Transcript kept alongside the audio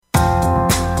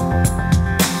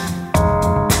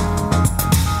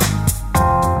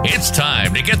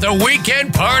get the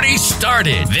weekend party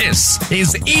started. This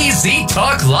is Easy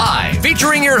Talk Live,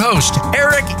 featuring your host,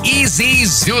 Eric E.Z.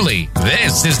 Zuli.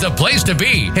 This is the place to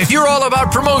be if you're all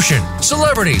about promotion,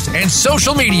 celebrities, and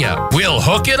social media. We'll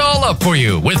hook it all up for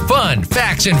you with fun,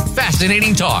 facts, and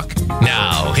fascinating talk.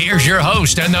 Now, here's your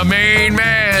host and the main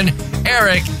man,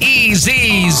 Eric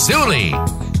E.Z. Zuli.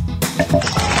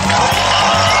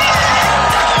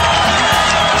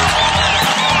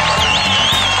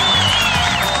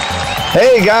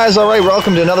 Hey guys, all right,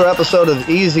 welcome to another episode of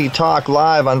Easy Talk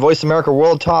Live on Voice America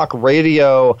World Talk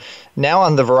Radio, now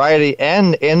on the Variety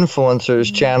and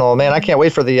Influencers channel. Man, I can't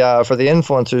wait for the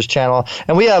Influencers channel.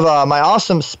 And we have my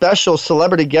awesome special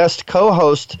celebrity guest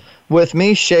co-host with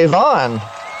me, Shay Vaughn.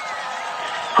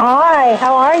 Hi,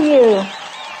 how are you?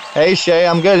 Hey, Shay,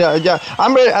 I'm good. Yeah,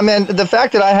 I'm ready. I mean, the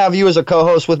fact that I have you as a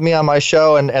co-host with me on my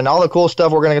show and all the cool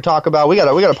stuff we're going to talk about, we got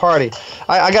a party.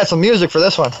 I got some music for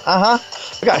this one.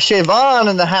 We got Shay Vaughn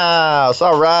in the house.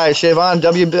 All right, Shay Vaughn,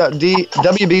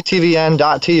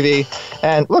 WBTVN.TV.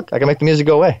 And look, I can make the music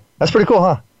go away. That's pretty cool,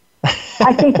 huh?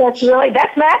 I think that's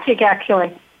magic,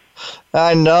 actually.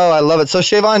 I know, I love it. So,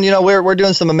 Shay Vaughn, we're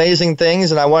doing some amazing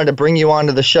things, and I wanted to bring you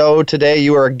onto the show today.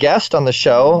 You were a guest on the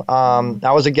show.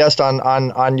 I was a guest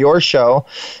on your show,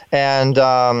 and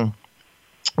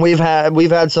we've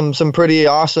had some pretty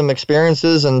awesome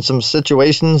experiences and some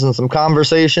situations and some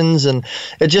conversations, and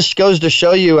it just goes to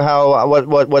show you how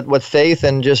what faith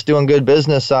and just doing good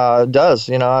business does.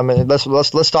 I mean,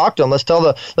 let's talk to them. Let's tell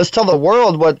the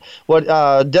world what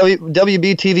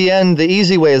WBTVN the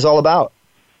Easy Way is all about.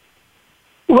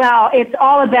 Well, it's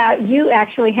all about you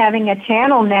actually having a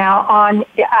channel now on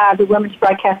the Women's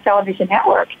Broadcast Television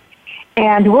Network.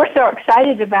 And we're so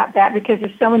excited about that because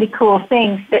there's so many cool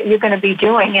things that you're going to be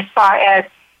doing as far as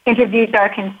interviews are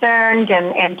concerned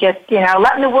and just,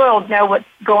 letting the world know what's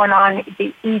going on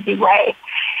the easy way.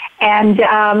 And,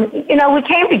 we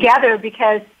came together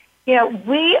because,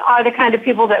 we are the kind of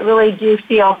people that really do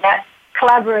feel that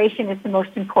collaboration is the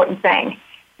most important thing.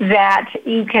 That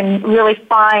you can really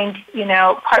find,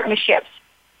 partnerships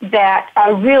that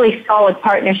are really solid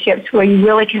partnerships where you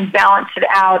really can balance it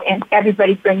out and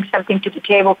everybody brings something to the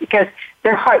table because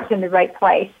their heart's in the right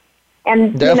place.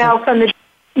 And, Definitely. from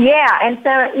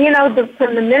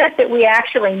the minute that we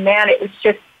actually met, it was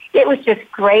just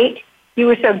great. You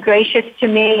were so gracious to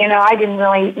me. I didn't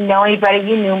really know anybody.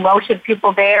 You knew most of the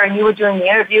people there, and you were doing the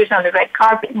interviews on the red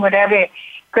carpet and whatever. You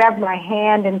grabbed my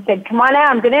hand and said, "Come on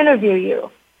out, I'm going to interview you."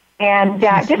 And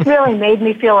just really made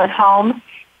me feel at home.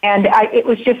 And it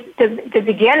was just the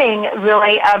beginning,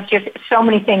 really, of just so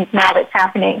many things now that's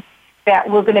happening that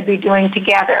we're going to be doing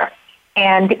together.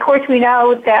 And, of course, we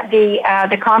know that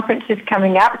the conference is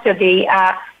coming up. So the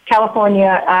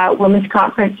California Women's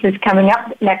Conference is coming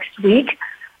up next week,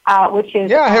 which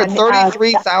is... Yeah, I heard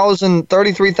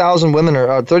 33,000 women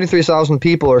or 33,000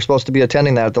 people are supposed to be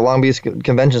attending that at the Long Beach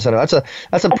Convention Center. That's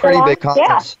a pretty big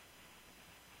conference.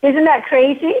 Yeah. Isn't that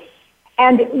crazy?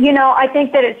 And, I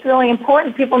think that it's really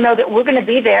important people know that we're going to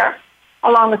be there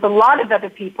along with a lot of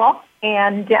other people.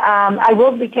 And I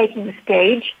will be taking the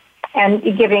stage and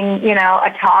giving,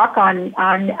 a talk on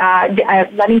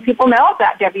letting people know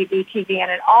about WBTVN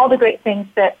and all the great things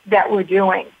that we're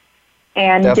doing.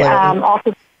 And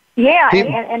also,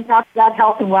 and talk about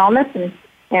health and wellness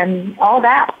and all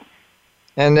that.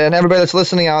 And then everybody that's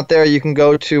listening out there, you can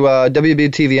go to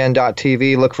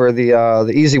WBTVN.TV, look for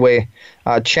the Easy Way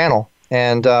channel.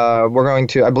 And we're going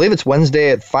to, I believe it's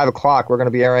Wednesday at 5 o'clock, we're going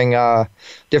to be airing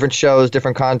different shows,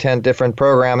 different content, different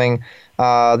programming,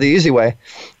 the Easy Way.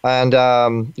 And,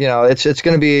 it's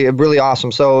going to be really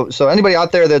awesome. So anybody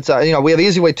out there that's, we have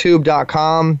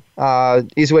EasyWayTube.com.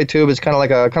 EasyWayTube is kind of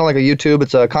like a YouTube.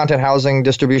 It's a content housing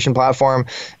distribution platform.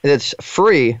 It's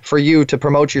free for you to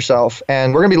promote yourself.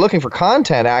 And we're going to be looking for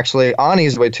content, actually, on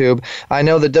EasyWayTube. I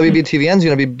know that WBTVN is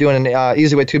going to be doing an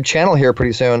EasyWayTube channel here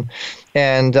pretty soon.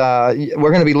 And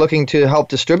we're going to be looking to help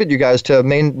distribute you guys to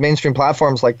mainstream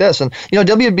platforms like this. And,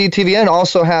 WBTVN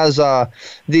also has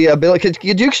the ability.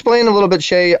 Could you explain a little bit,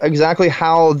 Shay, exactly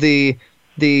how the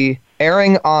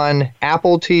airing on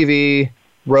Apple TV,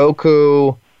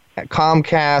 Roku,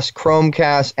 Comcast,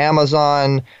 Chromecast,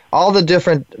 Amazon, all the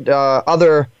different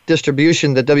other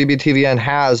distribution that WBTVN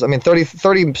has. I mean,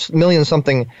 30 million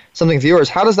something viewers.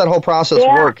 How does that whole process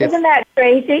work? Isn't that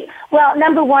crazy? Well,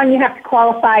 number one, you have to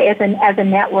qualify as a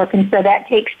network, and so that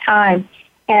takes time.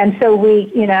 And so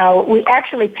we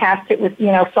actually passed it with,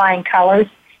 flying colors,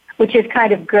 which is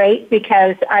kind of great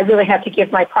because I really have to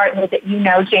give my partner that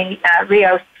Jane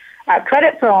Rios,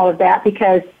 credit for all of that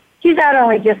because she's not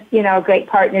only just, a great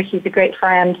partner, she's a great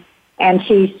friend, and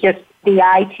she's just the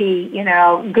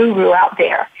IT, guru out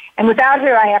there. And without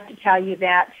her, I have to tell you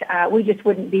that we just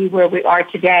wouldn't be where we are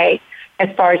today as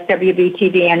far as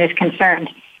WBTVN is concerned.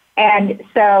 And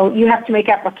so you have to make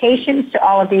applications to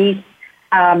all of these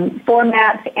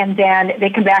formats, and then they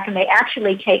come back and they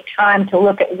actually take time to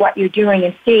look at what you're doing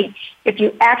and see if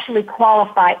you actually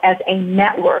qualify as a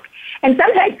network. And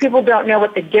sometimes people don't know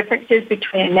what the difference is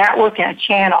between a network and a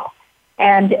channel.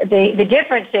 And the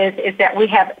difference is that we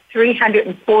have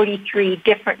 343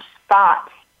 different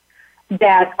spots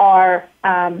that are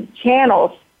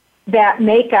channels that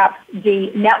make up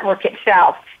the network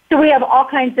itself. So we have all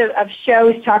kinds of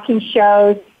shows, talking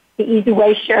shows, the Easy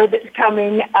Way show that's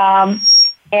coming,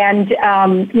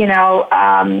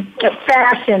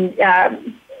 fashion,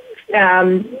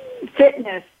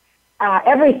 fitness,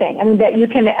 everything. I mean, that you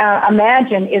can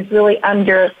imagine is really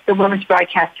under the Women's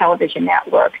Broadcast Television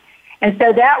Network. And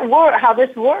so how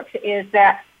this works is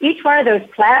that each one of those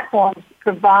platforms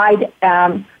provide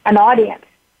an audience,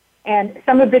 and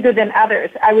some are bigger than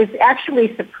others. I was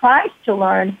actually surprised to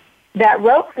learn that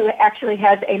Roku actually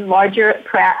has a larger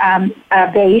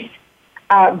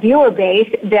viewer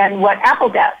base than what Apple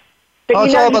does. But,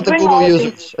 it's all about the Google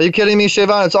users. Are you kidding me,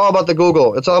 Siobhan? It's all about the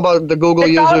Google. It's all about the Google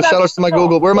users. Shout out to my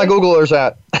Google. Where are my Googlers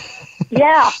at?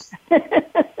 Yeah.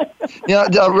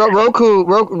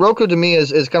 Roku to me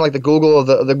is kind of like the Google of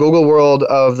the Google world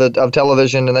of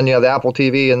television, and then you have the Apple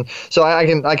TV, and so I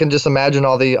can just imagine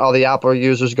all the Apple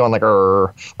users going like,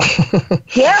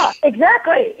 Yeah,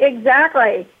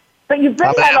 exactly. But you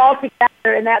bring that all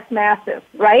together, and that's massive,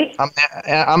 right?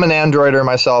 I'm an Androider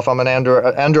myself. I'm an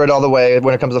Android all the way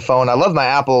when it comes to phone. I love my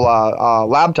Apple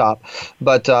laptop,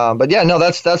 but yeah, no,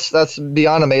 that's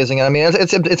beyond amazing. I mean,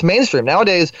 it's mainstream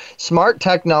nowadays. Smart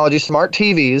technology, smart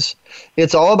TVs.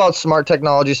 It's all about smart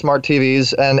technology, smart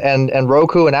TVs, and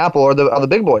Roku and Apple are the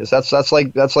big boys. That's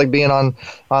like being on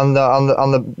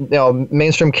the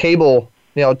mainstream cable.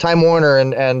 Time Warner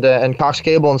and Cox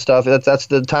Cable and stuff. That's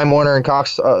the Time Warner and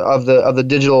Cox of the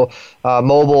digital,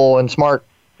 mobile and smart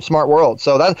world.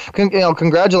 So that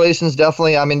congratulations,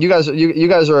 definitely. I mean, you guys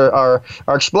are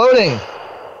exploding.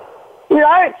 We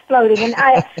are exploding, and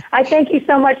I thank you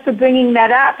so much for bringing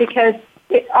that up, because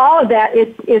all of that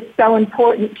is so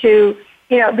important to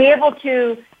be able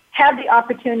to have the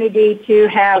opportunity to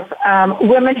have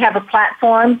women have a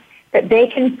platform that they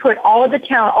can put all of the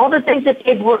talent, all the things that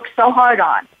they've worked so hard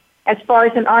on as far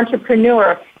as an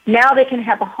entrepreneur. Now they can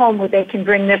have a home where they can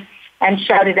bring this and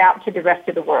shout it out to the rest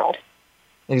of the world.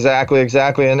 Exactly,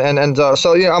 and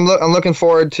so I'm looking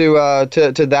forward to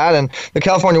that, and the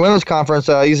California Women's Conference,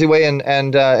 Easy Way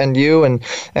and you and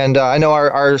I know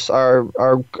our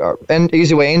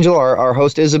Easy Way Angel, our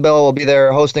host Isabel, will be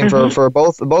there hosting for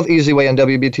both Easy Way and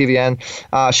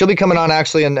WBTVN. She'll be coming on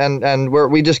actually, and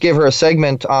we just gave her a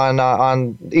segment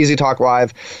on Easy Talk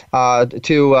Live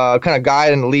to kind of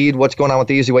guide and lead what's going on with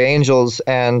the Easy Way Angels,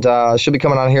 and she'll be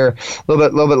coming on here a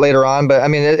little bit later on. But I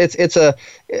mean, it's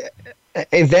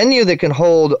a venue that can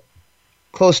hold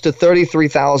close to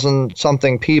 33,000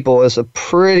 something people is a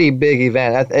pretty big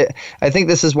event. I think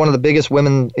this is one of the biggest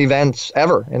women events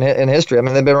ever in history. I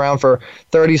mean, they've been around for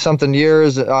 30 something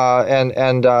years. And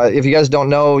if you guys don't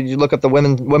know, you look up the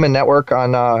Women Network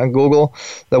on Google.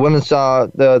 The women's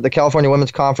the California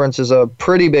Women's Conference is a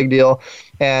pretty big deal,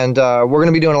 and we're going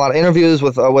to be doing a lot of interviews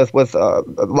with a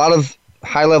lot of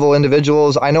high-level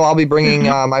individuals. I know I'll be bringing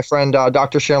my friend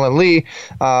Dr. Sherilyn Lee,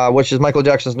 which is Michael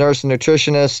Jackson's nurse and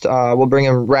nutritionist. We'll bring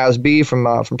in Raz B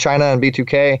from China and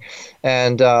B2K,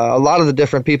 and a lot of the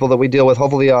different people that we deal with.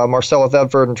 Hopefully Marcella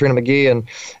Thedford and Trina McGee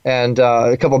and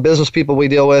a couple of business people we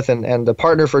deal with, and the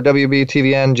partner for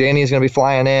WBTVN, Janie, is going to be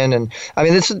flying in. And I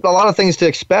mean, this is a lot of things to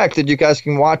expect that you guys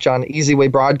can watch on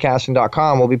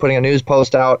EasyWayBroadcasting.com. We'll be putting a news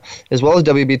post out as well as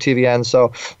WBTVN.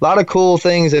 So a lot of cool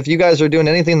things. If you guys are doing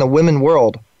anything in the women world,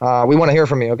 we want to hear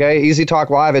from you, okay?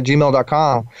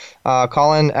 EasyTalkLive@gmail.com.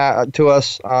 Call in to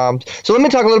us. So let me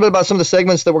talk a little bit about some of the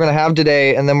segments that we're going to have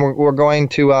today, and then we're going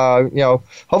to,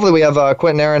 hopefully we have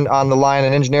Quentin Aaron on the line,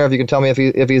 an engineer. If you can tell me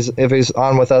if he's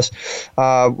on with us.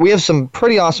 We have some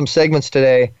pretty awesome segments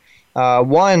today.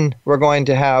 One, we're going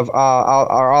to have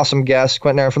our awesome guest,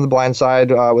 Quentin Aaron from The Blind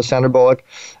Side with Sandra Bullock.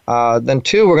 Then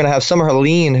two, we're going to have Summer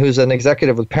Helene, who's an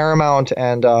executive with Paramount,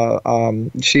 and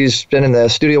she's been in the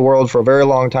studio world for a very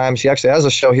long time. She actually has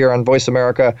a show here on Voice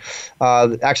America,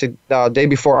 day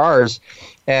before ours.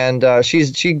 And she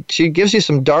gives you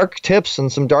some dark tips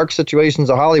and some dark situations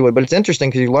of Hollywood, but it's interesting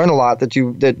because you learn a lot that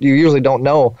you usually don't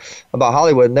know about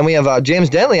Hollywood. And then we have James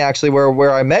Dentley, actually,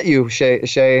 where I met you, Shay.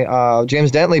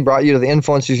 James Dentley brought you to the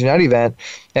Influencers Unite event,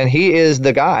 and he is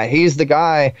the guy. He's the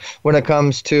guy when it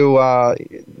comes to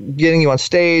getting you on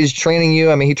stage, training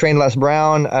you. I mean, he trained Les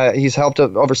Brown. He's helped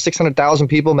over 600,000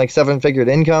 people make seven-figure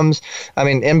incomes. I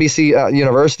mean, NBC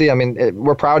University. I mean,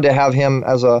 we're proud to have him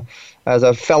as a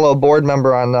fellow board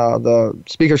member on the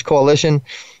Speakers Coalition.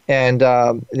 And,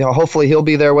 hopefully he'll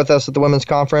be there with us at the Women's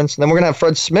Conference. And then we're going to have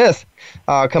Fred Smith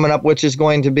coming up, which is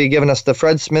going to be giving us the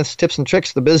Fred Smith's tips and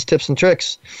tricks, the biz tips and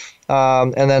tricks.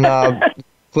 And then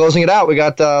closing it out, we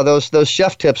got those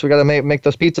chef tips. We got to make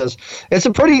those pizzas. It's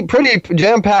a pretty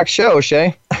jam-packed show,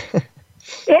 Shay.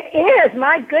 It is.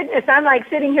 My goodness. I'm like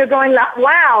sitting here going,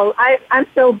 wow, I'm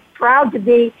so proud to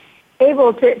be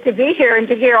able to be here and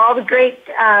to hear all the great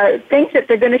things that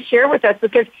they're going to share with us,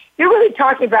 because you're really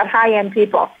talking about high-end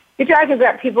people. You're talking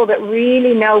about people that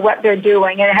really know what they're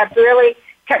doing and have really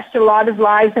touched a lot of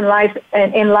lives in life,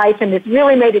 and it's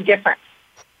really made a difference.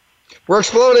 We're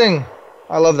exploding.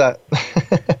 I love that.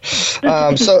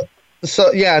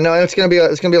 So yeah, no, it's gonna be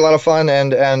a lot of fun,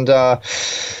 and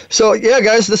so yeah,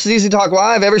 guys, this is Easy Talk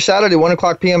Live every Saturday,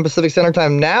 1:00 p.m. Pacific Standard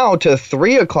Time now to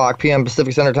 3:00 p.m.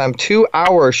 Pacific Standard Time,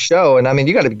 2-hour show, and I mean,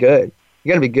 you got to be good. You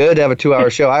got to be good to have a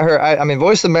 2-hour show. I mean,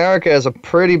 Voice America is a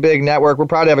pretty big network. We're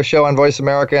proud to have a show on Voice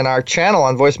America and our channel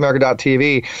on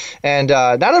voiceamerica.tv. And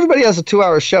not everybody has a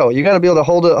 2-hour show. You got to be able to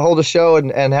hold a show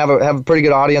and have a pretty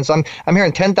good audience. I'm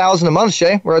hearing 10,000 a month,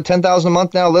 Shay. We're at 10,000 a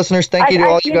month now, listeners. Thank you to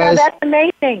all you guys. That's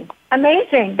amazing.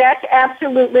 Amazing. That's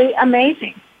absolutely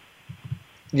amazing.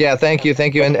 Yeah, thank you.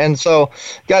 And so,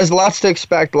 guys, lots to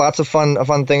expect, lots of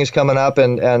fun things coming up,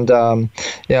 and so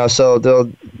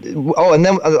and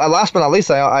then last but not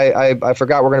least, I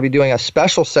forgot, we're going to be doing a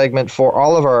special segment for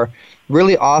all of our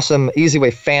really awesome Easy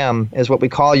Way fam, is what we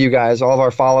call you guys, all of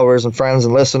our followers and friends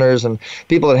and listeners and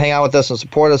people that hang out with us and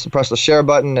support us and press the share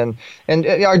button, and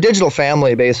our digital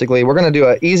family, basically. We're going to do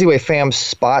an Easy Way fam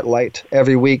spotlight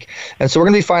every week. And so we're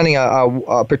going to be finding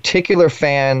a particular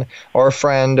fan or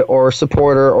friend or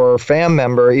supporter or fam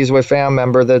member, Easy Way fam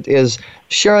member, that is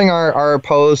sharing our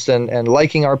posts and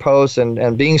liking our posts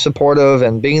and being supportive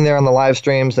and being there on the live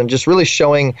streams and just really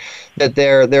showing that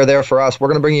they're there for us. We're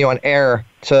going to bring you on air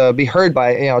to be heard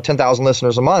by 10,000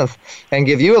 listeners a month and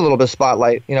give you a little bit of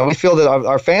spotlight. We feel that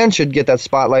our fans should get that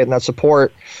spotlight and that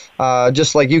support,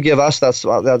 just like you give us that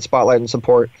spotlight and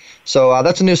support. So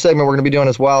that's a new segment we're going to be doing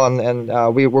as well, and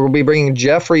we'll be bringing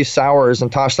Jeffrey Sowers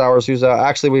and Tosh Sowers, who's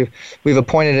actually we've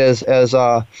appointed as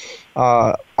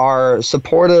our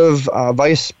supportive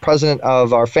vice president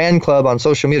of our fan club on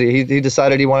social media. He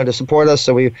decided he wanted to support us,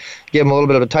 so we gave him a little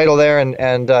bit of a title there, and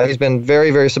he's been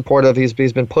very, very supportive. He's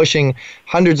been pushing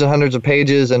hundreds and hundreds of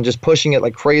pages and just pushing it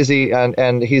like crazy,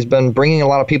 and he's been bringing a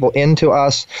lot of people into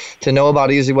us to know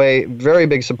about Easy Way. Very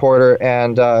big supporter,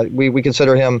 and we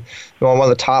consider him one of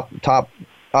the top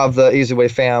of the Easy Way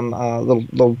fam,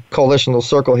 little coalition, little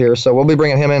circle here. So we'll be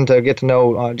bringing him in to get to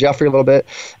know Jeffrey a little bit.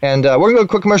 And we're going to go a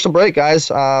quick commercial break, guys.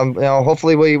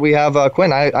 Hopefully we have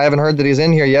Quinn. I haven't heard that he's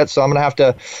in here yet, so I'm going to have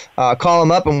to call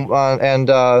him up and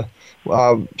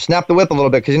snap the whip a little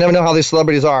bit, because you never know how these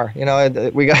celebrities are.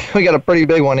 We got a pretty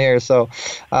big one here. So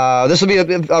this will be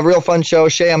a real fun show.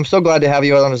 Shay, I'm so glad to have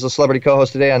you on as a celebrity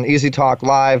co-host today on Easy Talk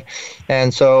Live.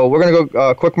 And so we're going to go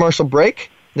a quick commercial break.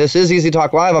 This is Easy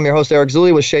Talk Live. I'm your host, Eric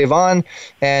Zuley, with Shay Vaughn,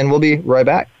 and we'll be right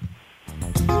back.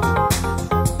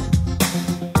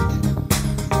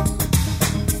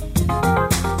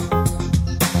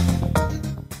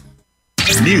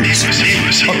 News,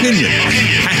 opinion,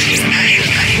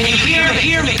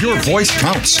 hear me. Your voice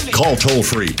counts. Call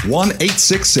toll-free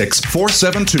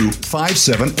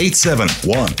 1-866-472-5787.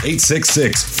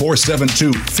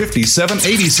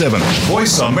 1-866-472-5787.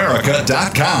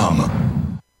 VoiceAmerica.com.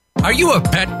 Are you a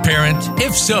pet parent?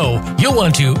 If so, you'll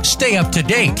want to stay up to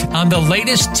date on the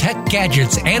latest tech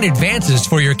gadgets and advances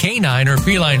for your canine or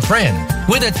feline friend.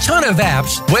 With a ton of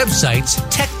apps, websites,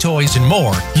 tech toys, and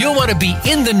more, you'll want to be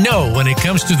in the know when it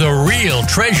comes to the real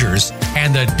treasures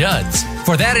and the duds.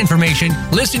 For that information,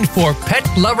 listen for Pet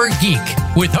Lover Geek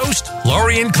with host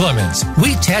Lorian Clemens.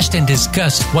 We test and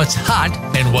discuss what's hot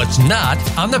and what's not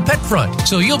on the pet front,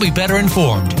 so you'll be better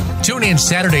informed. Tune in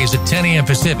Saturdays at 10 a.m.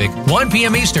 Pacific, 1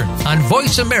 p.m. Eastern on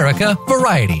Voice America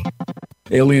Variety.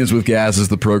 Aliens with Gas is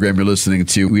the program you're listening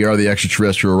to. We are the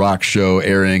extraterrestrial rock show,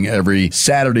 airing every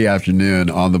Saturday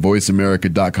afternoon on the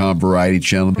VoiceAmerica.com Variety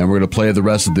channel. And we're going to play the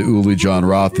rest of the Uli John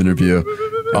Roth interview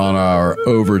on our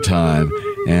overtime.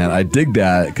 And I dig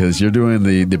that, because you're doing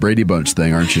the Brady Bunch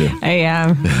thing, aren't you? I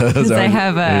am. Because I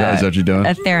have a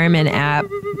theremin app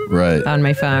on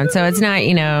my phone. So it's not,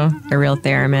 a real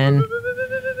theremin.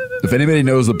 If anybody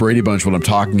knows the Brady Bunch, what I'm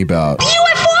talking about.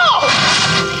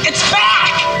 UFO! It's back!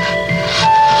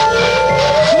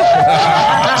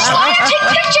 Scientific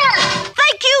picture!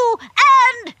 Thank you,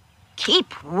 and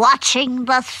keep watching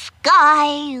the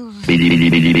skies.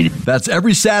 That's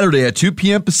every Saturday at 2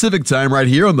 p.m. Pacific Time right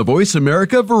here on the Voice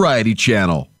America Variety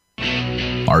Channel.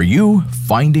 Are you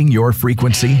finding your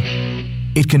frequency?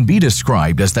 It can be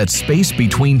described as that space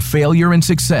between failure and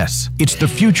success. It's the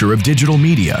future of digital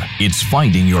media. It's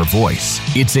finding your voice.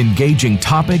 It's engaging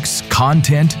topics,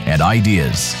 content, and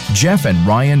ideas. Jeff and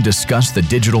Ryan discuss the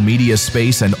digital media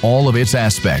space and all of its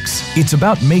aspects. It's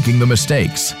about making the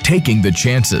mistakes, taking the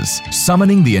chances,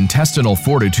 summoning the intestinal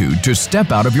fortitude to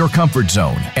step out of your comfort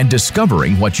zone, and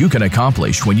discovering what you can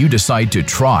accomplish when you decide to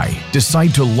try,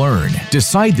 decide to learn,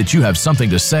 decide that you have something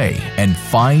to say, and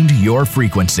find your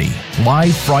frequency. Live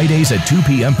Fridays at 2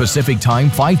 p.m. Pacific Time,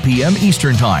 5 p.m.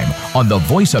 Eastern Time on the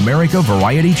Voice America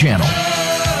Variety Channel.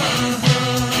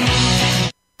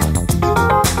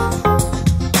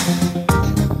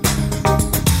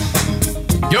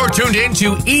 You're tuned in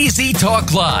to Easy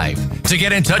Talk Live. To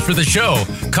get in touch with the show,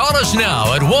 call us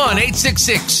now at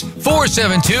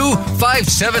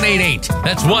 1-866-472-5788.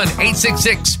 That's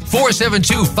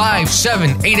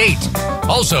 1-866-472-5788.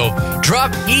 Also,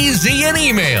 drop Easy an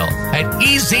email at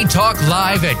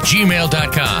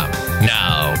easytalklive@gmail.com.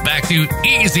 Now, back to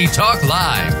Easy Talk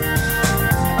Live.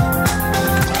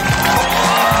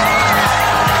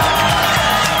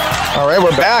 All right,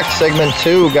 we're back. Segment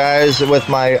 2, guys, with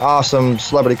my awesome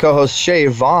celebrity co-host, Shay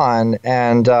Vaughn.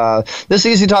 And this is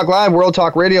Easy Talk Live, World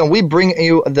Talk Radio, and we bring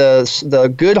you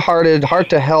the good-hearted,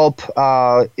 heart-to-help,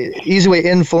 easy way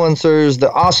influencers,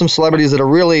 the awesome celebrities that are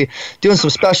really doing some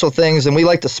special things, and we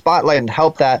like to spotlight and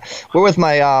help that. We're with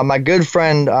my good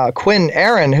friend, Quinn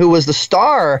Aaron, who was the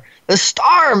star,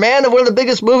 man, of one of the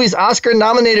biggest movies,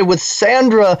 Oscar-nominated with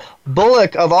Sandra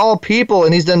Bullock, of all people,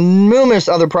 and he's done numerous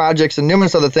other projects and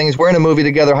numerous other things. We're in a movie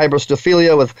together,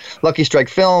 Hybrostophilia, with Lucky Strike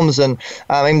Films, and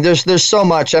I mean, there's so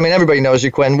much. I mean, everybody knows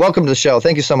you, Quinn. Welcome to the show.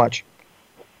 Thank you so much.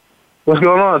 What's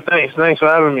going on? Thanks for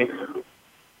having me.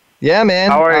 Yeah,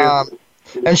 man. How are you?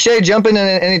 And Shay, jump in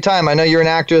at any time. I know you're an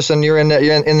actress and you're in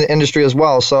the industry as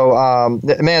well. So,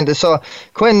 so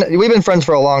Quinn, we've been friends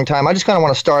for a long time. I just kind of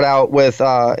want to start out with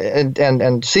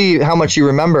and see how much you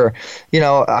remember.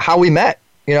 How we met.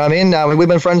 You know what I mean? We've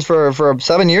been friends for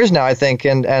 7 years now, I think.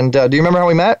 And do you remember how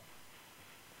we met?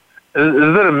 It's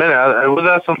been a minute. I was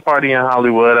at some party in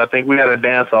Hollywood. I think we had a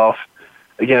dance-off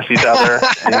against each other,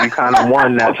 and we kind of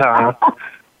won that time.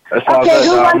 So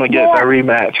I'm going to get a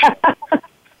rematch.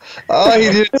 Oh,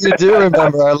 you do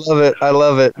remember. I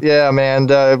love it. Yeah, man.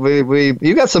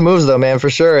 You got some moves though, man, for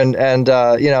sure. And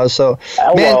so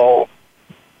hello.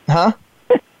 Man, huh?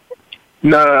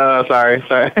 No, sorry.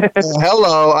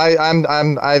 Hello.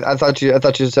 I thought you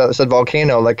said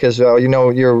volcano, like, because you're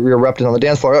repping on the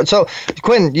dance floor. So,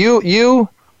 Quinn, you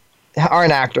are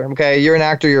an actor. Okay, you're an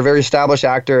actor. You're a very established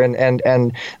actor,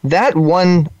 and that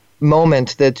one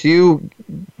moment that you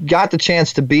got the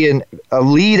chance to be a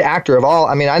lead actor of all.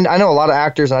 I mean, I know a lot of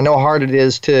actors, and I know how hard it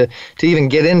is to even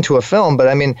get into a film, but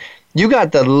I mean, you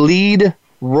got the lead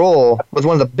role with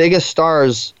one of the biggest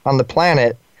stars on the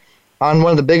planet on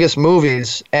one of the biggest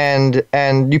movies, and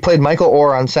you played Michael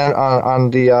Oher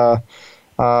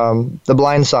on the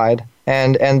Blind Side,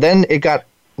 and then it got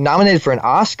nominated for an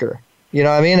Oscar. You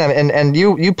know what I mean? And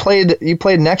you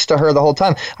played next to her the whole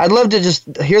time. I'd love to just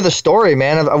hear the story,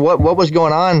 man, of what was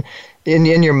going on in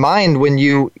your mind when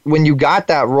you got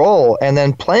that role, and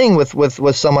then playing with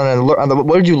someone, and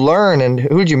what did you learn, and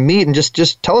who did you meet, and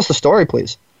just tell us the story,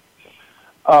 please.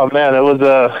 Oh man, it was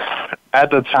at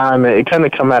the time it couldn't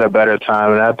come at a better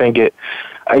time, and I think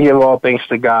I give all thanks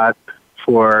to God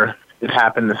for it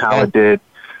happened and how it did.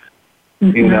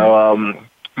 Mm-hmm.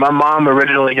 My mom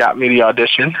originally got me the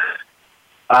audition.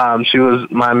 She was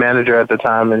my manager at the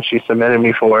time, and she submitted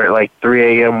me for it like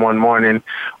 3 a.m. one morning,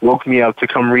 woke me up to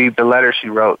come read the letter she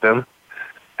wrote them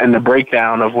and the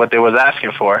breakdown of what they was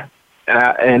asking for.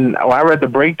 And when I read the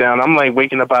breakdown, I'm like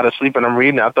waking up out of sleep and I'm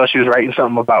reading it. I thought she was writing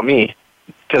something about me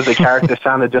because the character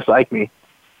sounded just like me.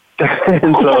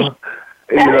 And so,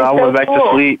 I went back to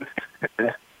sleep.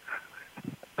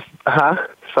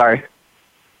 Sorry.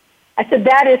 I said,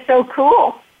 that is so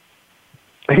cool.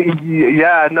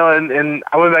 Yeah, no, and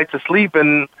I went back to sleep,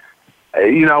 and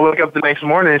I woke up the next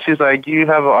morning, and she's like, "You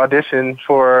have an audition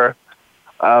for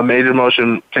a major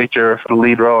motion picture for the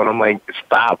lead role," and I'm like,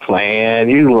 "Stop playing,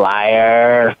 you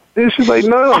liar!" And she's like,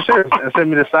 "No, sure," and sent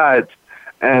me the sides,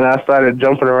 and I started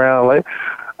jumping around like,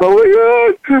 "Oh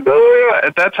my god!"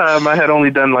 At that time, I had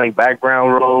only done like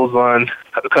background roles on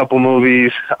a couple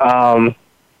movies.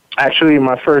 Actually,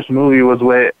 my first movie was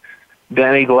with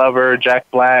Danny Glover,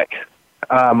 Jack Black.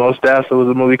 Mos Def. It was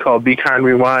a movie called Be Kind,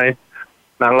 Rewind.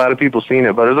 Not a lot of people seen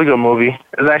it, but it was a good movie.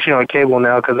 It's actually on cable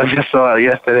now because I just saw it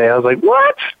yesterday. I was like,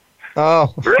 what?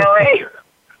 Oh, really?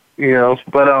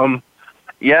 But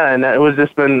yeah, and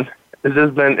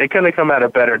it couldn't come at a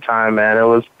better time, man. It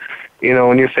was,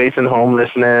 when you're facing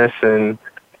homelessness and,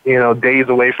 days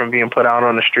away from being put out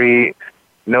on the street,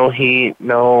 no heat,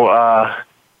 no,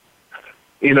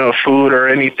 food or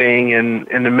anything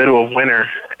in the middle of winter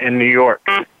in New York.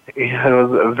 It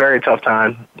was a very tough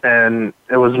time, and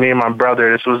it was me and my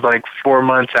brother. This was like 4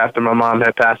 months after my mom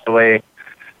had passed away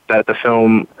that the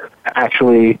film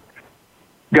actually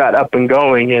got up and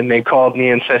going, and they called me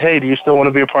and said, "Hey, do you still want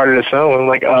to be a part of the film?" I'm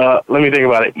like, let me think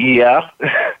about it. Yeah.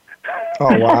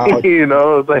 Oh, wow.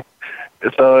 It's like,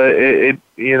 so it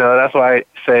that's why I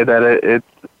say that it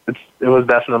was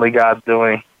definitely God's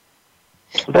doing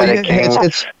that it came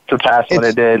to pass when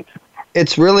it did.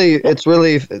 It's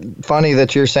really funny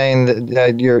that you're saying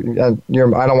that you're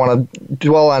I don't want to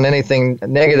dwell on anything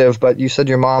negative, but you said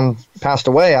your mom passed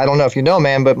away. I don't know if you know,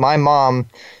 man, but my mom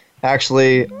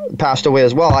actually passed away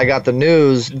as well. I got the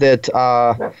news that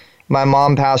my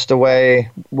mom passed away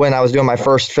when I was doing my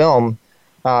first film,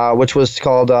 which was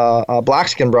called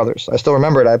Blackskin Brothers. I still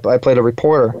remember it. I played a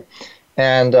reporter,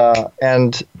 and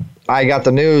I got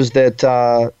the news that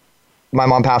my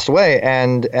mom passed away,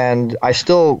 and I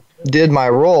still did my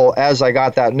role as I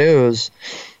got that news,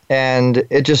 and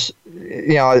it just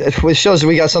it shows that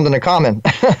we got something in common.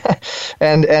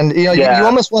 and you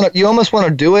almost want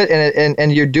to do it,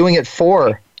 and you're doing it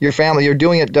for your family. You're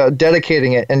doing it,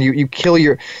 dedicating it, and you kill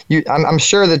I'm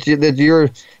sure that you're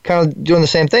kind of doing the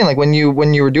same thing. Like when you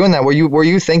were doing that, were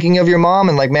you thinking of your mom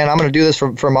and like, man, I'm going to do this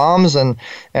for moms, and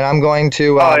I'm going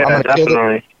to I'm going to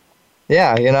definitely.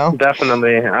 Yeah,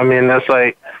 definitely. I mean, that's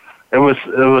like it was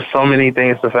so many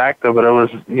things to factor, but it was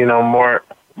more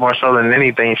so than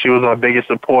anything. She was my biggest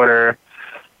supporter,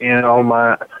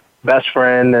 my best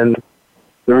friend, and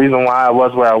the reason why I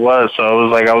was where I was. So it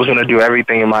was like I was going to do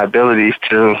everything in my abilities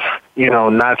to,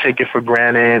 not take it for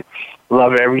granted,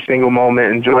 love every single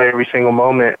moment, enjoy every single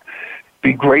moment,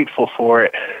 be grateful for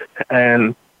it,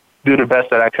 and do the best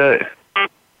that I could.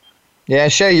 Yeah,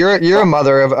 Shay, you're a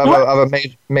mother of a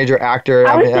major actor.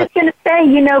 I was just going to say,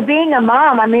 being a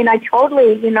mom, I mean, I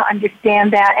totally,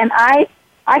 understand that. And I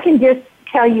can just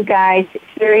tell you guys,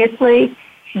 seriously,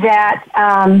 that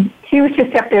she was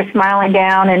just up there smiling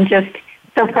down and just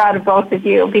so proud of both of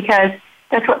you, because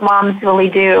that's what moms really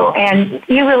do. And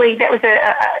that was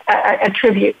a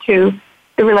tribute to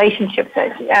the relationships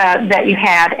that you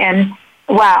had. And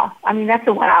wow, I mean, that's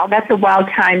a wild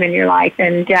time in your life.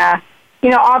 And,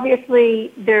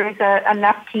 obviously there's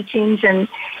enough teachings and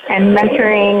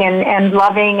mentoring and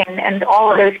loving and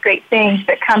all of those great things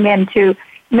that come into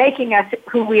making us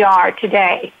who we are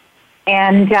today.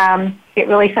 And it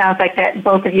really sounds like that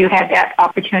both of you had that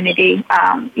opportunity,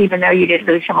 even though you did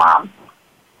lose your mom.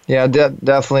 Yeah,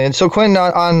 definitely. And so, Quinn,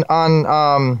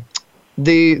 on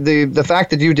the fact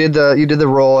that you did the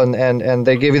role and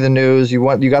they gave you the news, you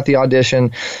got the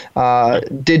audition.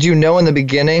 Did you know in the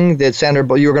beginning that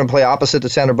you were going to play opposite to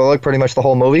Sandra Bullock pretty much the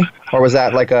whole movie, or was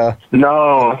that like a?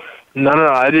 No.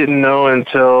 I didn't know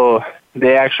until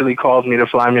they actually called me to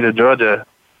fly me to Georgia.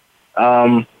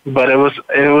 But it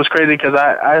was crazy because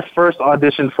I first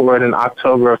auditioned for it in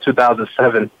October of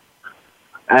 2007,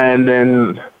 and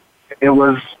then it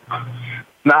was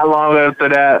not long after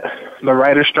that the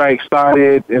writer's strike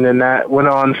started, and then that went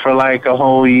on for like a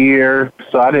whole year.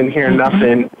 So I didn't hear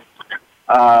nothing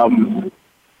all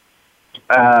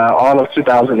of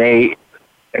 2008,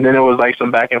 and then it was like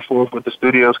some back and forth with the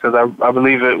studios because I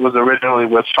believe it was originally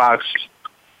with Fox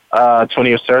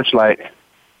 20th Searchlight.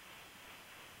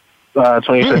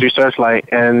 20th Century Searchlight,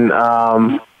 and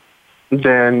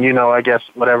then I guess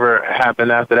whatever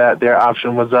happened after that, their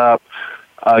option was up.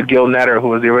 Gil Netter, who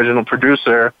was the original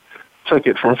producer, took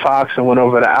it from Fox and went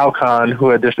over to Alcon, who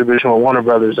had distribution with Warner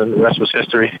Brothers, and the rest was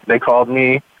history. They called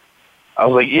me. I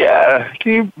was like, "Yeah,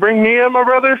 can you bring me and my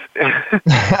brother?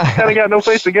 Kind of got no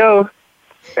place to go."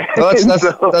 Well, that's,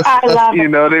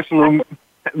 they flew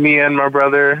me and my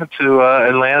brother to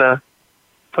Atlanta,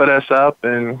 put us up,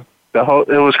 and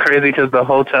it was crazy because the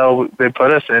hotel they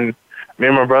put us in, me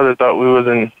and my brother thought we was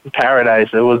in paradise.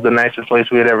 It was the nicest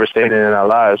place we had ever stayed in our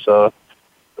lives. So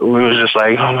we was just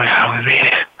like, oh my God, we made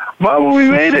it. Mama, we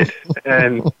made it.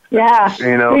 And, yeah,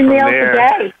 we nailed the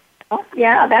day. Oh,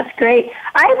 yeah, that's great.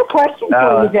 I have a question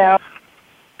for you, though.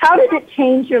 How did it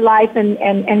change your life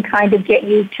and kind of get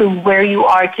you to where you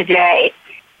are today?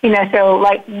 So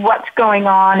like what's going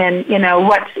on and,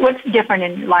 what's different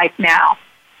in your life now?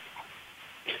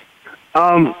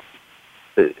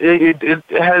 It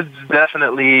has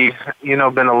definitely, been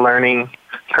a learning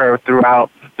curve throughout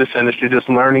this industry, just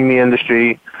learning the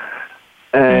industry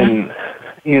and,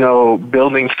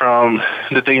 building from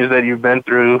the things that you've been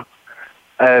through.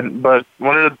 But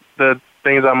one of the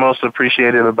things I most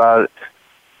appreciated about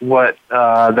what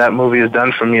that movie has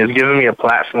done for me is giving me a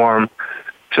platform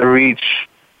to reach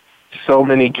so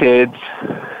many kids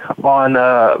on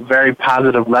a very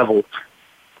positive level,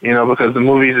 because the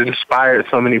movie's inspired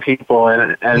so many people.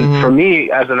 And for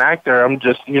me as an actor, I'm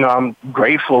just, I'm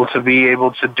grateful to be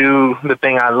able to do the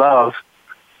thing I love,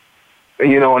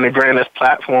 on the grandest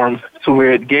platform to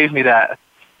where it gave me that,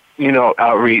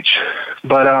 outreach.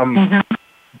 But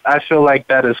I feel like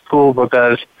that is cool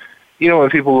because, when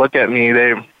people look at me,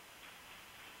 they,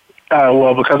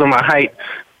 because of my height,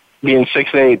 being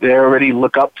 6'8", they already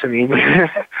look up to me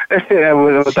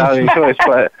without any choice.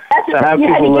 But to have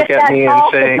people look at me and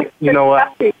say, you know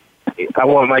what, I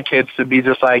want my kids to be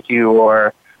just like you,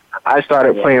 or I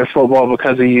started playing football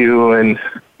because of you, and,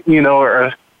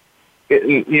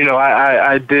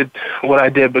 I did what I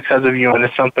did because of you, and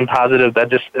it's something positive that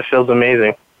just, it feels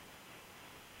amazing.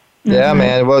 Yeah,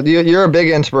 man. Well, you're a big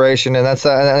inspiration, and that's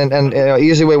and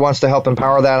Easy Way wants to help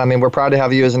empower that. I mean, we're proud to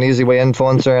have you as an Easy Way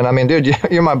influencer, and I mean, dude,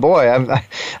 you're my boy.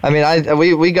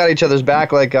 We got each other's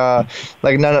back like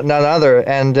none other,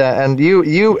 and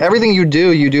you everything you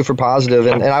do for positive.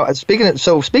 And speaking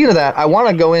of that, I want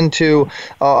to go into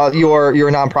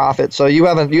your nonprofit. So you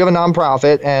have a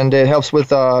nonprofit, and it helps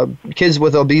with kids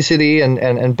with obesity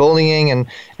and bullying, and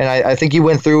I think you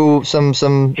went through some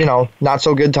not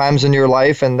so good times in your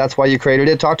life, and that's why you created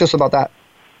it. Talk to us about that.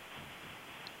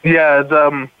 Yeah,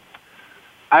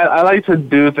 I like to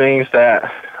do things that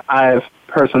I've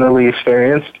personally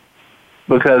experienced,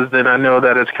 because then I know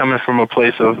that it's coming from a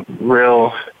place of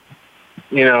real,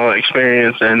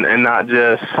 experience and not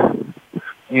just,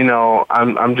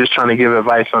 I'm just trying to give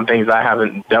advice on things I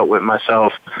haven't dealt with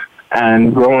myself.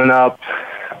 And growing up,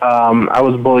 I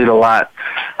was bullied a lot.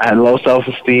 I had low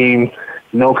self-esteem,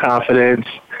 no confidence.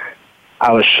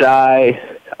 I was shy,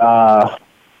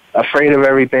 afraid of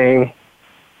everything.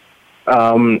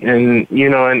 And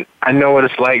I know what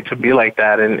it's like to be like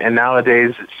that. And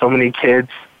nowadays, so many kids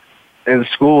in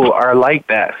school are like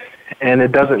that. And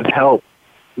it doesn't help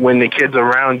when the kids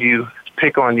around you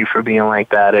pick on you for being like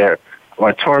that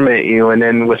or torment you. And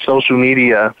then with social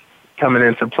media coming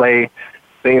into play,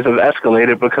 things have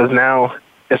escalated, because now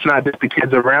it's not just the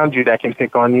kids around you that can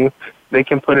pick on you. They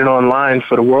can put it online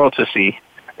for the world to see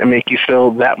and make you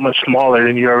feel that much smaller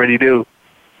than you already do.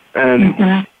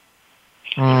 And,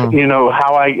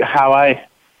 how I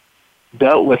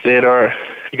dealt with it or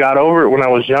got over it when I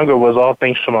was younger was all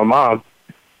thanks to my mom.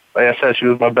 Like I said, she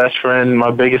was my best friend,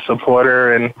 my biggest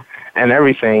supporter, and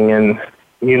everything. And,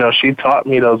 she taught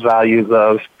me those values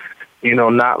of,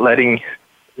 not letting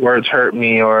words hurt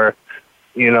me, or,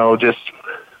 just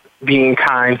being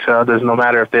kind to others, no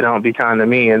matter if they don't be kind to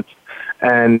me. And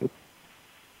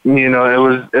it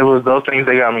was those things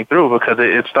that got me through, because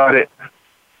it started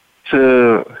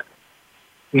to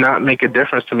not make a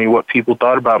difference to me what people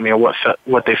thought about me or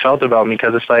what they felt about me,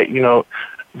 because it's like,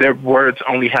 their words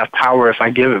only have power if I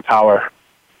give it power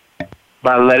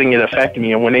by letting it affect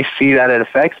me. And when they see that it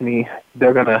affects me,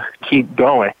 they're going to keep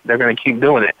going. They're going to keep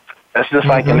doing it. That's just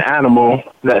like an animal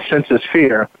that senses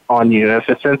fear on you. If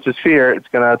it senses fear, it's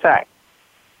going to attack.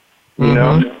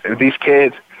 If these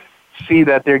kids see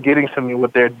that they're getting to me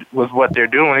with what they're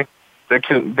doing, they're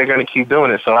going to keep doing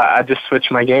it. So I just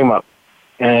switched my game up.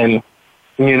 And,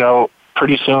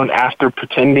 pretty soon after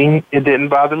pretending it didn't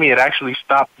bother me, it actually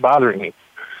stopped bothering me.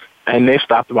 And they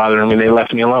stopped bothering me. They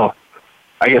left me alone.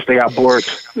 I guess they got bored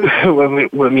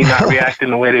with me not reacting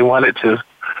the way they wanted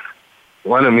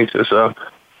me to. So,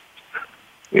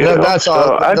 that's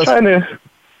all.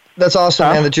 That's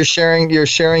awesome, man, that you're sharing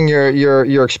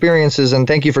your experiences, and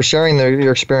thank you for sharing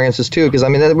your experiences too, because I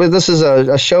mean, this is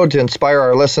a show to inspire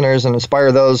our listeners and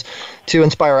inspire those to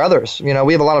inspire others. We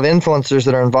have a lot of influencers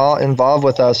that are involved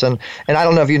with us, and I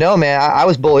don't know if you know, man, I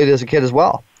was bullied as a kid as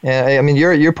well. I mean,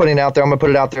 you're putting it out there, I'm gonna put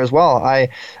it out there as well. I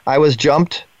was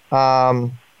jumped.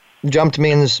 Jumped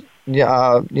means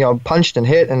punched and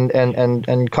hit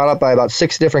and caught up by about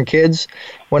 6 different kids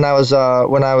when I was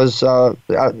a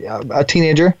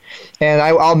teenager. And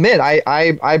I'll admit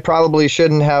I probably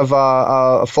shouldn't have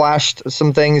flashed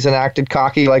some things and acted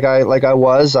cocky like I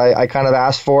was. I kind of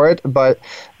asked for it, but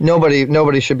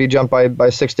nobody should be jumped by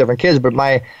 6 different kids. But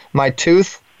my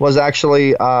tooth was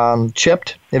actually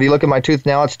chipped. If you look at my tooth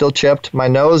now, it's still chipped. My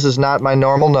nose is not my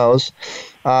normal nose.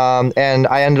 And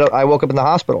I woke up in the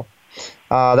hospital.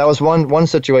 That was one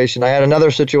situation. I had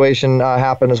another situation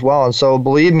happen as well. And so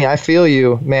believe me, I feel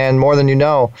you, man, more than you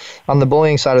know, on the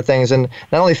bullying side of things. And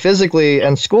not only physically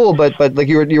in school, but like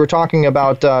you were talking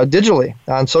about digitally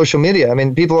on social media. I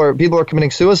mean, people are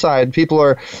committing suicide. People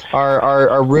are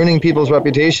ruining people's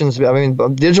reputations. I mean,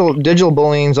 digital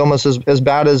bullying is almost as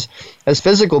bad as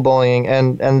physical bullying.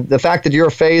 And the fact that you're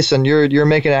a face and you're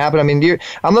making it happen. I mean,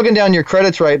 I'm looking down your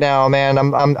credits right now, man.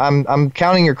 I'm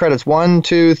counting your credits. 1,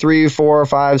 2, 3, 4,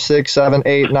 5, 6, 7,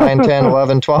 8, 9, 10,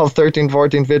 11, 12, 13,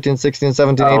 14, 15, 16,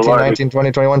 17, 18, 19,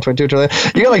 20, 21, 22,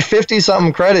 23. You got like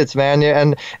 50-something credits, man.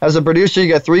 And as a producer,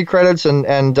 you got 3 credits,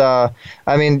 and I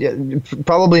mean,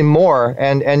 probably more.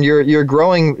 And you're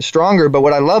growing stronger. But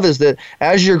what I love is that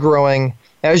as you're growing,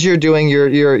 as you're doing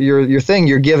your thing,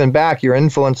 you're giving back, you're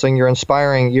influencing, you're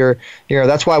inspiring,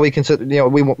 that's why we consider,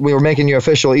 we were making you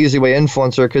official Easy Way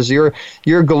influencer, because you're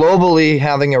globally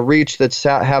having a reach that's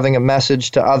having a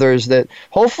message to others, that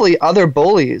hopefully other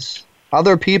bullies,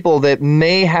 other people that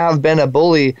may have been a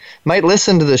bully might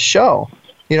listen to this show.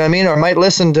 You know what I mean? Or might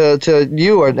listen to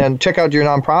you and check out your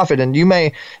nonprofit, and you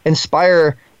may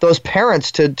inspire those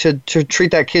parents to treat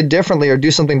that kid differently or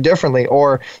do something differently,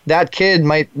 or that kid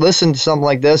might listen to something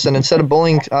like this, and instead of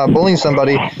bullying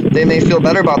somebody, they may feel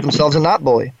better about themselves and not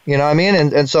bully. You know what I mean?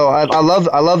 And so I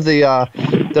love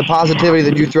the positivity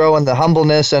that you throw, and the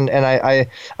humbleness, and I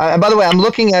by the way, I'm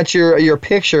looking at your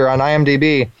picture on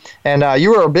IMDb, and you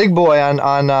were a big boy on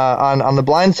The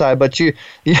Blind Side, but the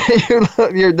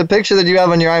picture that you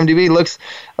have on your IMDb looks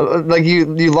like you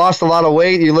lost a lot of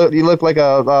weight. You look like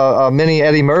a mini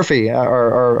Eddie Murphy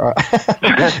or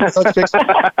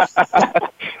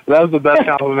That was the best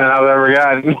compliment I've ever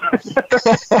gotten.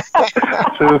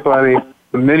 So funny.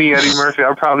 The mini Eddie Murphy.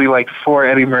 I'm probably like 4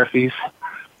 Eddie Murphys.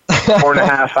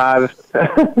 4.5,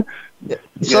 5.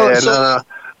 No.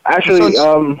 Actually,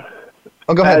 go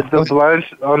ahead.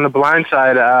 On The Blind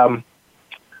Side,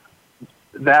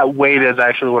 that weight is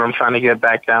actually what I'm trying to get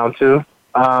back down to.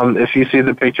 If you see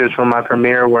the pictures from my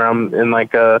premiere where I'm in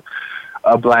like a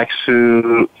black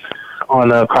suit on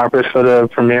the carpet for the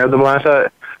premiere of The Blind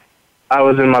Side, I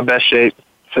was in my best shape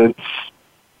since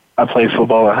I played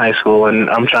football in high school, and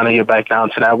I'm trying to get back down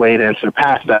to that weight and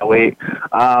surpass that weight.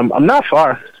 I'm not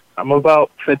far. I'm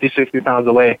about 50, 60 pounds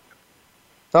away.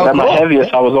 At my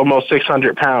heaviest, I was almost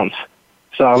 600 pounds.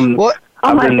 So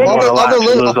I've been doing a lot to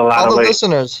lose a lot of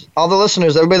weight. All the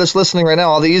listeners, everybody that's listening right now,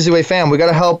 all the Easy Way fam, we got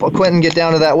to help Quentin get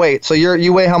down to that weight. So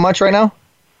you weigh how much right now?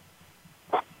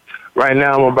 Right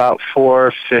now, I'm about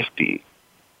 450.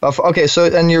 Okay, so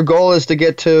and your goal is to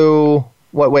get to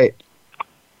what weight?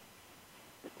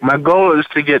 My goal is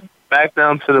to get back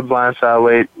down to the Blind Side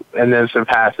weight and then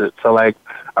surpass it. So like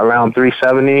around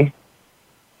 370.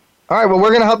 All right, well, we're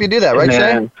going to help you do that, right,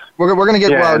 Shay? We're going to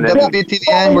get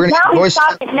WBTVN. We're going to voice.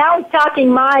 Now he's talking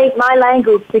my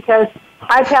language, because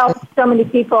I've helped so many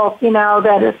people,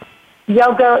 that is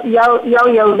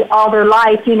yo-yo all their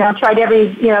life, tried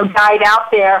every, guide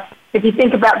out there. If you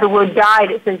think about the word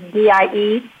guide, it says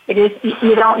DIE. It is,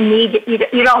 you don't need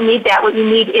that. What you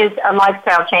need is a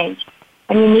lifestyle change.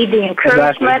 And you need the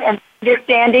encouragement and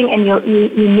understanding, and you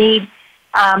need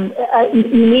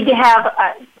to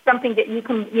have something that you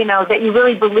can, that you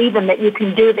really believe in, that you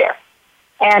can do this.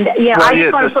 And I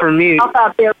just want to put myself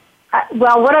out there.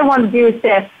 Well, what I want to do is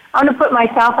this: I want to put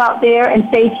myself out there and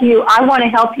say to you, I want to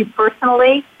help you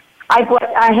personally.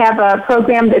 I have a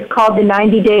program that's called the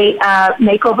 90-Day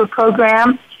Makeover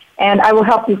Program, and I will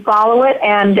help you follow it.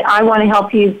 And I want to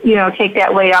help you, take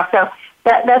that weight off. So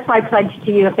that's my pledge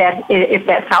to you, if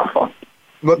that's helpful.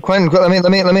 But Quentin,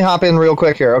 let me hop in real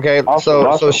quick here, okay?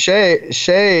 Awesome. So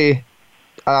Shay,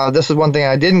 this is one thing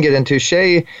I didn't get into.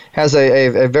 Shay has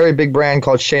a very big brand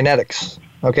called Shaynetics,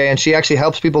 okay? And she actually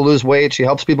helps people lose weight. She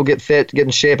helps people get fit, get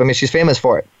in shape. I mean, she's famous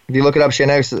for it. If you look it up,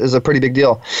 Shaynetics is a pretty big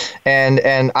deal.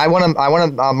 And I want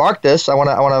to mark this. I want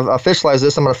to officialize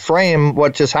this. I'm going to frame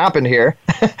what just happened here.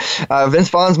 Vince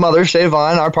Vaughn's mother, Shay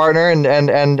Vaughn, our partner, and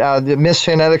Miss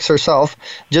Shaynetics herself,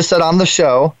 just said on the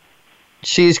show,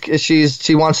 she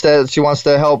wants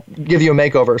to help give you a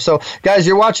makeover. So guys,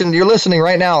 you're listening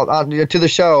right now to the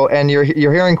show, and you're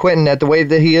hearing Quentin at the way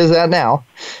that he is at now,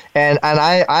 and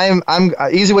I'm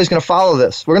Easy Way's going to follow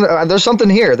this. There's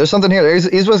something here.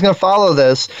 Easy Way's going to follow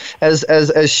this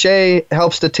as Shay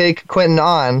helps to take Quentin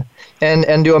on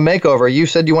and do a makeover. You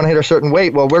said you want to hit a certain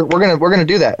weight. Well, we're gonna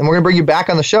do that, and we're gonna bring you back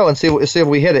on the show and see if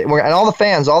we hit it. And all the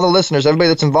fans, all the listeners, everybody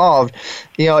that's involved,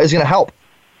 is going to help,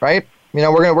 right?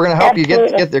 We're gonna help you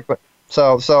get there.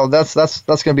 So that's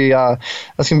gonna be a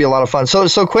lot of fun.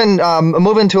 So Quentin,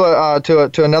 moving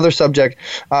to another subject.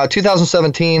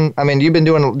 2017. I mean, you've been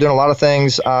doing a lot of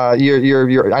things.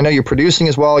 You're I know you're producing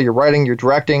as well. You're writing. You're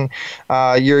directing.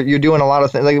 You're doing a lot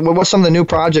of things. Like, what's some of the new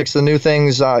projects? The new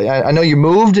things? I know you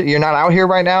moved. You're not out here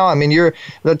right now. I mean,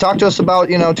 talk to us about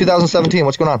 2017.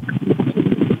 What's going on?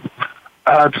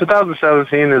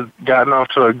 2017 has gotten off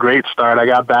to a great start. I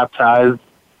got baptized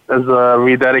as a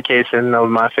rededication of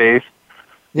my faith.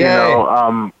 Yay.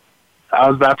 I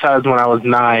was baptized when I was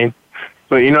 9,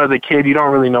 but as a kid, you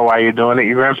don't really know why you're doing it.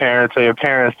 Your grandparents or your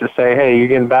parents just say, "Hey, you're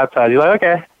getting baptized." You're like,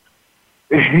 "Okay,"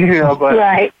 But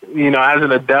right. As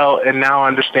an adult and now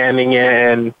understanding it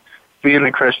and being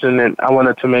a Christian, and I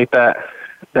wanted to make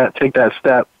take that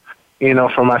step,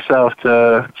 for myself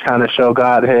to kind of show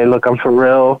God, "Hey, look, I'm for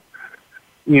real."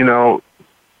 I'm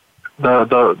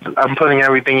putting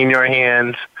everything in your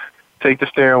hands. Take the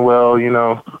steering wheel,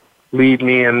 lead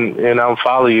me and I'll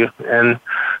follow you. And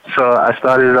so I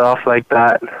started it off like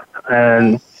that.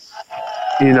 And,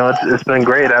 it's been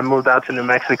great. I moved out to New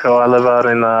Mexico. I live out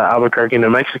in Albuquerque, New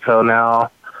Mexico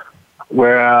now,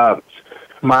 where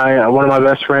one of my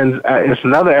best friends is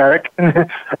another Eric,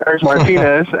 Eric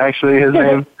Martinez, actually. His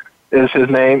name is his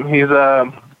name. He's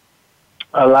a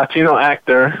Latino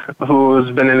actor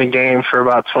who's been in the game for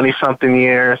about 20-something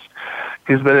years.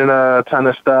 He's been in a ton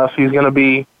of stuff. He's going to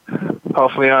be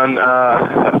hopefully on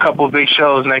a couple of big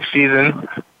shows next season.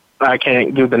 I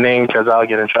can't do the name because I'll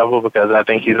get in trouble because I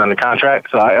think he's under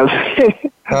contract. So but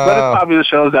it's popular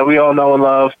shows that we all know and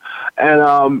love.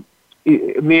 And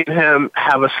me and him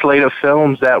have a slate of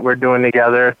films that we're doing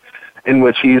together in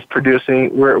which he's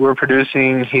producing. We're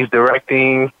producing, he's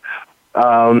directing,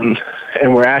 and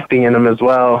we're acting in them as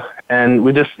well. And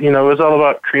we just, it's all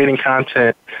about creating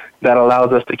content that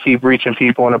allows us to keep reaching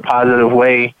people in a positive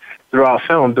way throughout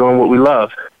film, doing what we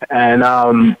love. And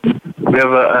we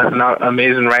have an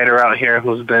amazing writer out here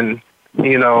who's been,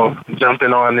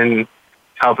 jumping on and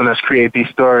helping us create these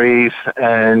stories.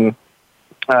 And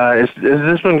it's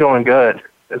just been going good.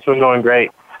 It's been going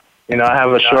great. I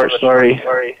have a short story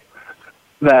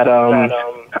that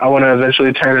I want to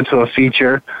eventually turn into a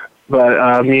feature.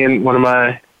 But me and one of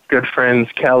my good friends,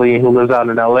 Kelly, who lives out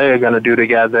in LA, are going to do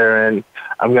together, and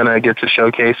I'm going to get to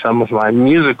showcase some of my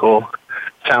musical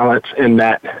talents in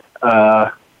that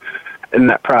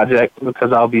project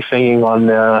because I'll be singing on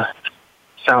the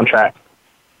soundtrack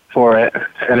for it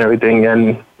and everything.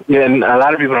 And a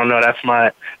lot of people don't know that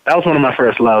was one of my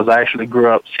first loves. I actually grew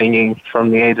up singing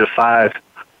from the age of 5.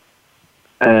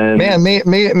 And, man, me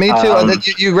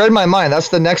too. You read my mind. That's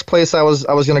the next place I was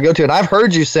going to go to, and I've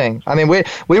heard you sing. I mean, we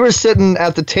were sitting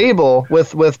at the table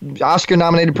with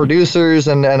Oscar-nominated producers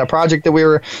and a project that we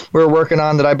were working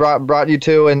on that I brought you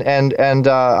to, and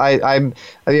I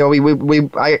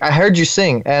heard you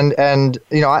sing, and I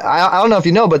don't know if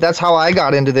you know, but that's how I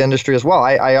got into the industry as well.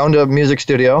 I owned a music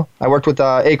studio. I worked with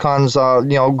Akon's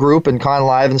group and Con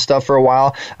Live and stuff for a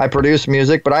while. I produced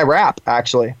music, but I rap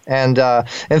actually, and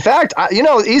in fact,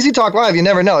 Easy Talk Live, you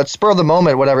never know. It's spur of the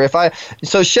moment, whatever.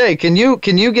 So Shay, can you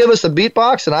give us a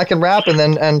beatbox and I can rap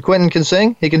and Quentin can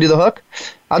sing? He can do the hook?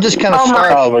 I'll just kind of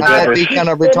start. I'd be kind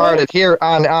of retarded here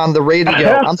on the radio.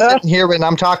 I'm sitting here and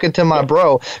I'm talking to my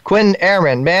bro, Quentin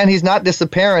Aaron. Man, he's not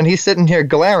disappearing. He's sitting here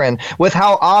glaring with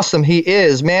how awesome he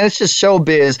is. Man, it's just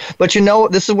showbiz. But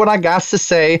this is what I got to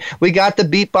say. We got the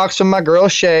beatbox from my girl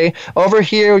Shay over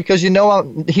here because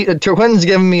Quentin's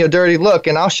giving me a dirty look,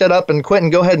 and I'll shut up and Quentin,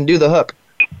 go ahead and do the hook.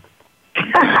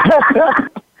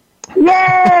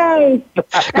 Yay!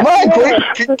 Come on,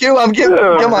 Quentin.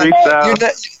 Come on.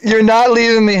 You're not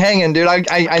leaving me hanging, dude.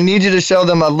 I need you to show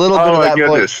them a little bit of that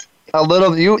voice. A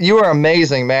little. You are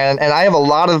amazing, man, and I have a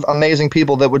lot of amazing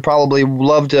people that would probably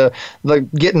love to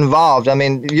get involved. I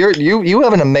mean, you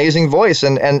have an amazing voice,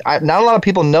 and not a lot of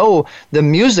people know the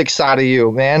music side of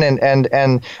you, man. And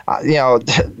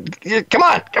come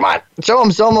on, show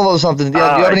them a little something. Do you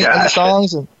have any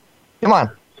songs? Come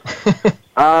on.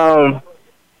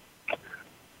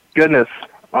 Goodness,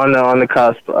 on the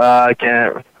cusp. I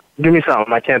can't. Give me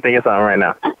something. I can't think of something right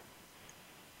now.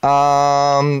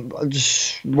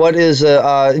 What is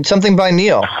something by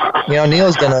Neil?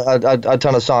 Neil's done a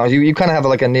ton of songs. You kind of have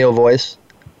like a Neil voice.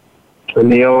 The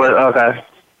Neil, okay.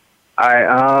 All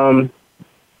right.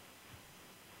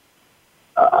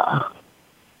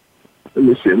 Let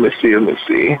me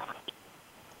see.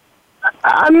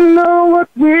 I know what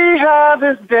we have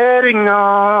is betting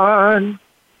on.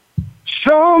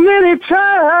 So many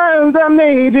times I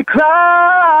made you cry,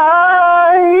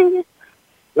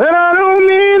 but I don't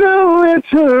mean to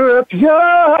interrupt your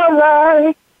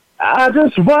life. I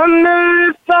just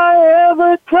wonder if I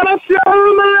ever cross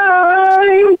your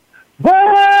mind. Whoa.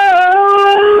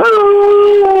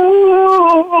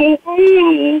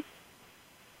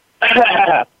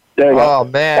 There you go. Oh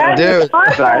man, dude!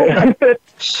 Sorry.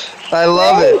 I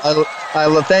love it. I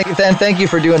love. Thank you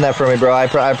for doing that for me, bro. I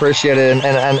appreciate it,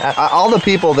 and all the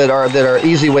people that are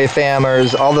Easy Way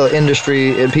famers, all the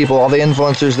industry people, all the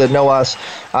influencers that know us.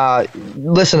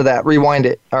 Listen to that. Rewind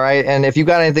it. All right. And if you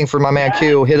got anything for my man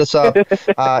Q, hit us up.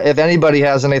 If anybody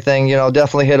has anything,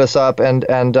 definitely hit us up. And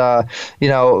we're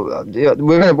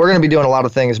gonna be doing a lot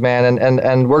of things, man.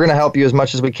 And we're gonna help you as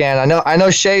much as we can. I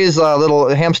know Shay's little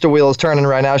hamster wheel is turning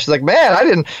right now. She's like, man, I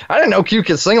didn't know Q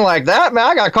could sing like that, man.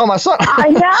 I gotta call my son. I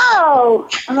know.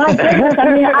 My goodness.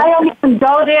 I mean, I don't even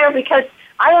go there because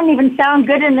I don't even sound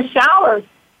good in the shower.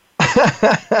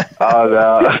 Oh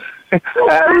no.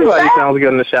 Everybody sounds good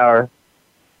in the shower,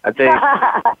 I think.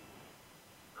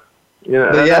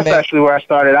 That's actually where I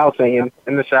started out singing,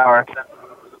 in the shower.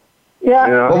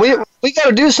 Yeah. Well, we got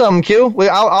to do something, Q.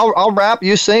 I'll rap,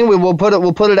 you sing. We'll put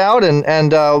it out,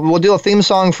 and we'll do a theme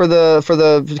song for the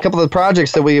couple of the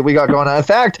projects that we got going on. In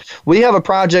fact, we have a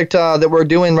project that we're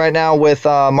doing right now with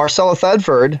Marcella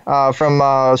Thedford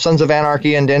from Sons of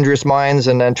Anarchy and Dangerous Minds,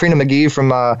 and Trina McGee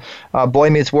from Boy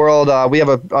Meets World. We have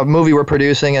a movie we're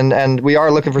producing, and we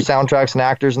are looking for soundtracks and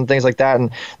actors and things like that.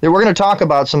 And we're going to talk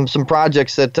about some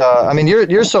projects that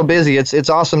you're so busy. It's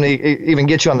awesome to even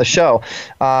get you on the show.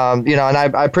 And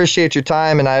I appreciate your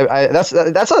time, and that's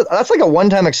like a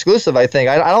one-time exclusive. I think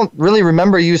I don't really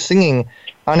remember you singing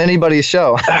on anybody's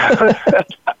show.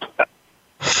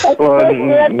 Well,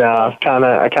 no,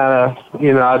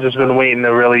 I've just been waiting to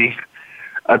really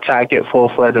attack it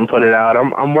full-fledged and put it out.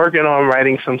 I'm working on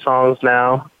writing some songs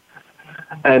now,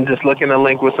 and just looking to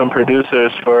link with some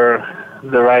producers for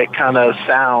the right kind of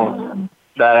sound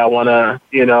that I want to,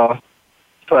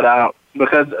 put out.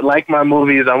 Because like my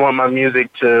movies, I want my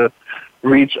music to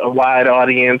reach a wide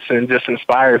audience and just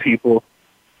inspire people.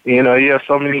 You have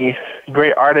so many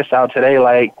great artists out today,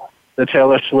 like the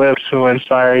Taylor Swifts, who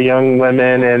inspire young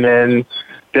women, and then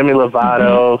Demi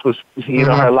Lovato, who's,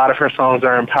 a lot of her songs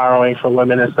are empowering for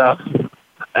women and stuff.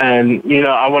 And,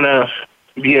 I want to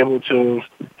be able to,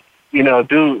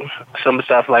 do some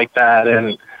stuff like that,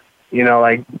 and,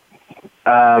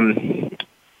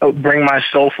 bring my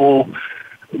soulful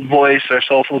voice or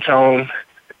soulful tone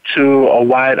to a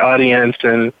wide audience,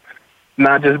 and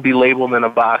not just be labeled in a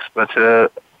box, but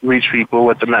to reach people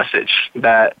with the message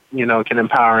that can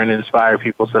empower and inspire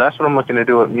people. So that's what I'm looking to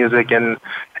do with music, and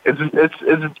it's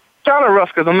kind of rough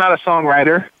because I'm not a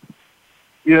songwriter.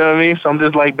 You know what I mean? So I'm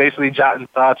just like basically jotting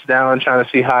thoughts down, trying to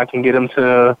see how I can get them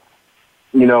to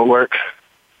work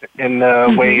in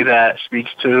a way that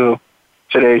speaks to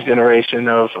today's generation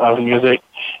of music.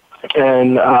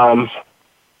 And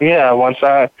once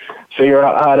I figure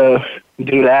out how to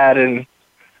do that and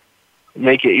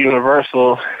make it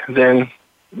universal, then,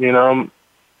 I'm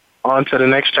on to the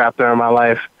next chapter of my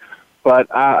life. But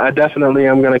I definitely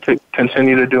am going to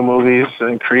continue to do movies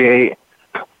and create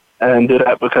and do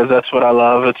that because that's what I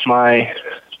love. It's my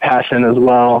passion as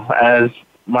well as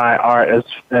my art,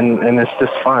 and it's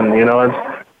just fun,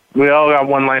 we all got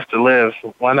one life to live.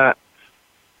 Why not,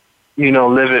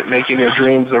 live it, making your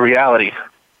dreams a reality?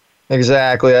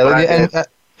 Exactly. And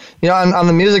on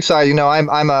the music side,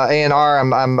 I'm a A&R.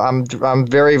 I'm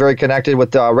very, very connected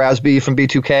with Raz B from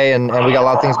B2K, and we got a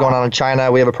lot of things going on in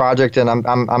China. We have a project, and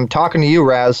I'm talking to you,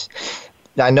 Raz.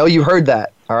 I know you heard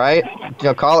that. All right,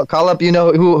 call up.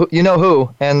 Who,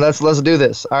 and let's do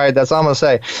this. All right, that's all I'm gonna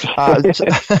say.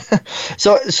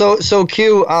 So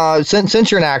Q,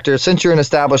 since you're an actor, since you're an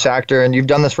established actor, and you've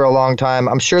done this for a long time,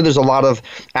 I'm sure there's a lot of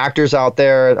actors out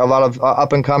there, a lot of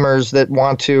up and comers that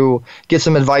want to get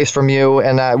some advice from you,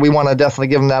 and we want to definitely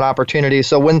give them that opportunity.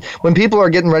 So when people are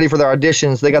getting ready for their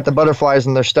auditions, they got the butterflies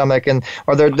in their stomach,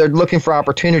 or they're looking for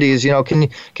opportunities. Can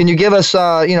you give us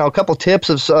a couple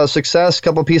tips of success, a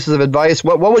couple pieces of advice?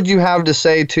 What would you have to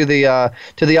say to the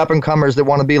up and comers that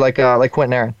want to be like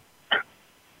Quentin Aaron?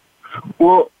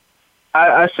 Well,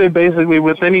 I say basically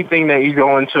with anything that you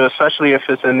go into, especially if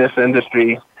it's in this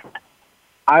industry,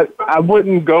 I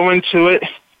wouldn't go into it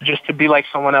just to be like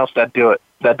someone else that does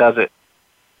it.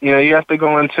 You have to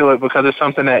go into it because it's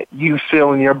something that you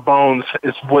feel in your bones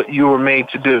is what you were made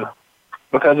to do,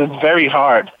 because it's very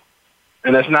hard,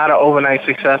 and it's not an overnight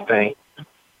success thing.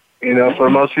 For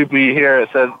most people you hear,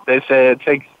 they say it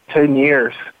takes 10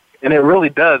 years, and it really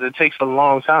does. It takes a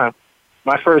long time.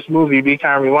 My first movie, Be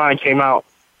Kind Rewind, came out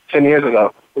 10 years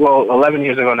ago. Well, 11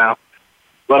 years ago now.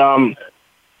 But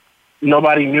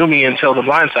nobody knew me until The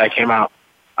Blind Side came out.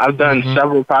 I've done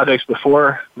several projects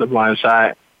before The Blind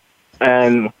Side,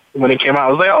 and when it came out, I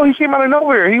was like, oh, he came out of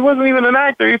nowhere. He wasn't even an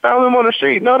actor. He found him on the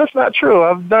street. No, that's not true.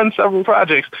 I've done several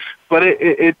projects. But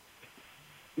it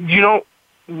you don't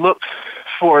look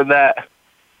for that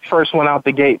first one out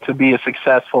the gate to be a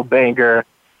successful banger.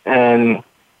 And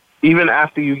even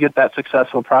after you get that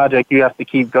successful project, you have to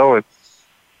keep going.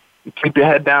 Keep your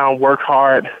head down, work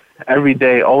hard every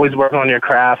day. Always work on your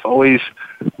craft. Always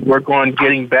work on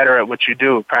getting better at what you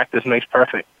do. Practice makes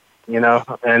perfect,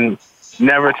 and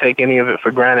never take any of it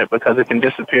for granted because it can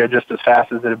disappear just as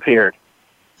fast as it appeared.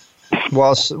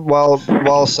 Well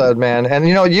said, man. And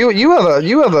you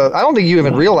have a. I don't think you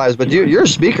even realize, but you're a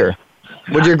speaker.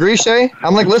 Would you agree, Shay?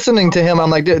 I'm like listening to him. I'm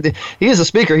like, he is a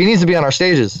speaker. He needs to be on our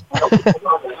stages.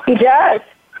 He does.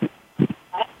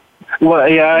 Well,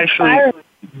 yeah, I actually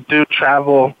do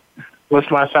travel with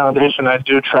my foundation. I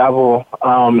do travel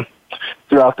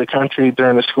throughout the country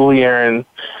during the school year and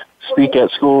speak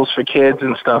at schools for kids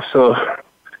and stuff. So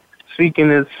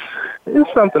speaking is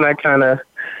something I kind of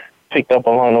picked up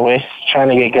along the way, trying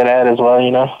to get good at as well,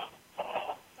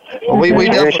 Well, we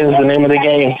definitely, is the name of the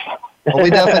game. Well, we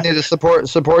definitely need to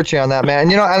support you on that,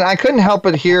 man. And I couldn't help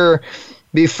but hear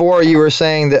before you were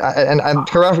saying that, and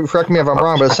correct me if I'm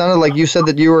wrong, but it sounded like you said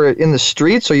that you were in the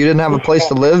streets, or you didn't have a place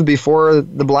to live before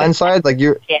The Blind Side.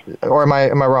 Or am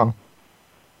I wrong?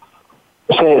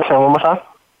 Say it one more time.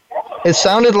 It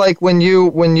sounded like when you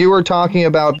were talking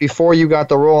about before you got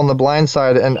the role in The Blind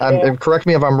Side, and correct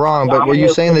me if I'm wrong, but were you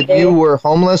saying that you were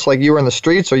homeless, like you were in the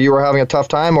streets, or you were having a tough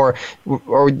time, or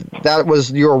that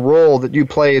was your role that you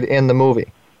played in the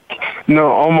movie? No,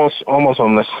 almost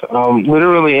homeless.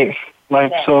 Literally,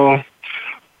 so.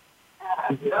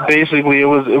 Basically, it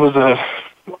was a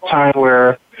time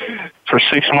where for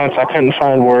 6 months I couldn't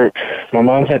find work. My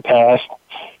mom had passed.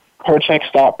 Her check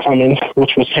stopped coming,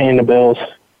 which was paying the bills.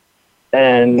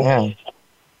 And, it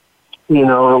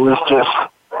was just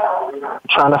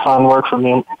trying to find work for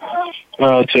me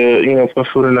to, put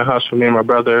food in the house for me and my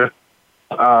brother.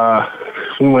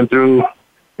 We went through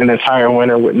an entire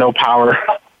winter with no power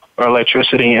or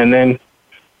electricity. And then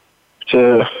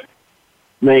to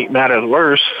make matters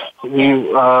worse, we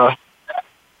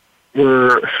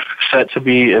were set to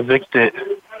be evicted.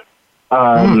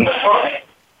 And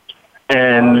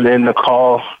then the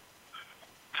call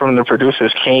from the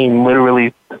producers came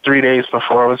literally 3 days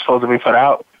before it was supposed to be put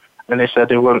out, and they said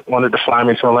they wanted to fly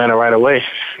me to Atlanta right away.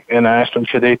 And I asked them,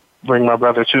 could they bring my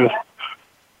brother too,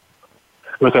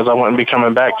 because I wouldn't be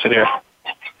coming back to there.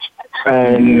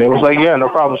 And it was like, yeah, no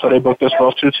problem. So they booked us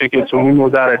both 2 tickets, and we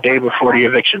moved out a day before the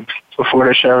eviction. Before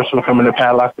the sheriffs were coming to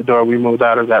padlock the door, we moved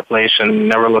out of that place and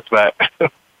never looked back.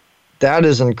 That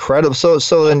is incredible. So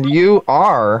then you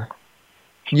were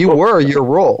your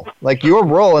role. Like, your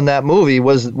role in that movie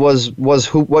was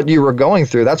what you were going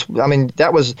through.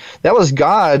 That was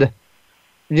God,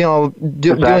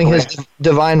 doing His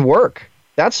divine work.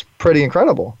 That's pretty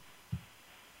incredible.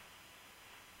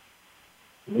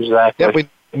 Exactly. Yeah,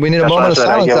 we need a moment of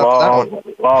silence after that one.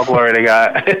 All glory to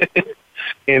God.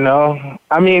 And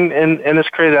it's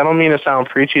crazy. I don't mean to sound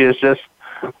preachy. It's just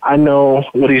I know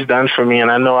what He's done for me, and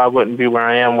I know I wouldn't be where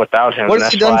I am without Him. What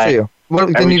has He done for you?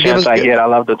 Every chance I get, I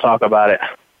love to talk about it.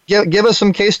 Give us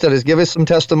some case studies. Give us some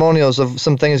testimonials of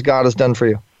some things God has done for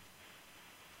you.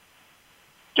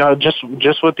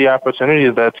 Just with the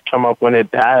opportunities that's come up when it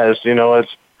has.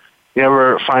 It's, you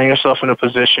ever find yourself in a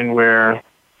position where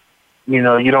you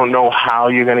don't know how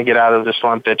you're going to get out of the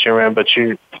slump that you're in, but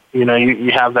you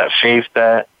have that faith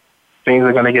that things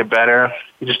are going to get better.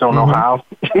 You just don't know how.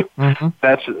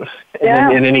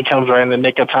 And then He comes right in the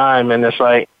nick of time, and it's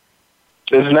like,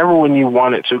 it's never when you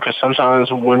want it to, because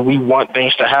sometimes when we want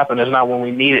things to happen, it's not when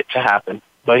we need it to happen.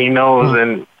 But He knows,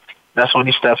 and that's when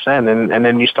He steps in, and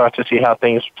then you start to see how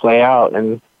things play out.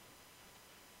 And,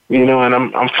 and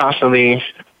I'm constantly,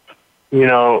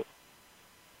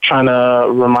 trying to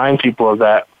remind people of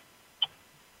that.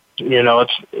 He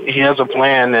has a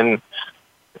plan, and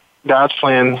God's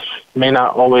plans may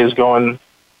not always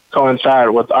coincide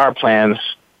with our plans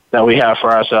that we have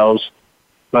for ourselves.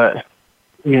 But,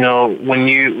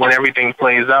 when everything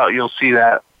plays out, you'll see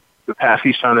that the path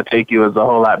He's trying to take you is a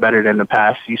whole lot better than the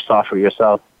path you saw for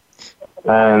yourself.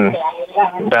 And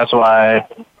that's why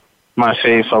my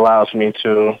faith allows me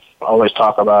to always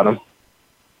talk about Him.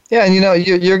 Yeah, and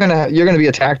you're gonna be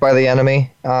attacked by the enemy.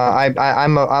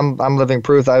 I'm living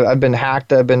proof. I've been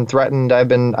hacked. I've been threatened.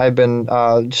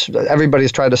 Everybody's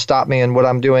tried to stop me in what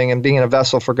I'm doing and being a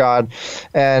vessel for God,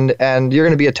 and you're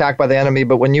gonna be attacked by the enemy.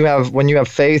 But when you have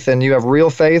faith and you have real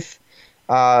faith,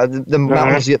 the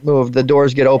mountains get moved, the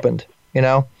doors get opened.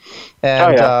 And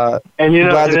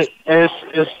it's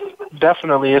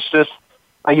definitely, it's just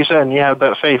like you said, you have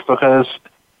that faith, because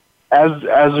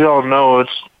as you all know,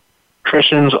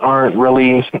 Christians aren't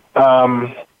really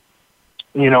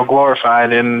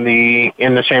glorified in the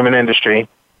entertainment industry.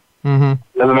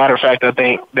 Mm-hmm. As a matter of fact, I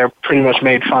think they're pretty much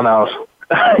made fun of,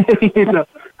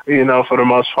 for the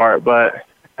most part. But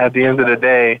at the end of the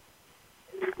day,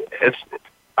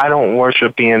 I don't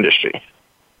worship the industry.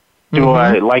 Do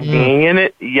I like being in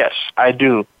it? Yes, I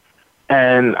do.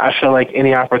 And I feel like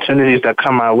any opportunities that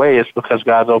come my way is because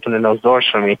God's opening those doors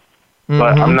for me.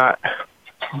 But I'm not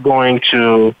going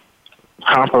to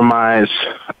compromise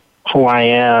who I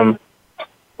am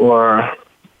or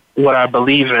what I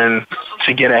believe in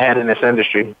to get ahead in this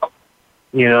industry.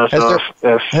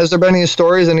 Has there been any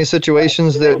stories, any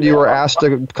situations that you were asked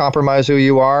to compromise who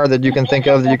you are that you can think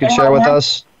of that you could share with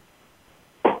us?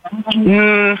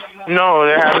 No,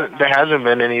 there hasn't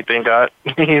been anything, God.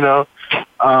 But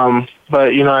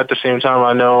at the same time,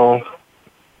 I know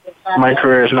my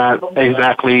career is not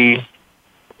exactly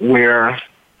where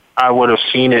I would have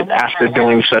seen it after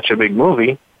doing such a big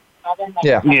movie.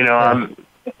 Yeah.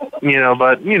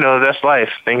 But that's life.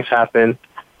 Things happen,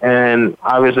 and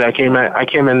obviously I came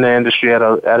in the industry at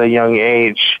a young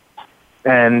age,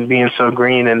 and being so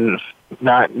green and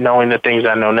not knowing the things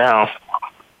I know now,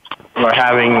 or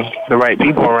having the right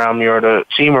people around me or the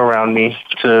team around me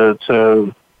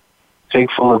to take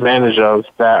full advantage of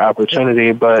that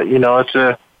opportunity. But it's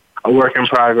a work in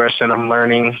progress, and I'm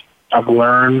learning. I've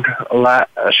learned a lot,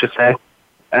 I should say,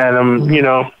 and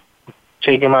I'm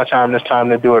taking my time this time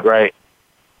to do it right.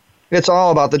 It's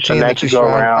all about the team that you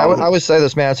surround. I would say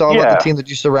this, man. It's all about the team that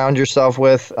you surround yourself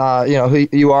with. Who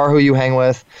you are, who you hang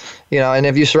with. And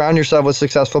if you surround yourself with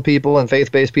successful people and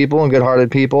faith-based people and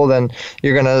good-hearted people, then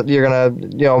you're gonna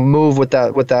move with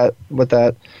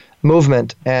that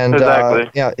movement. And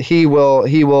exactly. He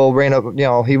will reign up.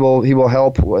 He will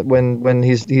help when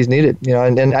he's needed.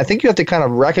 And I think you have to kind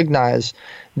of recognize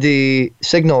the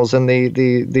signals and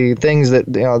the things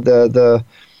that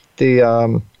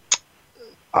the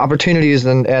opportunities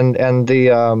and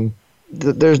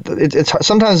it's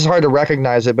sometimes it's hard to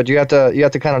recognize it, but you have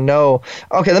to kind of know.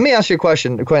 Okay, let me ask you a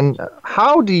question, Quinn.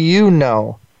 How do you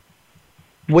know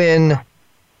when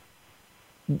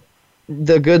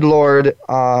the good Lord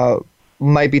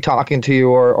might be talking to you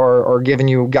or giving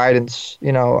you guidance?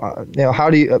 How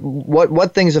do you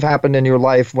what things have happened in your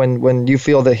life when you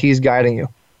feel that He's guiding you?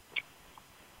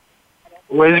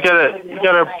 Well, you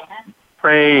gotta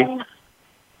pray.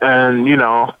 And,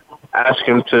 ask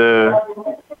him for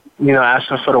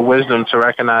the wisdom to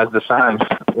recognize the signs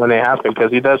when they happen,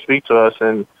 because he does speak to us.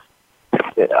 And,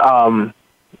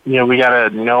 we got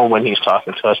to know when he's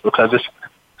talking to us, because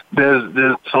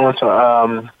there's someone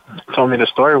told me the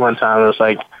story one time. It was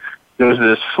like there was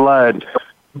this flood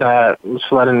that was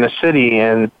flooding the city,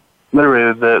 and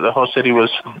literally the whole city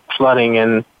was flooding,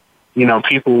 and,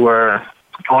 people were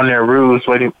on their roofs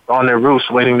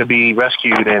waiting to be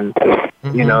rescued. And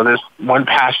this one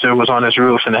pastor was on his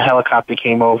roof, and a helicopter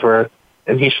came over,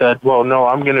 and he said, well, no,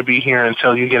 I'm going to be here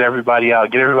until you get everybody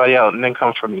out, and then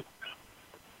come for me.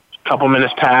 A couple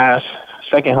minutes passed,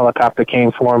 second helicopter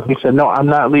came for him. He said, no, I'm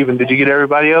not leaving. Did you get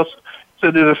everybody else? He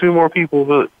said, there's a few more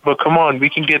people, but come on, we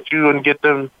can get you and get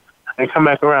them and come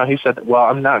back around. He said, well,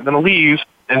 I'm not going to leave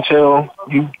until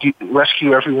you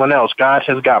rescue everyone else. God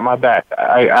has got my back.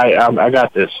 I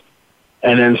got this.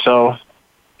 And then so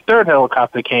third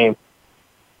helicopter came.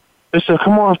 They said,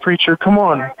 come on, preacher, come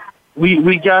on.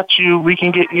 We got you. We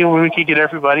can get you and we can get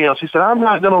everybody else. He said, I'm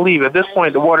not going to leave. At this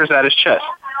point, the water's at his chest.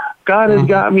 God has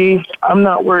got me. I'm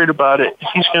not worried about it.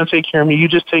 He's going to take care of me. You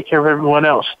just take care of everyone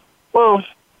else. Well,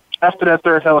 after that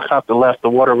third helicopter left, the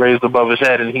water raised above his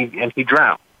head, and he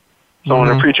drowned. So when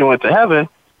the preacher went to heaven,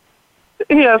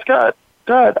 he asked God,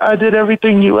 I did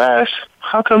everything you asked.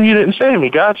 How come you didn't save me?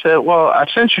 God said, well, I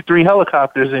sent you 3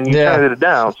 helicopters and you turned it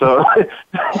down. So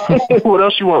what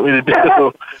else you want me to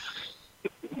do?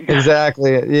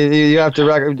 Exactly. You have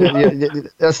to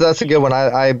that's a good one.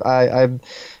 I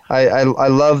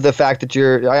love the fact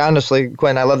that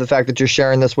Quinn, I love the fact that you're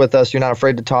sharing this with us. You're not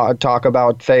afraid to talk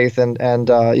about faith, and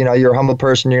you're a humble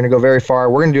person. You're going to go very far.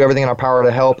 We're going to do everything in our power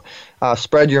to help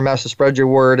spread your message, spread your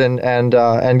word,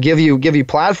 and give you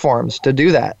platforms to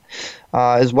do that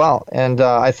as well. And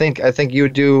I think you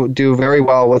do very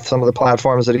well with some of the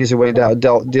platforms that Easy Way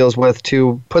deals with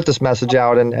to put this message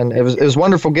out. And it was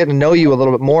wonderful getting to know you a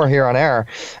little bit more here on air.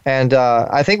 And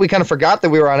I think we kind of forgot that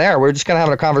we were on air. We were just kind of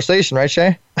having a conversation, right,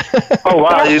 Shay? Oh,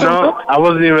 wow. I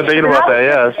wasn't even thinking about that.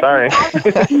 Yeah, sorry.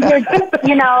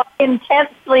 You're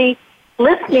intensely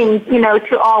listening,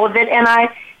 to all of it. And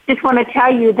I just want to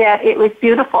tell you that it was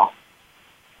beautiful.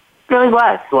 It really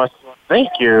was. Well, thank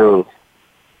you.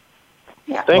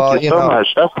 Yeah. Thank you so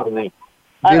much. Definitely.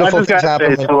 Beautiful things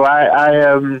happen. So I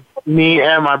am, me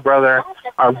and my brother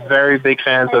are very big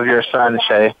fans of your son,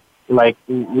 Shay. Like,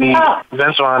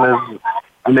 Vince Vaughn is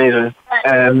amazing.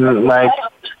 And, like,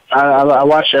 I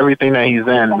watch everything that he's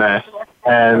in, man.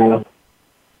 And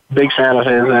big fan of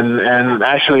his. And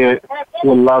actually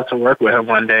would love to work with him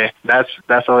one day.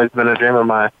 That's always been a dream of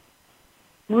mine.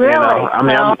 Really? You know, I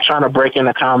mean, I'm trying to break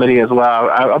into comedy as well.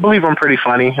 I believe I'm pretty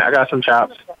funny. I got some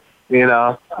chops, you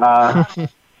know.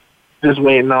 Just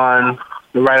waiting on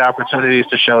the right opportunities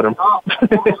to show them.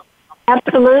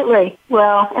 Absolutely.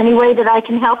 Well, any way that I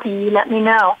can help you, let me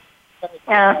know.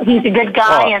 He's a good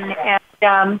guy, and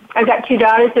I've got 2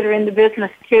 daughters that are in the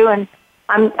business too, and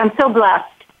I'm so blessed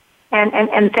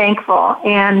and thankful.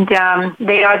 And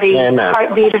they are the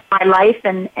heartbeat of my life,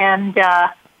 and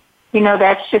you know,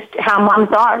 that's just how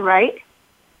moms are, right?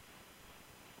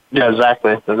 Yeah,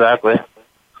 exactly.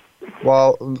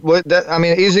 Well, I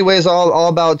mean, Easy Way is all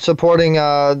about supporting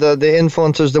the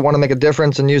influencers that want to make a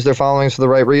difference and use their followings for the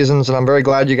right reasons, and I'm very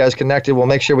glad you guys connected. We'll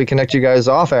make sure we connect you guys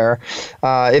off air.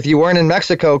 If you weren't in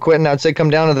Mexico, Quentin, I'd say come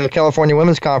down to the California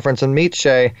Women's Conference and meet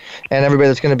Shay and everybody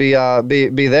that's going to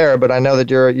be there, but I know that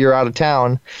you're out of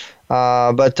town.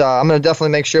 But I'm going to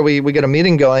definitely make sure we get a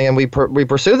meeting going and we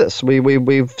pursue this. We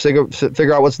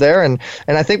figure out what's there, and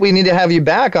I think we need to have you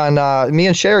back on. Me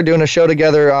and Shay are doing a show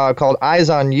together called Eyes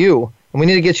on You, and we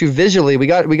need to get you visually. We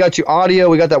got you audio.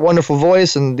 We got that wonderful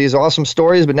voice and these awesome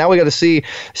stories. But now we got to see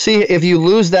if you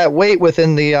lose that weight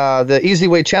within the Easy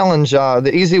Way challenge,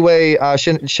 the Easy Way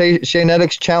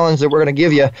Shaynetics challenge that we're going to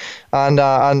give you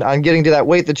on getting to that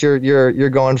weight that you're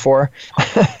going for.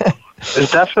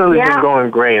 It's definitely been going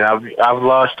great. I've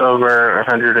lost over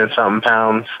 100 and something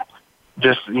pounds.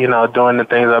 Just, you know, doing the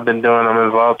things I've been doing. I'm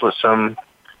involved with some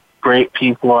great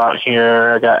people out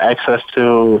here. I got access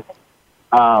to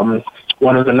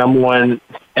one of the #1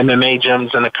 MMA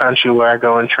gyms in the country where I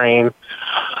go and train.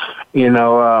 You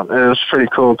know, it was pretty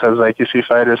cool because, like, you see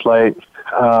fighters like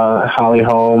Holly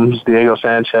Holmes, Diego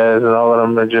Sanchez, and all of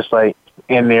them are just, like,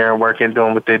 in there working,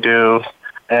 doing what they do.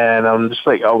 And I'm just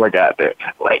like, oh my God,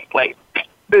 like,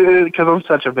 because I'm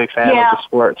such a big fan of the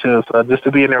sport too. So just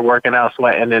to be in there working out,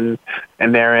 sweating,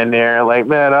 and they're in there, like,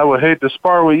 man, I would hate to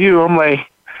spar with you. I'm like,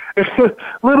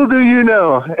 little do you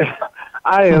know,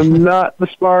 I am not the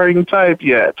sparring type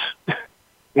yet.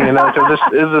 You know, because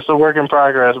this is just a work in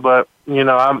progress. But you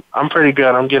know, I'm pretty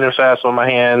good. I'm getting fast with my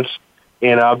hands.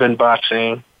 You know, I've been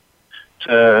boxing.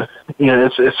 You know,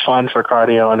 it's fun for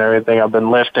cardio and everything. I've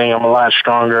been lifting. I'm a lot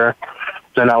stronger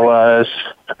than I was,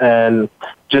 and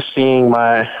just seeing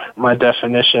my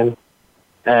definition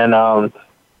and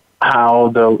how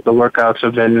the workouts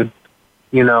have been,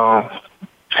 you know,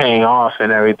 paying off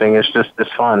and everything. It's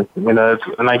fun. You know,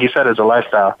 and like you said, it's a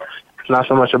lifestyle. It's not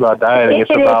so much about dieting.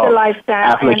 It's about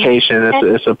application.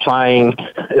 It's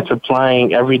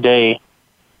applying every day,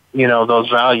 you know, those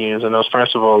values and those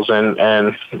principles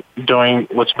and doing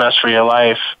what's best for your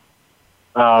life.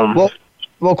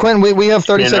 Well, Quentin, we have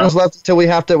 30 seconds left until we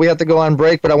have to go on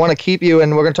break, but I want to keep you,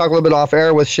 and we're going to talk a little bit off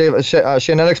air with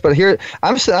Shaynetics. But here,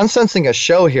 I'm sensing a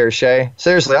show here, Shay.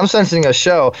 Seriously, I'm sensing a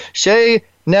show.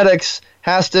 Shaynetics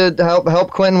has to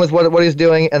help Quentin with what he's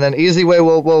doing, and then Easy Way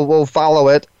will follow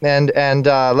it, and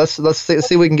let's see if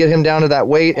we can get him down to that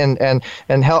weight and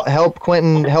help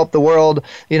Quentin, help the world.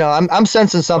 You know, I'm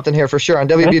sensing something here for sure on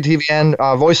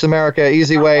WBTVN, Voice America,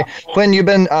 Easy Way. Quentin, you've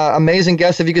been amazing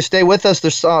guest. If you could stay with us,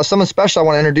 there's someone special I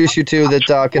want to introduce you to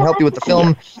that can help you with the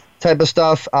film type of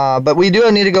stuff. But we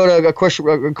do need to go to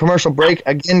a commercial break.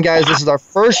 Again, guys, this is our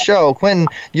first show. Quentin,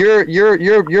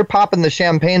 you're popping the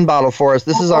champagne bottle for us.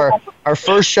 This is our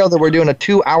first show that we're doing, a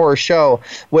 2-hour show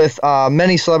with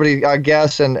many celebrity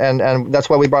guests, and that's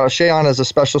why we brought Shay on as a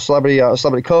special celebrity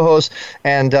co-host.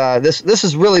 And this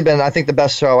has really been, I think, the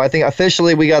best show. I think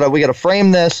officially we gotta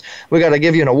frame this. We gotta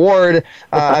give you an award.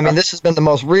 I mean, this has been the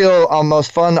most real,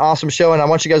 most fun, awesome show. And I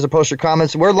want you guys to post your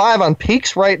comments. We're live on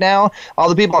Peaks right now. All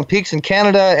the people on Peaks in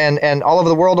Canada and all over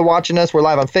the world are watching us. We're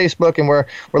live on Facebook, and we're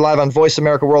live on Voice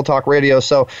America World Talk Radio.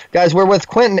 So, guys, we're with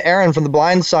Quentin Aaron from The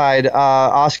Blind Side,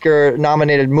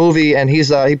 Oscar-nominated movie, and he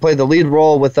played the lead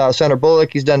role with Sandra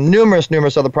Bullock. He's done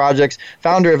numerous other projects.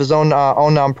 Founder of his own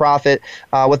nonprofit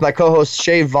with my co-host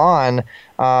Shay Vaughn.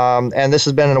 And this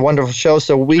has been a wonderful show,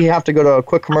 so we have to go to a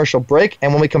quick commercial break.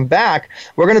 And when we come back,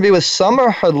 we're going to be with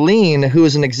Summer Helene, who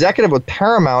is an executive with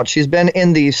Paramount. She's been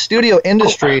in the studio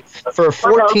industry for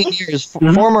 14 years,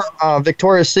 former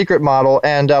Victoria's Secret model.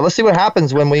 And let's see what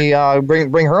happens when we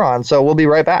bring her on. So we'll be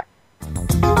right back.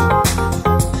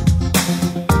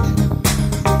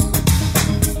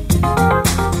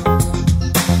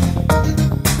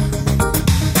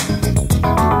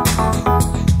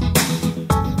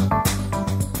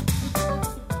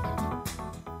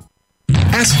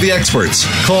 the experts.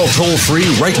 Call toll-free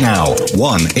right now,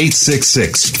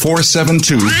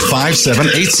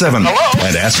 1-866-472-5787.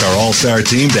 And ask our All-Star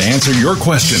team to answer your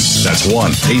question. That's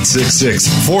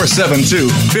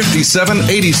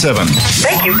 1-866-472-5787.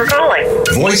 Thank you for calling.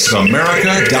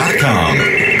 VoiceAmerica.com.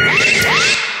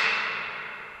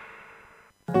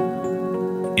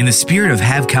 In the spirit of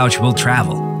Have Couch Will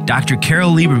Travel, Dr.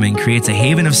 Carol Lieberman creates a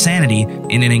haven of sanity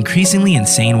in an increasingly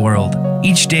insane world.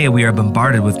 Each day we are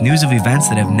bombarded with news of events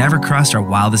that have never crossed our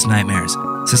wildest nightmares.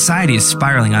 Society is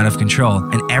spiraling out of control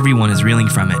and everyone is reeling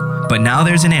from it. But now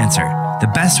there's an answer. The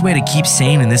best way to keep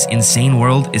sane in this insane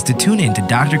world is to tune in to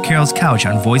Dr. Carol's Couch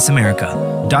on Voice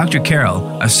America. Dr.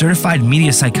 Carol, a certified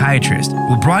media psychiatrist,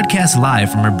 will broadcast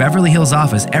live from her Beverly Hills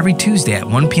office every Tuesday at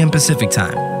 1 p.m. Pacific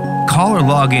Time. Call or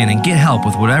log in and get help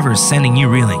with whatever is sending you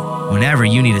reeling, whenever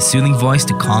you need a soothing voice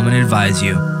to calm and advise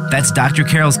you. That's Dr.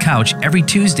 Carol's Couch every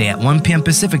Tuesday at 1 p.m.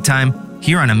 Pacific Time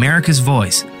here on America's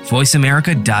Voice,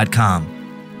 voiceamerica.com.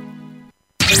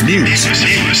 News,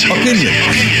 opinion.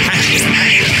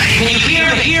 Can you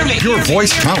hear me? Your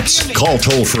voice counts. Call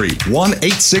toll-free,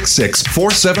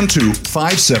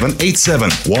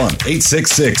 1-866-472-5787.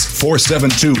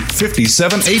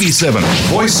 1-866-472-5787.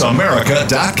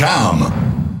 VoiceAmerica.com.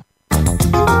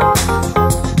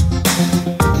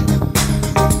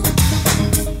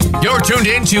 You're tuned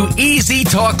in to Easy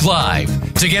Talk Live.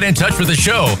 To get in touch with the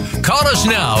show, call us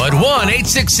now at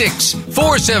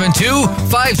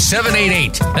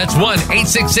 1-866-472-5788. That's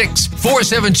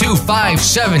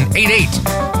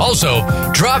 1-866-472-5788. Also,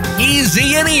 drop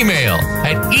Easy an email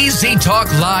at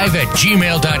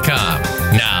easytalklive@gmail.com.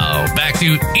 Now, back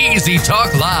to Easy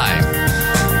Talk Live.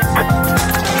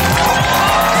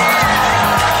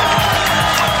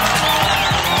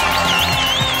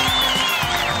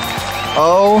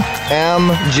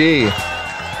 OMG.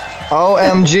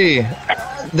 OMG.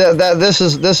 This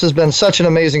has been such an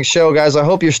amazing show, guys. I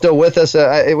hope you're still with us.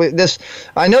 I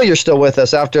know you're still with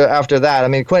us after that. I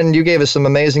mean, Quentin, you gave us some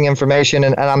amazing information,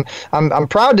 and I'm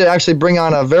proud to actually bring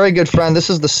on a very good friend. This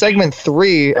is the segment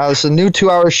 3. It's a new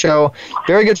 2-hour show.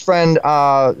 Very good friend.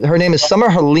 Her name is Summer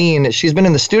Helene. She's been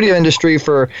in the studio industry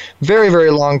for very,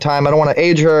 very long time. I don't want to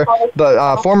age her,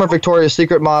 but former Victoria's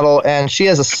Secret model, and she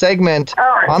has a segment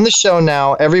on the show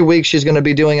now. Every week, she's going to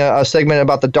be doing a segment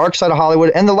about the dark side of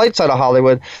Hollywood and the light side of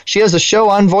Hollywood. She has a show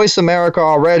on Voice America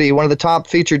already, one of the top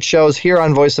featured shows here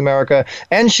on Voice America,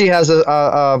 and she has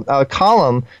a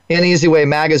column in Easy Way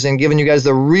magazine giving you guys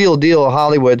the real deal of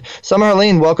Hollywood. Summer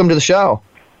Helene, welcome to the show.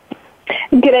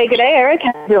 G'day, Eric.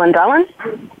 How you doing, darling?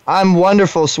 I'm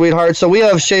wonderful, sweetheart. So we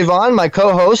have Siobhan, my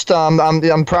co-host.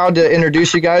 I'm proud to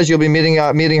introduce you guys. You'll be meeting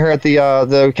her at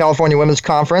the California Women's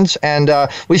Conference, and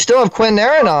we still have Quentin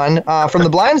Aaron on from The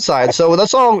Blind Side. So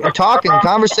let's all talk and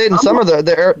conversate, and Summer, the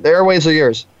airwaves are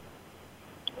yours.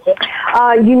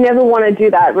 You never want to do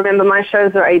that. Remember, my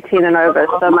shows are 18 and over,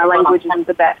 so my language isn't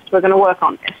the best. We're going to work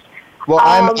on this. Well,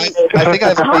 I think I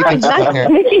have a beeping sound here.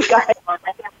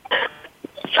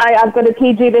 I've got to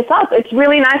PG this up. It's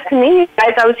really nice to meet you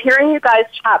guys. I was hearing you guys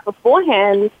chat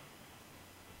beforehand.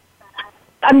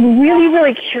 I'm really,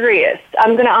 really curious.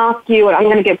 I'm going to ask you, and I'm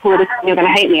going to get political, and you're going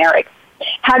to hate me, Eric.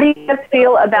 How do you guys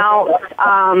feel about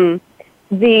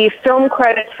the film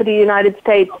credits for the United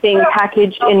States being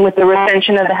packaged in with the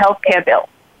recension of the healthcare bill?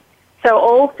 So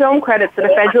all film credits that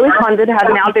are federally funded have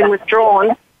now been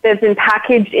withdrawn. They've been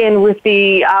packaged in with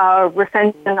the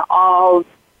recension of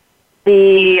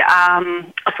the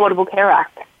Affordable Care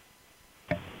Act.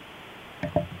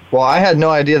 Well, I had no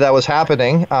idea that was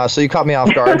happening, so you caught me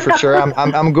off guard for sure.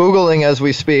 I'm Googling as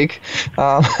we speak.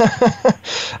 I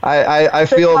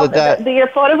feel that the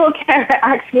Affordable Care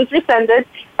Act was rescinded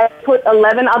and put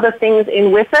 11 other things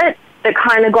in with it that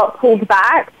kind of got pulled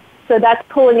back. So that's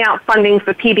pulling out funding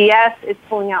for PBS, it's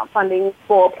pulling out funding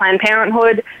for Planned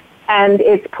Parenthood, and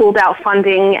it's pulled out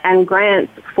funding and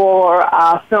grants for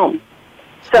film.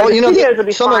 So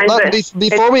well, Summer,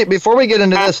 before we get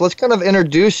into this, let's kind of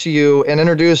introduce you and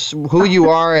introduce who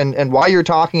you are and why you're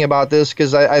talking about this,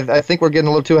 because I think we're getting a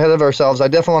little too ahead of ourselves. I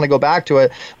definitely want to go back to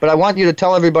it, but I want you to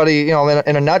tell everybody,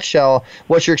 in a nutshell,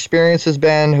 what your experience has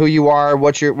been, who you are,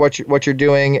 what you're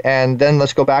doing, and then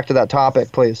let's go back to that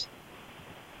topic, please.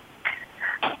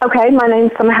 Okay, my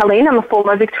name's Summer Helene. I'm a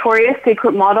former Victoria's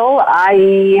Secret model.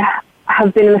 I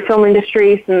have been in the film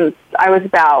industry since I was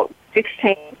about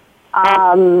 16.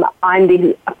 I'm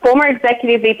the former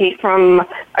executive VP from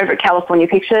over at California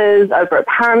Pictures, over at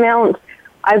Paramount.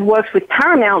 I've worked with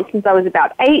Paramount since I was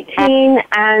about 18,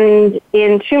 and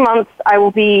in 2 months I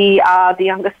will be the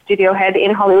youngest studio head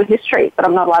in Hollywood history, but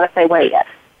I'm not allowed to say where yet.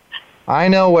 I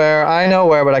know where,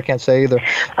 but I can't say either.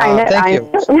 Thank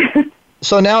you.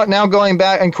 So now going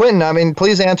back, and Quentin, I mean,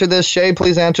 please answer this. Shay,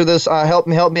 please answer this. Help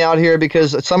me out here,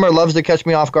 because Summer loves to catch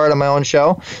me off guard on my own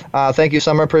show. Thank you,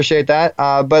 Summer. Appreciate that.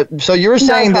 But so you were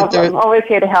saying that they're always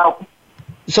here to help.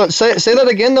 So say that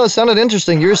again, though. It sounded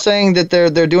interesting. You're saying that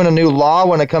they're doing a new law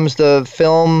when it comes to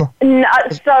film. No,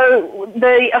 so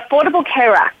the Affordable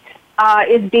Care Act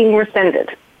is being rescinded.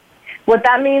 What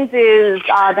that means is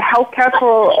the Health Care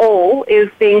for All is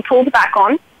being pulled back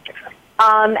on.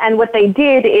 And what they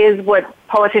did is what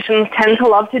politicians tend to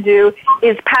love to do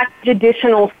is package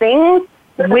additional things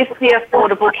with the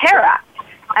Affordable Care Act.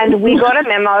 And we got a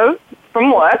memo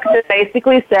from work that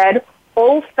basically said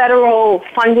all federal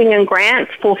funding and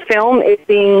grants for film is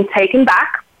being taken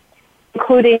back,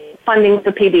 including funding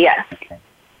for PBS.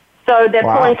 So they're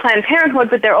pulling Planned Parenthood,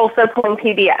 but they're also pulling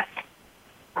PBS.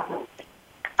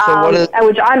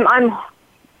 Which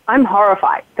I'm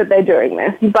horrified that they're doing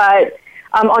this, but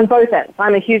on both ends.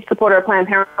 I'm a huge supporter of Planned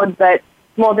Parenthood, but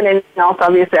more than anything else,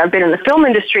 obviously, I've been in the film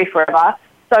industry forever.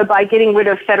 So by getting rid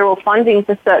of federal funding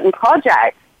for certain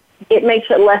projects, it makes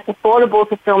it less affordable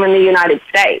to film in the United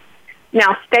States.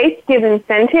 Now, states give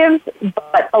incentives,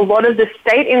 but a lot of the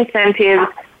state incentives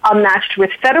are matched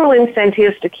with federal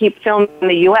incentives to keep film in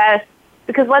the U.S.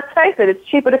 because, let's face it, it's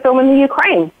cheaper to film in the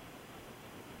Ukraine.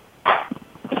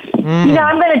 You know,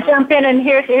 I'm going to jump in, and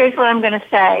here's what I'm going to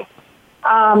say.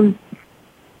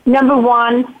 Number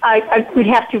one, I would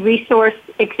have to resource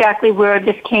exactly where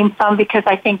this came from, because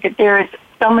I think that there is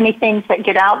so many things that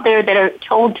get out there that are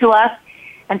told to us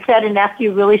and said, and after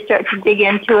you really start to dig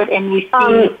into it and you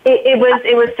see... It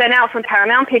was sent out from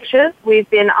Paramount Pictures. We've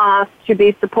been asked to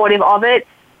be supportive of it,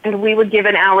 and we were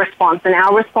given our response. And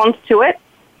our response to it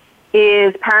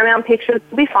is Paramount Pictures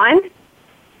will be fined.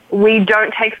 We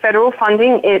don't take federal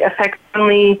funding. It affects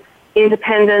only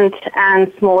independent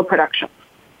and smaller productions.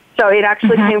 So it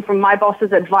actually came from my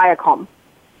bosses at Viacom.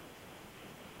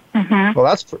 Well,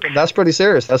 that's pretty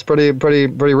serious. That's pretty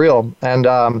real. And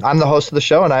I'm the host of the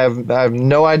show, and I have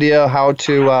no idea how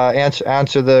to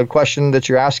answer the question that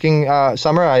you're asking,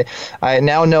 Summer. I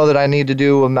now know that I need to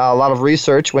do a lot of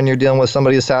research when you're dealing with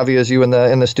somebody as savvy as you in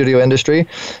the studio industry.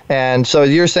 And so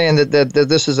you're saying that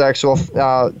this is actual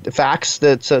facts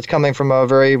that's coming from a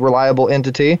very reliable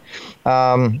entity.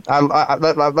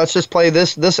 Let's just play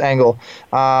this angle.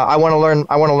 I want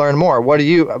to learn more.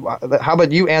 How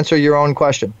about you answer your own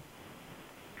question?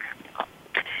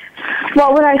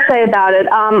 What would I say about it?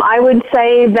 I would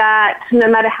say that no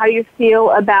matter how you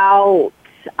feel about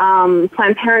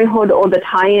Planned Parenthood or the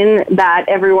tie-in, that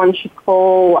everyone should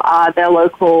call their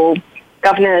local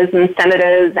governors and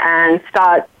senators and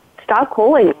start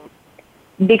calling.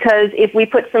 Because if we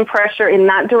put some pressure in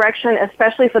that direction,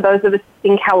 especially for those of us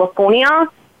in California,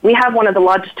 we have one of the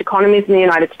largest economies in the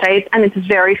United States, and it's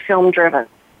very film-driven.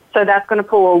 So that's going to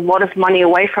pull a lot of money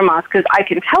away from us, because I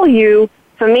can tell you,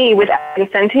 for me, without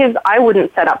incentives, I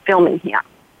wouldn't set up filming here.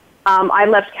 I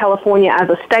left California as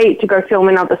a state to go film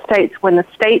in other states when the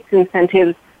state's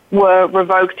incentives were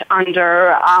revoked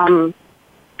under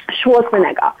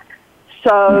Schwarzenegger.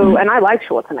 So, and I like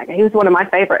Schwarzenegger. He was one of my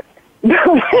favorites.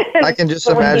 I can just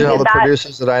imagine all the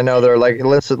producers that I know that are like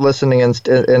listening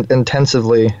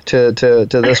intensively to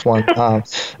this one.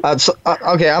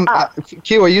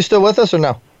 Q, are you still with us or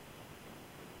no?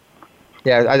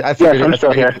 Yeah, I figured. Yes, I'm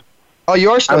still here. Oh,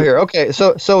 you are still here. Okay,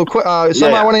 so Summer,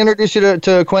 I want to introduce you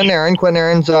to Quentin Aaron. Quentin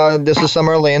Aaron's this is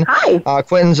Summer Aline. Hi.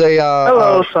 Quentin's a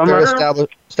Summer. very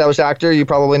established actor. You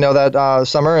probably know that,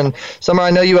 Summer. And Summer, I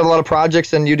know you have a lot of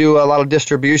projects and you do a lot of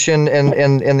distribution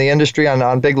in the industry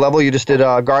on big level. You just did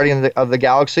Guardian of the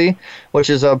Galaxy, which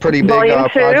is a pretty big Volume 2.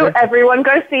 Project. Everyone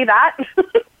go see that.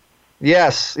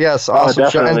 Yes, awesome.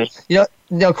 Definitely.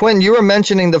 And, Quentin, you were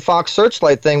mentioning the Fox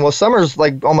Searchlight thing. Well, Summer's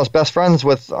like almost best friends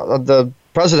with the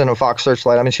president of Fox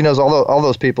Searchlight. I mean, she knows all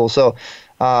those people. So,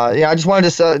 I just wanted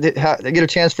to get a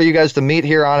chance for you guys to meet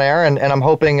here on air, and I'm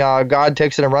hoping God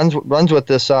takes it and runs with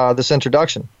this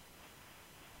introduction.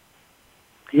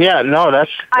 Yeah, no,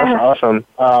 that's awesome.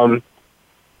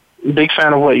 Big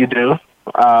fan of what you do.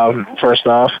 First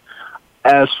off,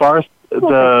 as far as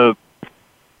the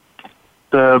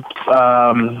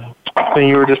thing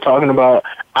you were just talking about,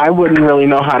 I wouldn't really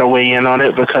know how to weigh in on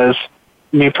it because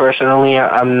me personally,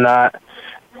 I'm not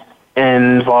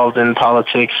involved in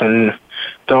politics and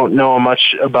don't know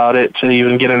much about it to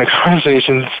even get into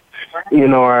conversations,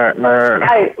 or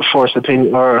force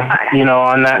opinion or,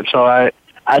 on that. So I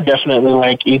definitely,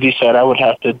 like Edie said, I would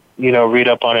have to, read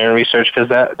up on it and research because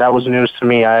that was news to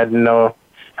me. I had no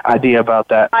idea about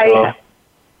that.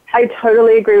 I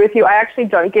totally agree with you. I actually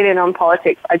don't get in on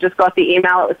politics. I just got the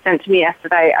email. It was sent to me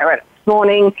yesterday. I read it this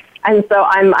morning. And so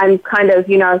I'm kind of,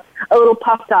 a little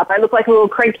puffed up. I look like a little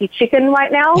cranky chicken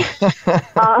right now.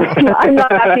 I'm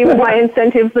not happy with my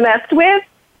incentives messed with.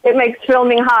 It makes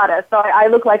filming harder. So I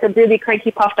look like a really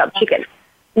cranky, puffed up chicken.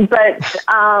 But,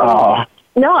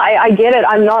 no, I get it.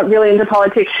 I'm not really into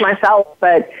politics myself,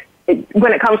 but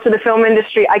when it comes to the film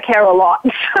industry, I care a lot.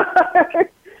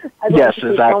 Yes,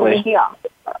 exactly.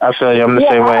 I feel you. I'm the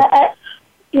same way.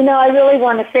 I really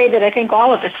want to say that I think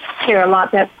all of us care a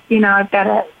lot. That I've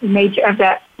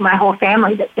got my whole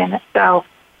family that's in it. So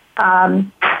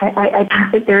I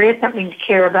think that there is something to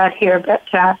care about here. But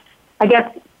I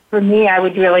guess for me, I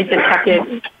would really just have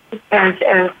to,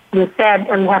 as you said,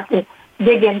 we have to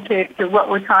dig into what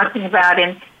we're talking about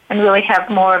and really have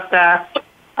more of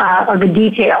the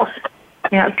details.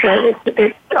 So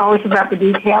it's always about the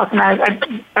details, and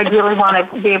I really want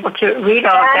to be able to read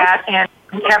all of that and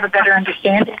have a better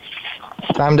understanding.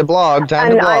 Time to blog.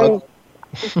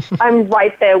 I'm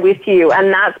right there with you,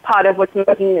 and that's part of what's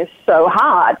making this so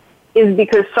hard, is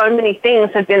because so many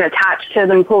things have been attached to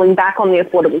them pulling back on the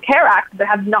Affordable Care Act that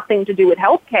have nothing to do with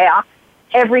health care.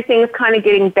 Everything's kind of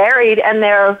getting buried, and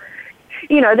they're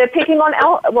picking on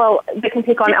they can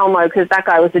pick on Elmo because that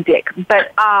guy was a dick.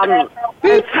 But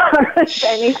as far as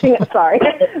anything, sorry,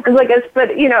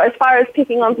 as far as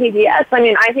picking on PBS, I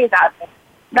mean, I think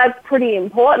that's pretty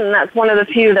important. That's one of the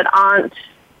few that aren't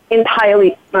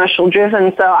entirely commercial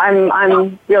driven. So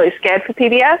I'm really scared for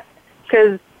PBS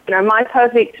because my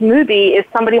perfect movie is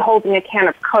somebody holding a can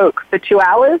of Coke for 2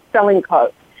 hours selling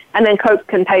Coke, and then Coke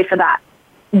can pay for that.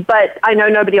 But I know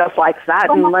nobody else likes that,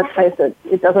 and let's face it,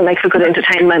 it doesn't make for good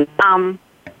entertainment.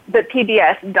 But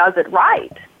PBS does it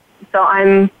right. So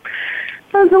I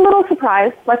was a little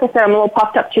surprised. Like I said, I'm a little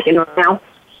puffed up chicken right now.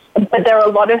 But there are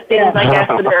a lot of things, I guess,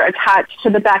 that are attached to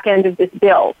the back end of this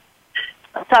bill.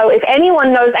 So if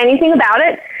anyone knows anything about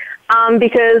it,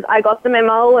 because I got the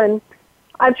memo and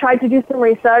I've tried to do some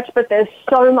research, but there's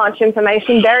so much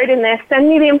information buried in there, send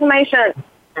me the information.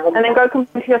 And then go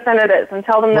complain to your senators and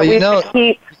tell them that we should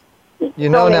keep.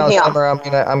 Now, Summer,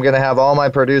 I'm gonna have all my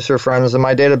producer friends, and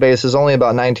my database is only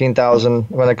about 19,000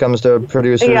 when it comes to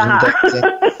producers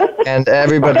and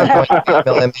everybody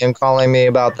emailing me and calling me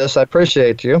about this. I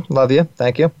appreciate you, love you,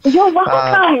 thank you. You're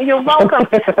welcome. You're welcome.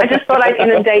 I just thought I'd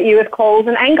inundate you with calls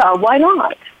and anger. Why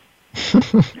not?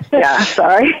 Yeah,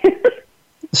 sorry.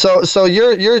 So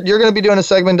you're going to be doing a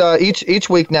segment each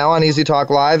week now on Easy Talk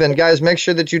Live, and guys, make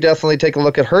sure that you definitely take a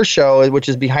look at her show, which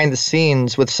is Behind the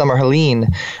Scenes with Summer Helene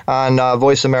on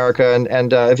Voice America,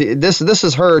 and this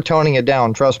is her toning it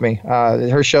down. Trust me,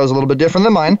 her show is a little bit different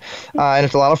than mine, and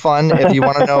it's a lot of fun. If you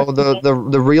want to know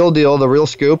the real deal, the real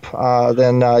scoop,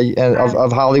 then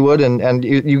of Hollywood, and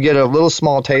you get a little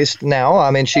small taste now.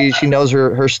 I mean, she knows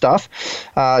her stuff.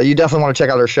 You definitely want to check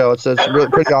out her show. It's really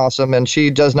pretty awesome, and she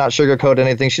does not sugarcoat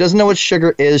anything. She doesn't know what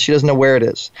sugar is. She doesn't know where it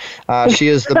is. She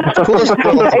is the coolest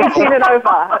girl. 18 and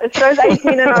over. It shows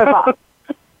 18 and over.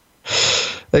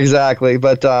 Exactly,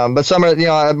 but Summer,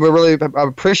 we're really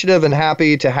appreciative and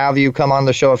happy to have you come on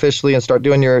the show officially and start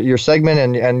doing your segment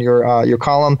and your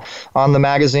column on the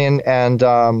magazine, and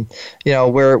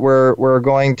we're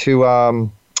going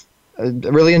to.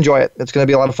 Really enjoy it. It's going to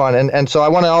be a lot of fun. And so I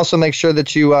want to also make sure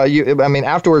that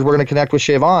afterwards we're going to connect with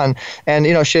Siobhan. And,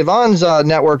 Siobhan's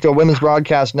network, the Women's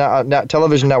Broadcast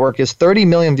Television Network, is 30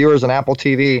 million viewers on Apple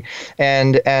TV.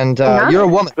 And you're a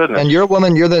woman. Goodness. And you're a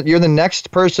woman. You're the next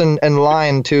person in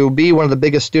line to be one of the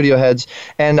biggest studio heads.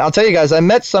 And I'll tell you guys, I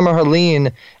met Summer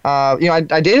Helene. I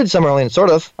dated Summer Helene,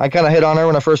 sort of. I kind of hit on her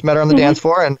when I first met her on the dance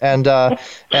floor. We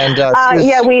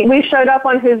showed up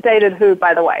on Who's Dated Who,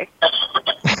 by the way.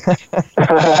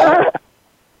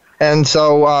 And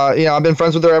so, I've been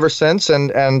friends with her ever since,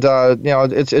 and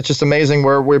it's just amazing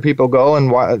where people go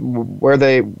and why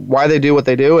they do what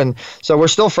they do, and so we're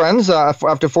still friends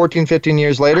after 14, 15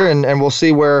 years later, and we'll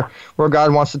see where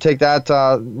God wants to take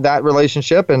that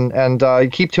relationship,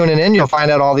 and keep tuning in. You'll find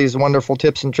out all these wonderful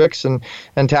tips and tricks and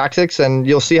tactics, and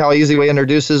you'll see how Easy Way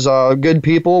introduces good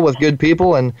people with good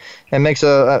people, and makes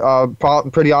a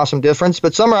pretty awesome difference.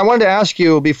 But Summer, I wanted to ask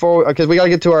you before, because we got to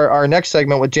get to our next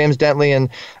segment with James Dentley and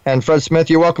Fred Smith.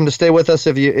 You're welcome to stay with us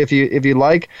if you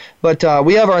like. But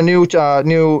we have our new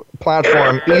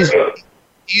platform,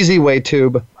 Easy Way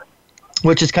Tube,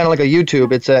 which is kind of like a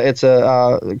YouTube. It's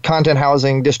a content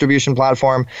housing distribution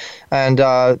platform, and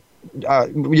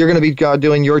you're going to be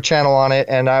doing your channel on it.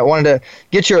 And I wanted to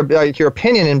get your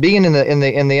opinion, and being in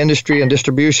the industry and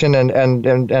distribution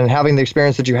and having the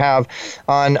experience that you have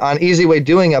on Easy Way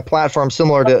doing a platform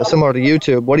similar to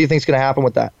YouTube. What do you think is going to happen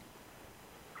with that?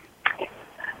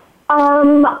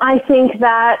 I think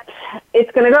that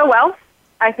it's going to go well.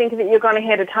 I think that you're going to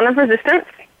hit a ton of resistance.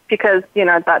 because,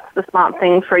 that's the smart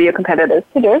thing for your competitors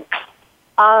to do.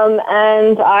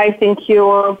 And I think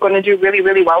you're going to do really,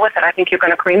 really well with it. I think you're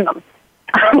going to cream them,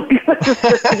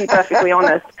 just to be perfectly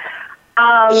honest.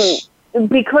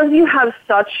 Because you have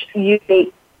such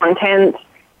unique content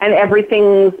and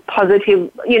everything's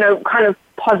positive, kind of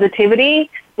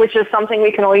positivity, which is something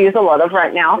we can all use a lot of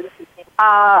right now,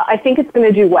 I think it's going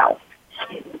to do well.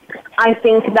 I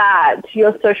think that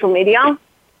your social media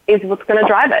is what's going to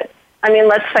drive it. I mean,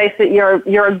 let's face it,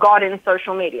 you're a god in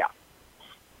social media.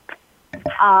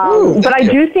 But I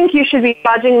do think you should be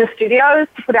charging the studios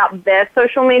to put out their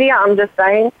social media. I'm just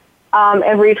saying,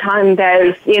 every time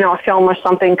there's, a film or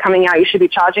something coming out, you should be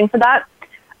charging for that.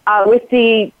 With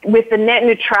the net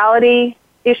neutrality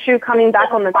issue coming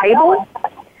back on the table,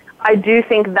 I do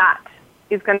think that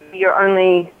is going to be your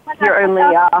only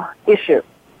issue.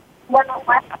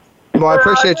 Well, I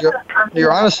appreciate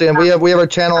your honesty, and we have a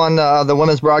channel on the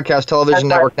Women's Broadcast Television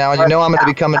Network now, and I'm going to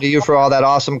be coming to you for all that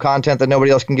awesome content that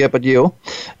nobody else can get but you,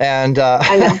 and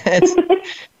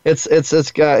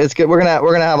it's good. We're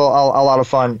gonna have a lot of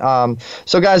fun.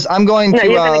 So guys, I'm going to.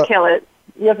 You're gonna kill it.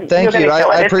 Thank you.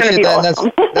 I appreciate that.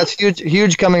 Awesome. And that's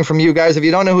huge coming from you guys. If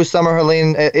you don't know who Summer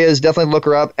Helene is, definitely look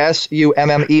her up.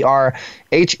 SummerHelene.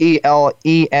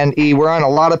 We're on a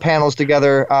lot of panels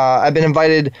together. I've been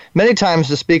invited many times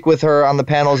to speak with her on the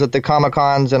panels at the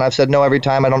Comic-Cons, and I've said no every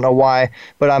time. I don't know why,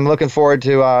 but I'm looking forward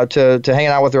to hanging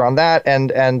out with her on that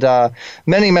and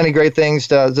many great things.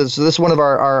 So this is one of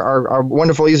our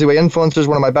wonderful Easy Way influencers,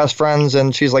 one of my best friends,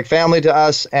 and she's like family to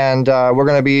us. And we're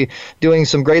going to be doing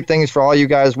some great things for all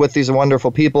you guys with these wonderful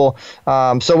people.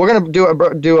 So we're going to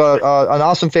do an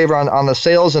awesome favor on the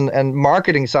sales and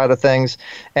marketing side of things.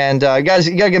 And guys,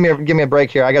 you gotta give me a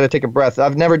break here. I gotta take a breath.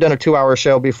 I've never done a 2-hour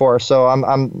show before, so I'm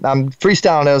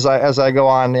freestyling as I go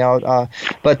on.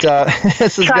 But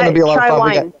this is gonna be a lot of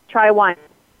fun. Try wine.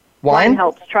 Wine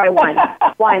helps. Try wine.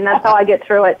 Wine. That's how I get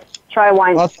through it. Try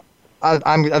wine. Well,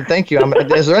 thank you.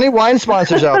 Is there any wine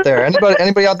sponsors out there?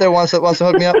 Anybody out there wants to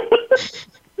hook me up?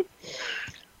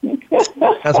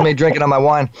 That's me drinking on my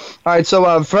wine. All right,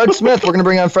 so Fred Smith. We're going to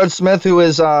bring on Fred Smith, who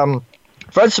is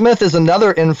Fred Smith is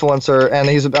another influencer, and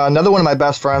he's another one of my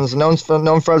best friends. Known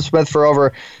Fred Smith for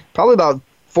over probably about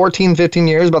 14, 15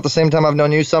 years, about the same time I've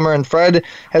known you, Summer. And Fred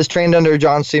has trained under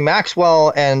John C.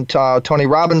 Maxwell and Tony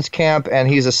Robbins Camp, and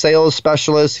he's a sales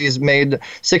specialist. He's made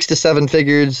 6 to 7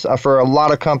 figures for a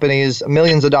lot of companies,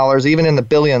 millions of dollars, even in the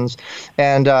billions.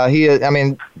 And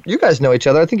you guys know each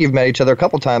other. I think you've met each other a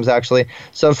couple times, actually.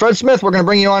 So Fred Smith, we're going to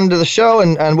bring you on to the show.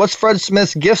 And what's Fred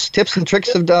Smith's gifts, tips, and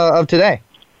tricks of today?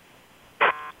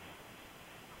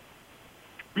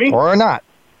 Me? Or not?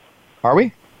 Are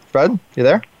we? Fred, you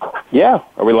there? Yeah.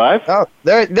 Are we live? Oh,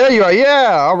 there you are.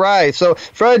 Yeah. All right. So,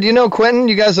 Fred, you know Quentin.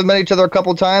 You guys have met each other a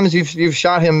couple times. You've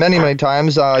shot him many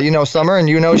times. You know Summer and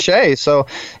you know Shay. So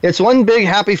it's one big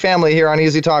happy family here on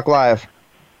Easy Talk Live.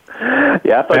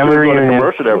 Yeah, I thought you were doing a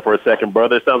commercial there for a second,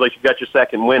 brother. It sounds like you got your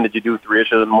second win. Did you do 3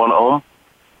 issues in one home?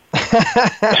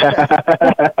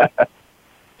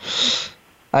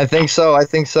 I think so.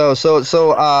 So,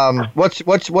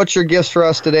 what's your gifts for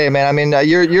us today, man? I mean,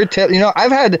 your tip.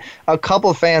 I've had a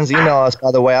couple fans email us.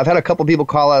 By the way, I've had a couple people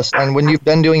call us, and when you've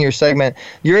been doing your segment,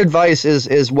 your advice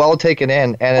is well taken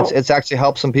in, and it's actually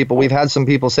helped some people. We've had some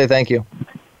people say thank you.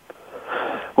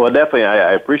 Well, definitely,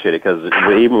 I appreciate it, because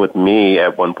even with me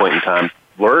at one point in time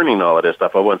learning all of this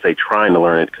stuff, I wouldn't say trying to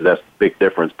learn it, because that's a big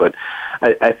difference. But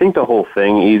I think the whole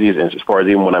thing, Easy, as far as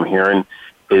even what I'm hearing,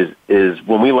 is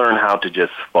when we learn how to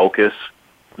just focus,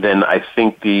 then I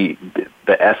think the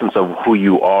essence of who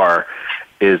you are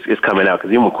is coming out.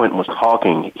 Because even when Quentin was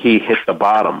talking, he hit the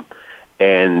bottom.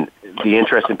 And the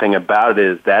interesting thing about it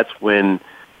is that's when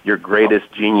your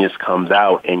greatest genius comes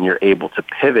out, and you're able to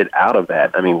pivot out of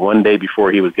that. I mean, one day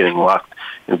before he was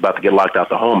about to get locked out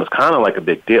the home, it's kind of like a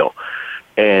big deal.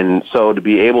 And so to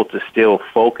be able to still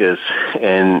focus,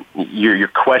 and your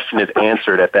question is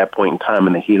answered at that point in time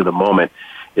in the heat of the moment,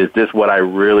 is this what I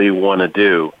really want to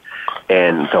do?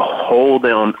 And to hold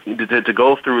on, to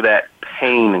go through that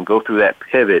pain and go through that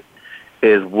pivot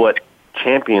is what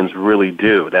champions really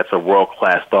do. That's a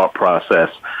world-class thought process.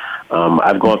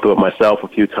 I've gone through it myself a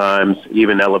few times,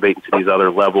 even elevating to these other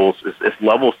levels. It's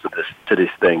levels to this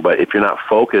thing, but if you're not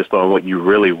focused on what you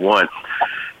really want,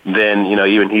 then,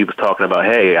 even he was talking about,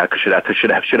 hey, I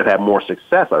should have had more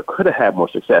success. I could have had more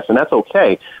success. And that's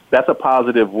okay. That's a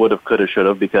positive would have, could have, should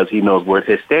have, because he knows where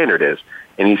his standard is.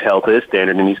 And he's held to his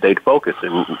standard, and he stayed focused.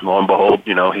 And lo and behold,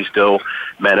 he's still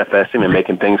manifesting and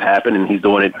making things happen, and he's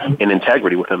doing it in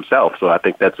integrity with himself. So I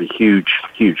think that's a huge,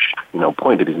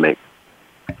 point that he's making.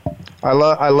 I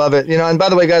love it. And by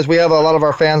the way, guys, we have a lot of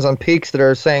our fans on Peaks that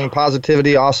are saying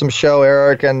positivity, awesome show,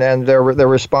 Eric, and they're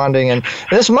responding. And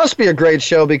this must be a great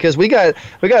show because we got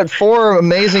 4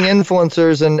 amazing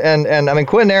influencers, and I mean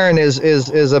Quentin Aaron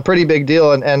is a pretty big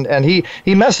deal, and he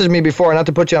messaged me before, not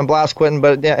to put you on blast, Quentin,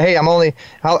 but hey, I'm not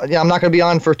going to be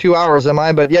on for 2 hours, am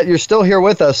I? But yet you're still here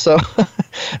with us, so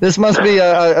this must be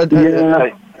a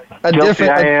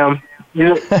different. I am.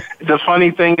 The funny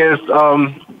thing is,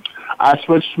 I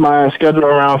switched my schedule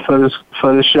around for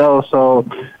the show, so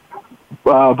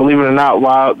believe it or not,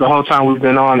 while the whole time we've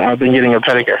been on, I've been getting a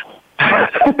pedicure.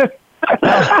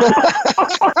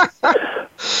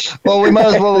 Well, we might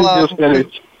as well.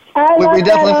 We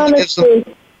definitely want to give some.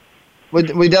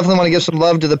 We definitely want to give some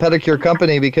love to the pedicure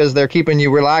company because they're keeping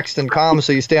you relaxed and calm,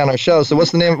 so you stay on our show. So,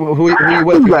 what's the name? Who are you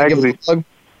with? You want to give them a plug?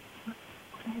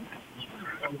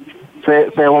 Say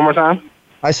it one more time.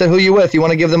 I said, who you with? You want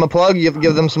to give them a plug? You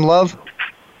give them some love?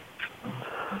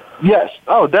 Yes.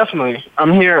 Oh, definitely.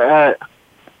 I'm here at...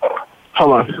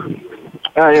 Hold on.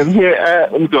 I am here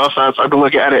at... Let me go outside so I can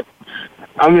look at it.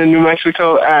 I'm in New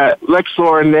Mexico at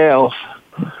Lexor Nails.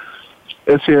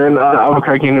 It's here in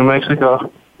Albuquerque, New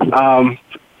Mexico.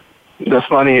 That's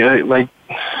funny.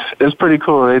 It's pretty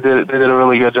cool. They did a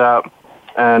really good job.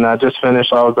 And I just finished,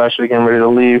 so I was actually getting ready to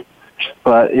leave.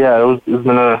 But, yeah, it's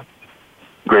been a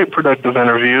great productive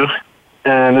interview,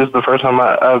 and this is the first time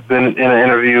I've been in an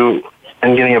interview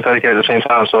and getting a pedicure at the same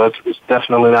time, so it's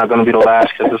definitely not going to be the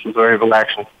last because this is very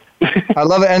relaxing. I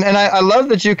love it, and I love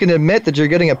that you can admit that you're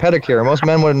getting a pedicure. Most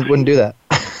men wouldn't do that.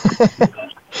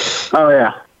 Oh,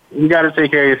 yeah. You got to take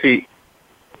care of your feet.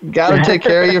 Got to take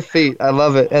care of your feet. I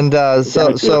love it. And so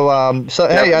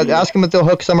hey, ask them if they'll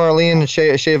hook Summer Arlene and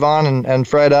Shay Vaughn and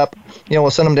Fred up. We'll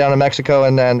send them down to Mexico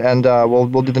and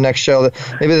we'll do the next show.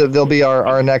 Maybe they'll be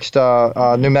our next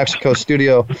New Mexico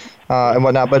studio and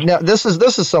whatnot. But no, this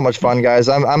is so much fun, guys.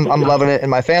 I'm loving it, and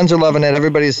my fans are loving it.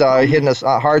 Everybody's hitting us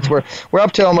hearts. We're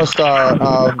up to almost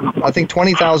I think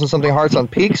 20,000 something hearts on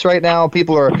Peaks right now.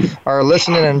 People are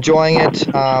listening and enjoying it.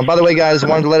 By the way, guys, I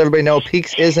wanted to let everybody know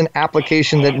Peaks is an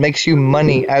application that makes you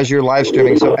money as you're live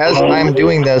streaming. So as I'm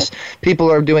doing this, people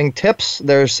are doing tips.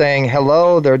 They're saying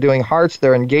hello. They're doing hearts.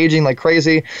 They're engaging like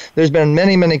crazy. There's been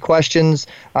many questions.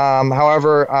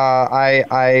 However, I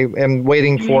am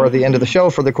waiting for the end of the show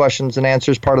for the questions and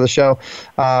answers part of the show.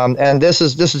 And this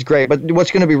is great. But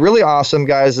what's going to be really awesome,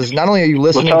 guys, is not only are you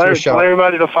listening to the show. Tell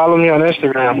everybody to follow me on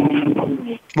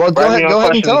Instagram. Well, go ahead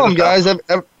and tell them, guys.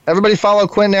 Everybody follow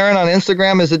Quentin Aaron on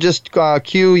Instagram. Is it just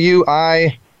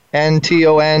QUINTONAARON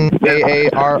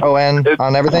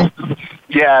on everything?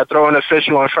 Yeah, throw an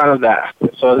official in front of that.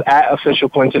 So at official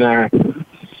Quentin Aaron.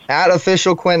 At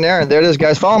official Quentin Aaron. There it is,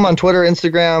 guys. Follow him on Twitter,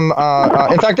 Instagram.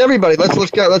 In fact, everybody.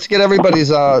 Let's get everybody's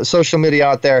social media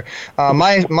out there.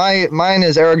 Mine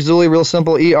is Eric Zuley, real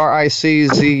simple.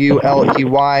 ERICZULEY.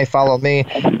 Follow me.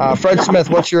 Fred Smith,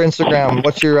 what's your Instagram?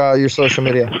 What's your social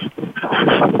media?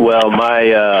 Well,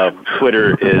 my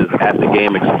Twitter is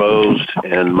 @TheGameExposed,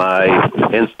 and my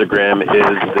Instagram is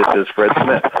This Is Fred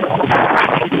Smith.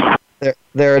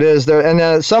 There it is. There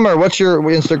and Summer, what's your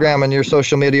Instagram and your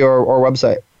social media or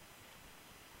website?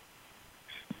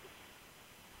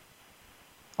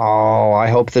 Oh, I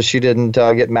hope that she didn't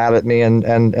get mad at me and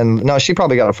no, she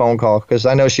probably got a phone call because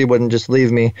I know she wouldn't just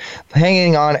leave me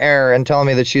hanging on air and telling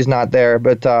me that she's not there.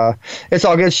 But it's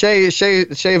all good. Shay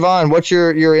Vaughn, what's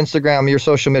your Instagram, your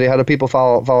social media? How do people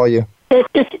follow you? It's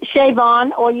just Shay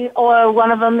Vaughn, or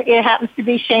one of them. It happens to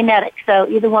be Shay Medic, so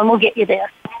either one will get you there.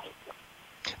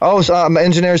 Oh, so, my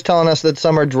engineer's telling us that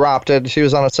Summer dropped it. She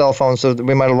was on a cell phone, so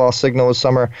we might have lost signal with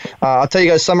Summer. I'll tell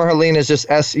you guys, Summer Helene is just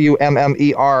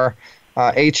SUMMER.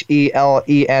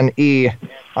 HELENE,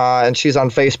 and she's on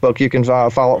Facebook. You can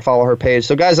follow her page.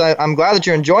 So, guys, I'm glad that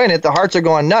you're enjoying it. The hearts are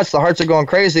going nuts. The hearts are going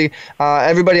crazy.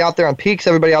 Everybody out there on Peaks,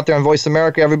 everybody out there on Voice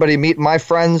America, everybody meet my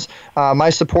friends, my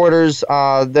supporters.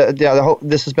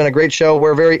 This has been a great show.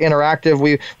 We're very interactive.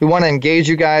 We want to engage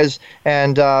you guys,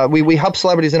 and we help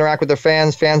celebrities interact with their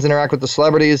fans. Fans interact with the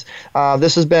celebrities.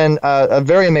 This has been a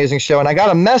very amazing show, and I got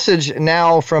a message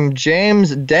now from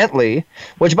James Dentley,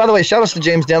 which, by the way, shout out to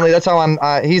James Dentley. That's how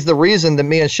he's the reason that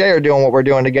me and Shay are doing what we're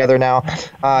doing together now.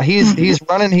 He's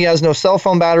running. He has no cell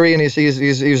phone battery, and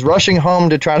he's rushing home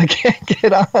to try to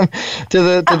get on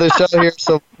to the show here.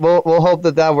 So we'll hope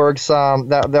that works.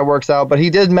 That works out. But he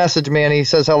did message me, and he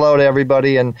says hello to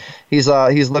everybody, and he's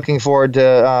looking forward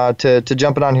to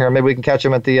jumping on here. Maybe we can catch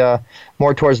him at the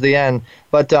more towards the end.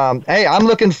 But hey, I'm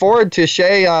looking forward to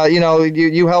Shay.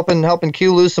 You helping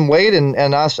Q lose some weight,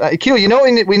 and us. Q, you know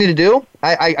what we need to do?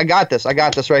 I got this. I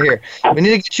got this right here. We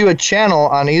need to get you a channel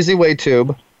on Easy Way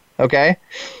Tube, okay?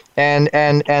 and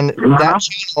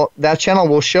that channel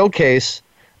will showcase.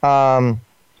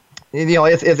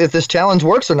 If this challenge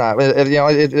works or not,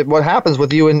 what happens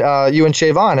with you and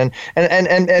Shavon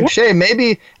and Shay,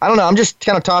 maybe, I don't know, I'm just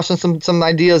kind of tossing some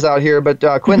ideas out here, but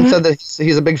Quentin said that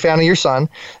he's a big fan of your son,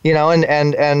 he's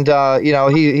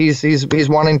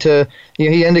wanting to,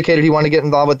 he indicated he wanted to get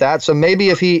involved with that. So maybe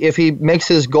if he makes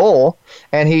his goal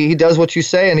and he does what you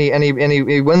say and he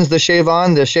wins the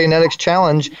Shavon, the Shaynetics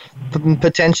challenge,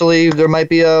 potentially there might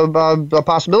be a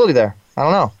possibility there. I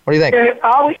don't know. What do you think? There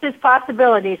always is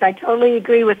possibilities. I totally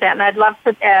agree with that, and I'd love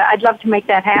to make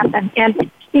that happen. And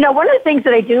one of the things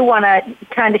that I do want to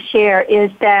kind of share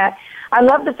is that I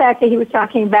love the fact that he was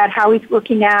talking about how he's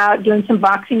working out, doing some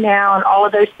boxing now, and all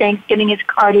of those things, getting his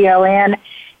cardio in,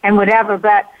 and whatever.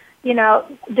 But the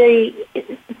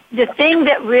thing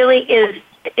that really is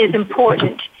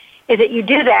important is that you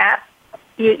do that,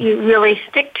 you really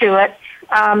stick to it.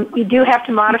 You do have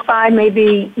to modify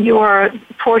maybe your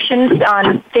portions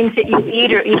on things that you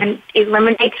eat, or even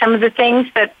eliminate some of the things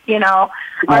that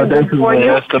are good for you.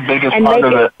 That's the biggest part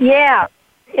of it. Yeah,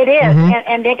 it is.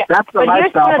 And that's the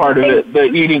lifestyle part of it, the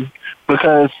eating,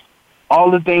 because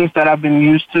all the things that I've been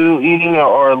used to eating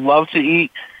or love to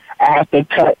eat, I have to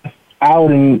cut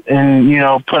out and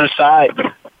put aside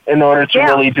in order to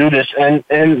really do this.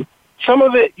 And some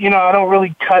of it, I don't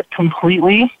really cut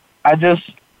completely. I just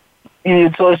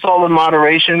it's all in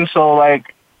moderation. So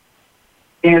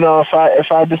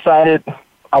if I decided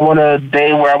I want a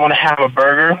day where I want to have a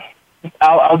burger,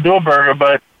 I'll do a burger,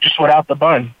 but just without the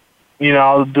bun.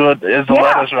 I'll do it as a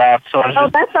lettuce wrap. So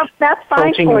that's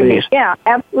fine for you. Yeah,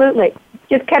 absolutely.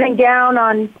 Just cutting down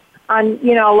on a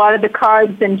lot of the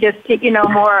carbs and just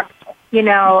more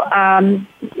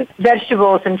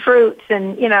vegetables and fruits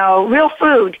and real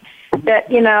food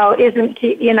that isn't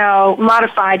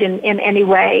modified in any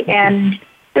way. And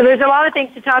so there's a lot of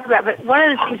things to talk about, but one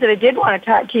of the things that I did want to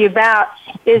talk to you about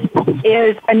is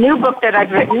a new book that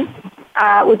I've written,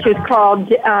 which is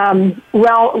called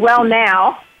Well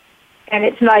Now, and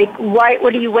it's like, what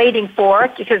are you waiting for?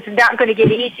 Because it's not going to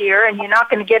get easier, and you're not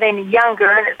going to get any younger,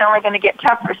 and it's only going to get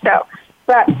tougher.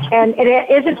 And it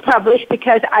isn't published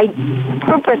because I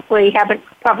purposely haven't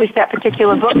published that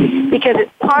particular book, because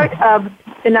it's part of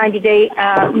the 90-day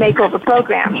makeover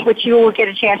program, which you will get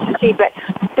a chance to see. But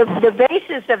the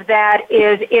basis of that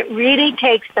is it really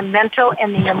takes the mental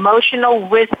and the emotional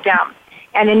wisdom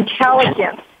and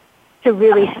intelligence to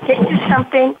really stick to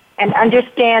something and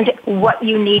understand what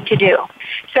you need to do.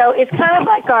 So it's kind of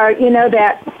like our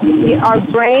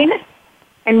brain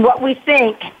and what we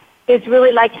think is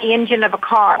really like the engine of a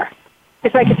car.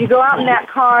 It's like if you go out in that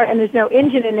car and there's no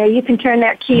engine in there, you can turn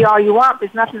that key all you want.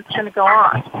 There's nothing that's going to go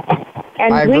on.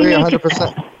 And I agree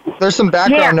 100%. There's some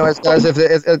background noise, guys.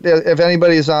 If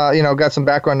anybody's got some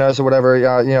background noise or whatever,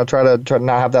 try to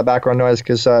not have that background noise,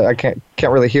 because I can't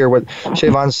really hear what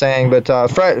Shavon's saying. But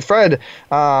Fred,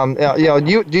 are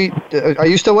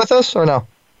you still with us or no?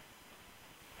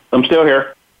 I'm still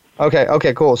here.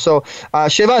 Okay, cool. So,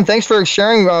 Shavon, thanks for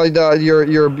sharing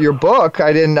your book.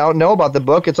 I didn't know about the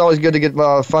book. It's always good to get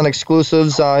fun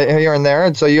exclusives here and there.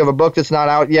 And so you have a book that's not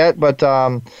out yet, but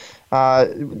so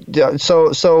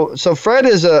Fred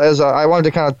is I wanted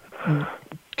to kind of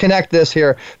connect this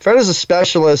here. Fred is a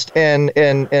specialist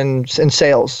in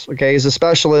sales. Okay, he's a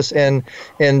specialist in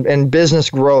business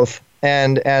growth.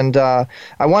 And I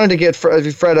wanted to get Fred,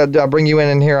 bring you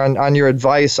in here on your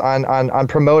advice on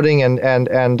promoting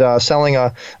and selling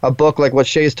a book like what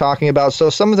Shay's talking about. So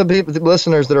some of the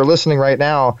listeners that are listening right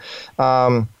now,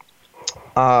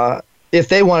 if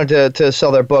they wanted to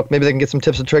sell their book, maybe they can get some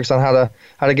tips and tricks on how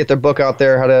to get their book out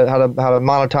there, how to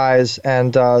monetize.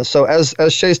 And so as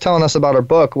Shay's telling us about her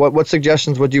book, what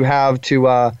suggestions would you have to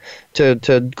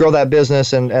grow that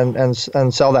business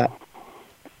and sell that?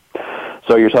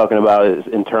 So you're talking about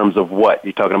in terms of what?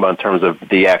 You're talking about in terms of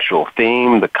the actual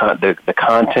theme, the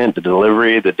content, the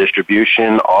delivery, the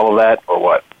distribution, all of that, or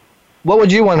what? What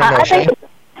would you want to know, Shay?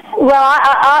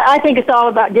 I think it's all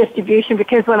about distribution,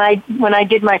 because when I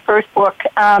did my first book,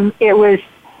 it was,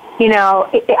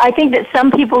 I think that some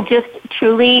people just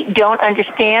truly don't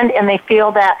understand, and they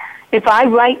feel that if I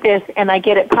write this and I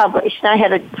get it published, and I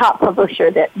had a top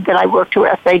publisher that I worked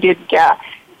with, they did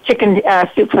Chicken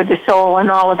Soup for the Soul and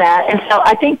all of that. And so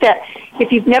I think that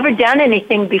if you've never done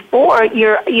anything before,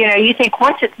 you think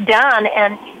once it's done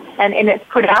and it's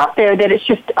put out there that it's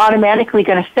just automatically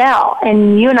going to sell.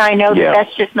 And you and I know that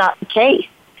that's just not the case.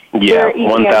 Yeah,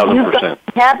 1,000%. You've got to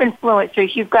have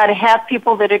influencers. You've got to have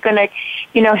people that are going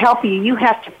to, help you. You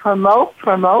have to promote.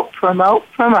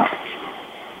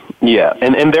 Yeah,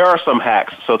 and there are some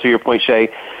hacks. So to your point, Shay,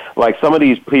 Like some of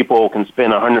these people can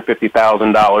spend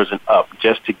 $150,000 and up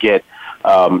just to get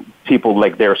people,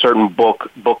 like there are certain book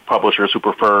publishers who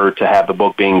prefer to have the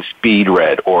book being speed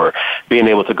read or being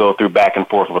able to go through back and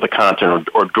forth with the content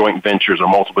or joint ventures or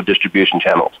multiple distribution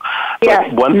channels. Yes.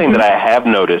 But one thing that I have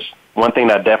noticed, one thing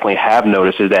that I definitely have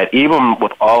noticed is that even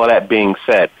with all of that being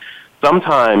said,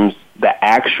 sometimes the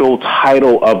actual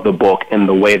title of the book and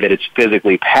the way that it's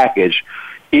physically packaged,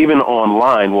 even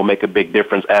online, will make a big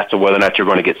difference as to whether or not you're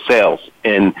going to get sales.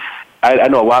 And I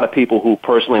know a lot of people who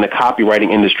personally in the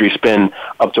copywriting industry spend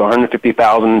up to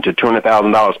 $150,000 to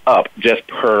 $200,000 up just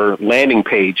per landing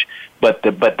page, but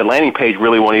the landing page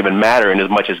really won't even matter in as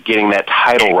much as getting that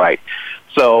title right.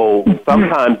 So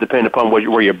sometimes, depending upon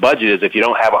where your budget is, if you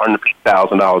don't have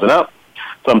 $150,000 and up,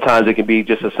 sometimes it can be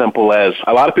just as simple as,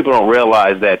 a lot of people don't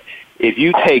realize that if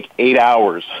you take 8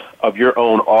 hours of your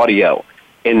own audio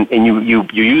and you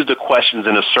use the questions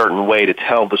in a certain way to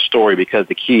tell the story, because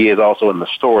the key is also in the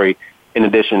story in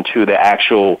addition to the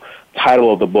actual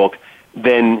title of the book,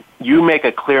 then you make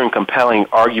a clear and compelling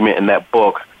argument in that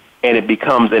book, and it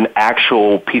becomes an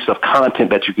actual piece of content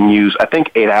that you can use. I think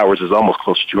 8 hours is almost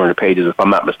close to 200 pages, if I'm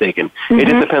not mistaken. Mm-hmm. It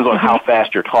just depends on how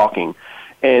fast you're talking.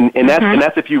 And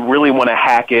that's if you really want to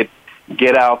hack it,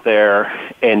 get out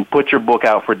there and put your book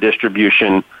out for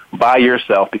distribution by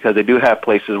yourself, because they do have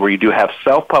places where you do have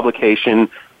self-publication.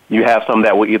 You have some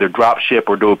that will either drop ship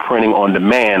or do a printing on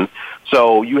demand.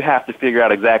 So you have to figure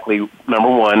out exactly, number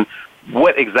one,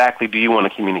 what exactly do you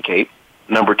want to communicate?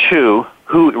 Number two,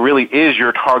 who really is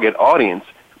your target audience?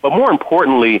 But more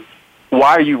importantly, why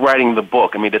are you writing the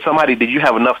book? I mean, did you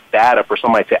have enough data for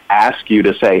somebody to ask you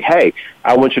to say, hey,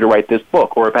 I want you to write this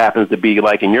book? Or if it happens to be,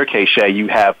 like in your case, Shay, you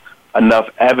have enough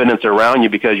evidence around you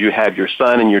because you have your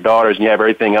son and your daughters and you have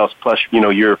everything else, plus,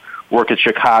 your work at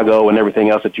Chicago and everything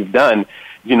else that you've done.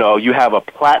 You have a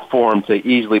platform to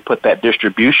easily put that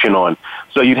distribution on.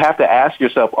 So you'd have to ask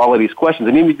yourself all of these questions.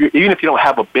 And even if you don't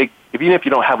have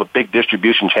a big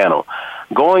distribution channel,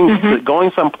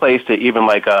 going someplace to even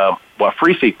like a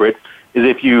free secret is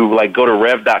if you like go to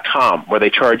rev.com, where they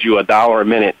charge you $1 a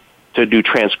minute to do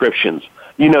transcriptions.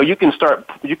 You can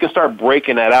start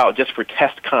breaking that out just for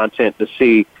test content to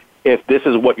see if this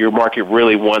is what your market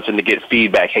really wants, and to get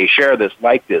feedback. Hey, share this,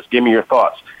 like this, give me your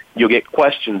thoughts. You'll get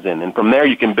questions in, and from there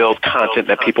you can build content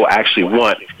that people actually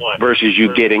want, versus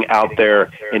you getting out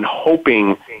there and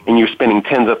hoping, and you're spending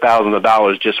tens of thousands of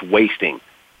dollars just wasting.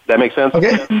 Does that make sense?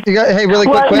 Okay. Hey, really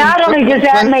quick, Quentin. Not only does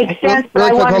that make sense,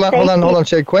 really quick, hold on,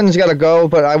 Shay. Quentin's got to go,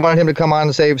 but I wanted him to come on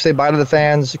and say bye to the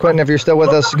fans. Quentin, if you're still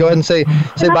with us, go ahead and say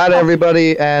bye to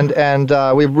everybody, and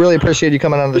we really appreciate you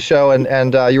coming on the show,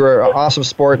 and you were an awesome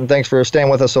sport, and thanks for staying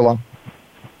with us so long.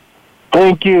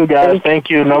 Thank you, guys. Thank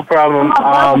you. No problem.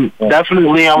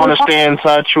 Definitely, I want to stay in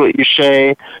touch with you,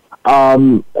 Shay.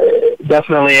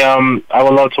 Definitely, I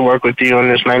would love to work with you on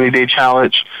this 90-day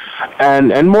challenge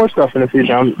and more stuff in the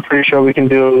future. I'm pretty sure we can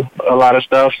do a lot of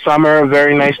stuff. Summer,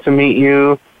 very nice to meet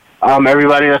you.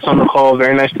 Everybody that's on the call,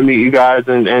 very nice to meet you guys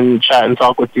and chat and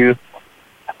talk with you.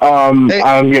 I'm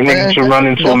getting ready to run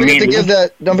into a meeting.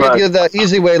 Don't forget to give that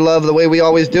Easy Way love the way we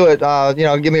always do it.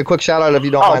 Give me a quick shout out if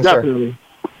you don't mind, definitely. Sir.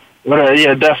 But,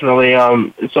 yeah, definitely.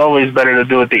 It's always better to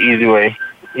do it the easy way.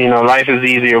 Life is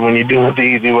easier when you do it the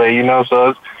easy way,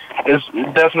 So it's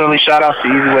definitely shout out to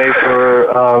Easy Way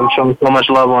for showing so much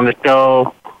love on the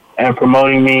show and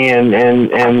promoting me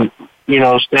and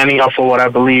standing up for what I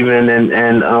believe in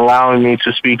and allowing me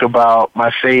to speak about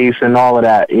my faith and all of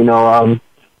that.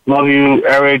 Love you,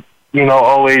 Eric.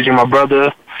 Always, you're my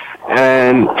brother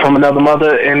and from another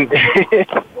mother and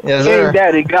yes, sir.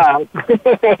 Daddy God.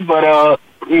 But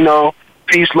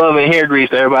peace, love, and hair grease,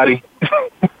 everybody.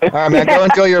 All right, man. Go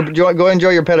enjoy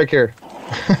your pedicure.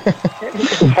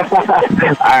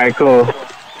 All right, cool.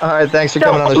 All right, thanks for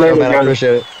coming on the show, man. I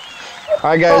appreciate it. All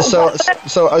right, guys.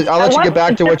 So I'll let you get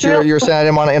back to what you're saying. I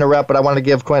didn't want to interrupt, but I wanted to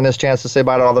give Quentin his chance to say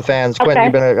bye to all the fans. Okay. Quentin,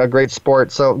 you've been a great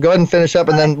sport. So go ahead and finish up,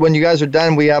 and then when you guys are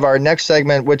done, we have our next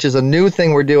segment, which is a new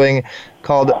thing we're doing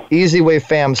called Easy Way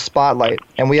Fam Spotlight,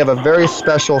 and we have a very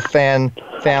special fam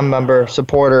member,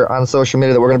 supporter on social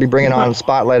media that we're going to be bringing on and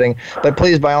spotlighting. But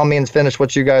please, by all means, finish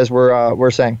what you guys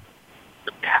were saying.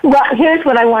 Well, here's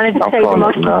what I wanted to say. The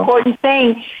most important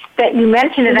thing that you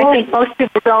mentioned, and I think most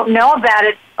people don't know about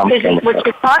it, is what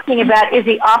you're talking about is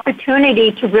the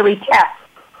opportunity to really test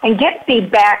and get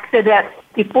feedback so that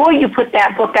before you put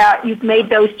that book out, you've made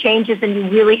those changes and you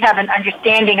really have an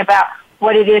understanding about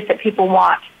what it is that people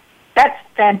want. That's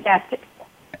fantastic.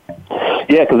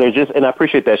 Yeah, because there's just, and I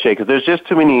appreciate that, Shay, because there's just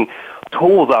too many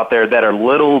tools out there that are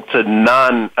little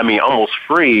to almost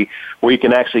free, where you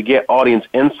can actually get audience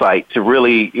insight to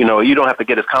really, you don't have to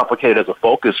get as complicated as a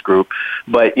focus group,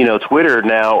 but, Twitter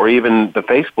now, or even the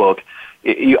Facebook,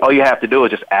 all you have to do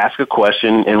is just ask a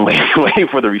question and wait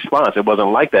for the response. It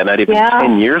wasn't like that, not even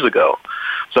 10 years ago.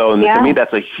 So to me,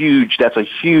 that's a huge,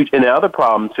 and the other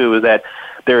problem too is that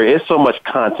there is so much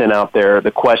content out there.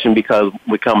 The question becomes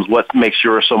what makes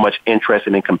you so much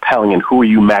interesting and compelling, and who are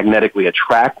you magnetically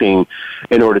attracting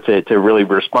in order to really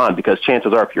respond? Because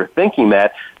chances are, if you're thinking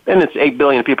that, then it's 8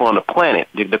 billion people on the planet.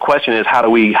 The question is, how do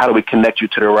we connect you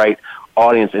to the right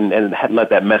audience and let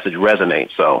that message resonate?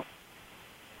 So.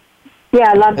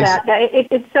 Yeah, I love that.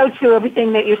 It's so true,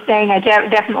 everything that you're saying. I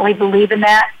definitely believe in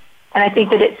that, and I think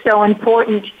that it's so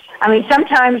important. I mean,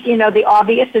 sometimes, the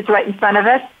obvious is right in front of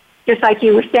us, just like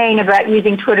you were saying about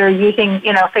using Twitter, using,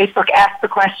 Facebook, ask the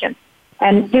question.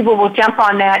 And people will jump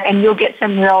on that, and you'll get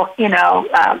some real,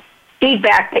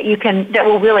 feedback that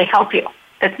will really help you.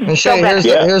 And Shay,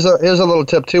 here's a little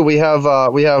tip too. We have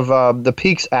the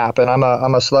Peaks app, and I'm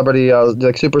a celebrity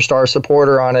superstar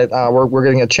supporter on it. We're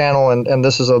getting a channel, and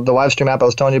this is the live stream app I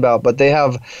was telling you about. But they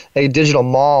have a digital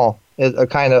mall.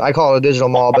 I call it a digital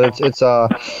mall, but it's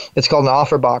called an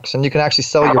offer box, and you can actually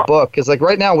sell your book. Because like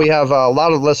right now we have a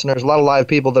lot of listeners, a lot of live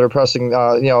people that are pressing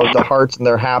the hearts, and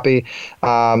they're happy,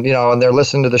 and they're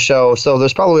listening to the show. So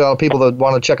there's probably a lot of people that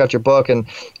want to check out your book, and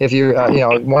if you're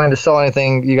wanting to sell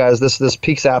anything, you guys, this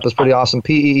Peaks app is pretty awesome.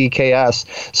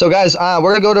 PEEKS. So guys,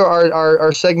 we're gonna go to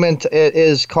our segment. It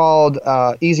is called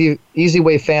Easy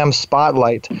Way Fam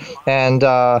Spotlight, and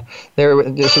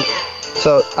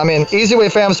So, Easy Way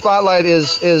Fam Spotlight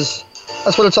is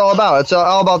that's what it's all about. It's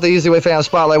all about the Easy Way Fam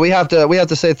Spotlight. We have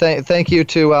to say thank you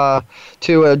to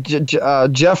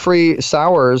Jeffrey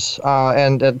Sowers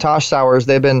and Tosh Sowers.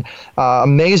 They've been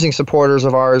amazing supporters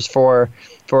of ours for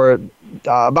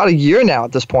about a year now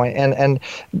at this point, and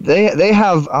they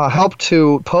have helped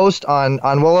to post on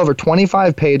well over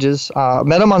 25 pages.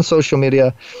 Met them on social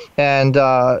media, and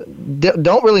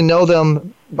don't really know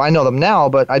them. I know them now,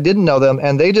 but I didn't know them,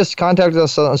 and they just contacted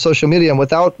us on social media, and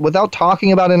without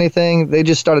talking about anything, they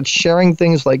just started sharing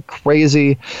things like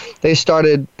crazy. They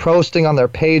started posting on their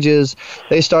pages.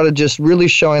 They started just really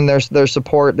showing their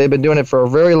support. They've been doing it for a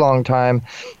very long time,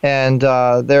 and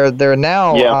they're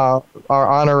now our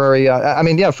honorary.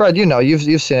 Fred,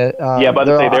 you've seen it. But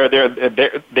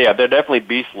they're definitely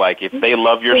beast-like. If they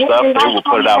love your stuff, they will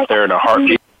put it out there in a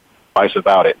heartbeat. Twice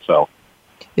about it. So.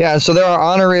 Yeah, so they're our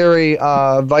honorary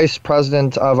vice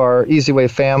president of our Easy Way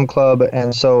Fam Club,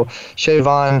 and so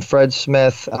Shayvon, Fred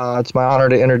Smith, it's my honor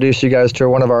to introduce you guys to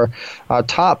one of our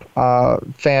top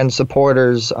fan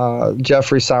supporters,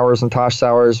 Jeffrey Sowers and Tosh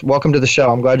Sowers. Welcome to the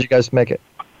show. I'm glad you guys make it.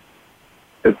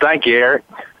 Thank you, Eric.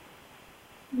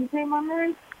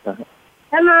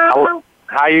 Hello.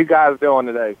 How you guys doing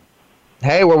today?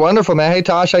 Hey, we're wonderful, man. Hey,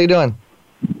 Tosh, how you doing?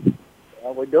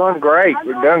 We're doing great. It's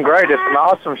an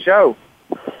awesome show.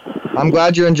 I'm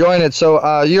glad you're enjoying it.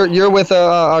 So you're with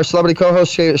our celebrity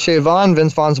co-host Shayvon,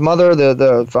 Vince Vaughn's mother,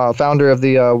 the founder of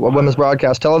the Women's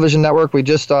Broadcast Television Network. We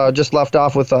just left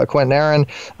off with Quentin Aaron.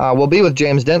 We'll be with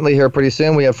James Dentley here pretty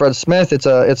soon. We have Fred Smith. It's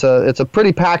a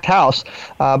pretty packed house.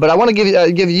 But I want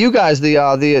to give you guys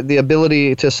the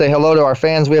ability to say hello to our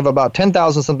fans. We have about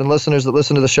 10,000 something listeners that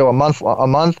listen to the show a month,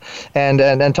 and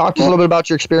talk to us a little bit about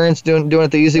your experience doing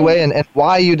it the easy way, and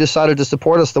why you decided to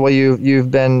support us the way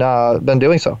you've been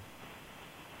doing so.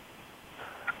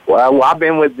 Well, I've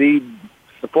been with the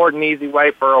supporting Easy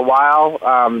Way for a while.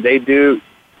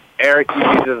 Eric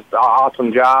does an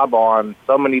awesome job on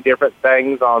so many different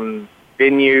things, on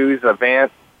venues,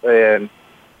 events, and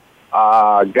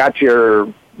got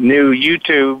your new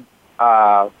YouTube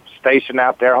station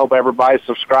out there. Hope everybody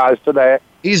subscribes to that.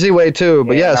 Easy Way Tube,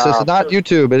 but yes, it's not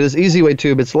YouTube. It is Easy Way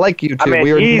Tube. It's like YouTube.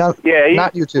 We are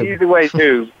not YouTube. Easy Way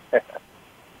Tube.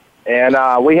 And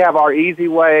we have our Easy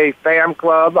Way Fam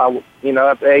Club.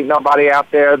 If there ain't nobody out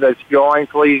there that's joined,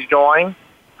 please join.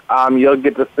 You'll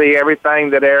get to see everything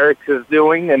that Eric is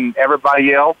doing and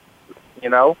everybody else, the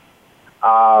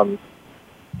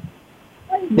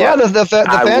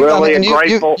fan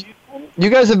club. You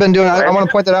guys have been doing, I want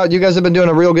to point that out, you guys have been doing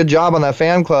a real good job on that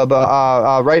fan club.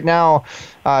 Right now,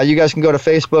 you guys can go to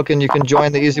Facebook and you can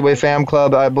join the Easy Way Fam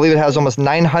Club. I believe it has almost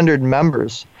 900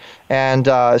 members. And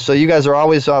so you guys are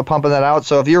always pumping that out.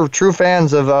 So if you're true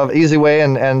fans of Easy Way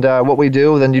and what we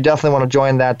do, then you definitely want to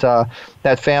join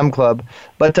that fam club.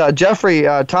 But Jeffrey,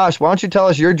 Tosh, why don't you tell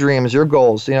us your dreams, your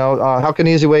goals? How can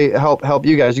Easy Way help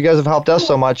you guys? You guys have helped us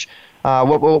so much.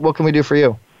 What can we do for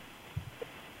you?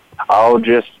 Oh,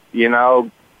 just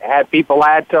have people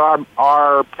add to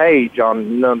our page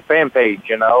on the fan page,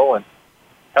 and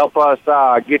help us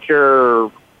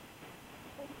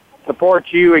support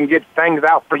you and get things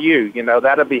out for you.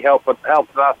 That'll be helps us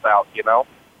out.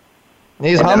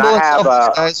 He's humble and selfless,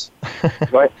 guys.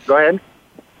 Go ahead.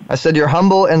 I said you're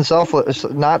humble and selfless,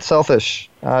 not selfish.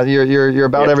 You're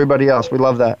about everybody else. We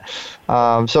love that.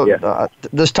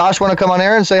 Does Tosh want to come on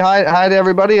air and say hi to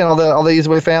everybody and all the Easy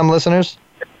Way fam listeners?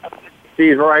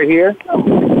 She's right here.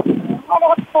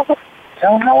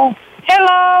 Hello.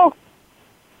 Hello.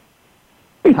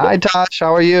 Hi, Tosh.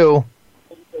 How are you?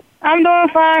 I'm doing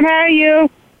fine. How are you?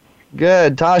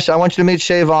 Good. Tosh, I want you to meet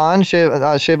Shavon.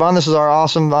 Shavon, this is our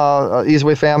awesome Easy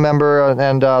Way fam member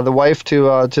and the wife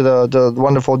to the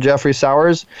wonderful Jeffrey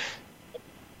Sowers.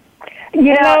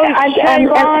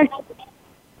 I'm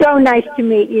so nice to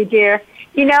meet you, dear.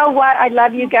 You know what? I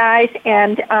love you guys,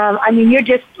 and you're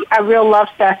just a real love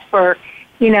fest for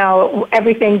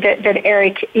everything that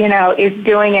Eric is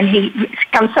doing, and he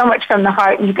comes so much from the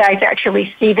heart. And you guys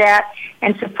actually see that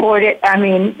and support it.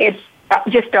 It's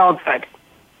just all good.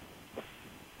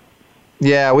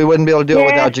 Yeah, we wouldn't be able to do it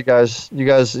without you guys. You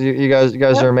guys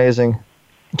are amazing.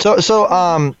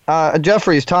 So,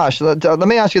 Jeffries, Tosh, let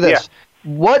me ask you this: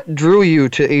 what drew you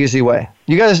to Easy Way?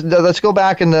 You guys, let's go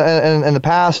back in the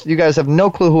past. You guys have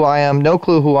no clue who I am, no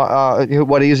clue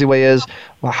what Easy Way is.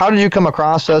 How did you come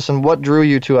across us, and what drew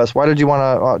you to us? Why did you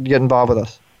want to get involved with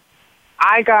us?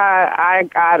 I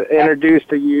got introduced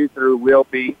to you through Will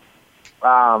B.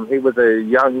 He was a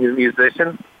young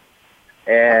musician,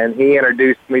 and he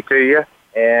introduced me to you,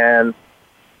 and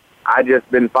I just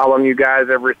been following you guys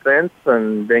ever since,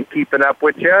 and been keeping up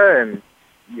with you, and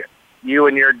you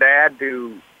and your dad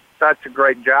do such a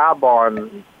great job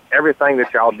on everything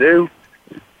that y'all do.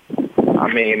 I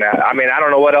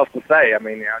don't know what else to say.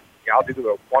 Y'all do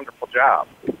a wonderful job.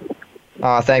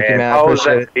 Thank you, man. I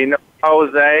appreciate it.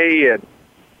 Jose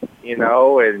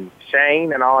and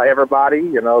Shane and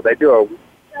everybody,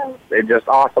 they're just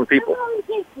awesome people.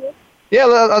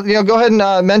 Yeah, go ahead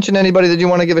and mention anybody that you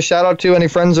want to give a shout out to, any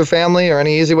friends or family or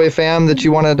any Easy Way fam that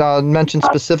you want to mention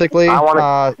specifically. I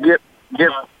want to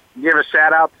give a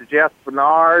shout out to Jeff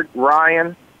Bernard,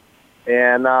 Ryan,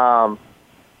 and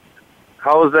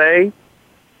Jose,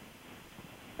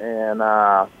 and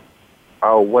trying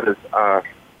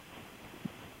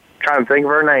to think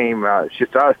of her name. She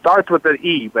starts with an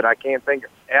E, but I can't think.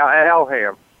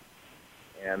 Elham.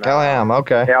 And Elham,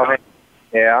 okay. Elham,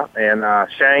 yeah, and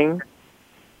Shane.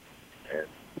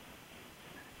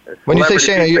 When you say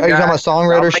Shane, are you talking about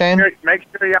songwriter Shane? Make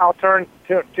sure y'all tune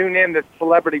in to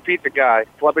Celebrity Pizza Guy,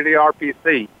 Celebrity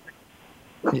RPC.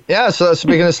 Yeah, so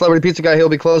speaking of Celebrity Pizza Guy, he'll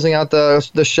be closing out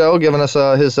the show, giving us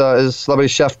his celebrity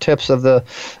chef tips of the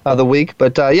week.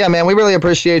 But yeah, man, we really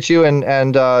appreciate you,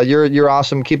 and you're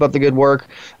awesome. Keep up the good work.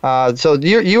 So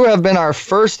you have been our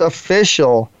first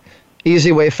official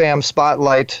Easy Way fam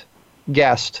spotlight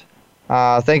guest.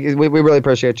 Thank you. We really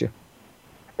appreciate you.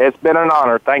 It's been an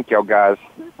honor. Thank you, guys.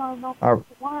 All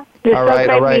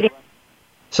right.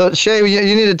 So Shay,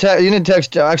 you need to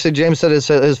text. Actually, James said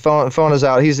his phone is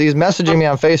out. He's messaging me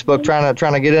on Facebook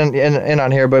trying to get in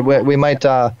on here, but we might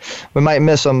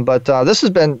miss him. But this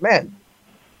has been, man.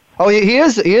 Oh, he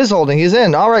is holding. He's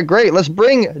in. All right, great. Let's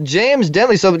bring James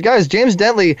Dentley. So, guys, James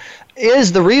Dentley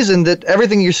is the reason that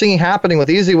everything you're seeing happening with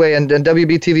Easy Way and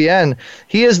WBTVN,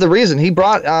 he is the reason. He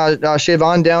brought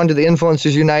Shavon down to the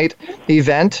Influencers Unite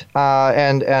event,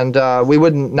 and we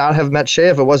would not have met Shay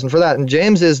if it wasn't for that. And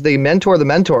James is the mentor of the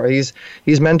mentor. He's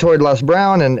mentored Les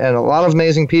Brown and a lot of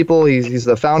amazing people. He's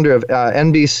the founder of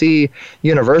NBC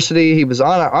University. He was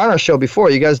on our show before.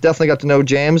 You guys definitely got to know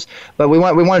James, but we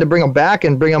wanted to bring him back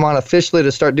and bring him on officially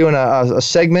to start doing a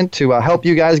segment to help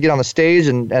you guys get on the stage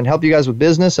and help you guys with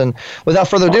business. And without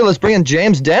further ado, let's bring in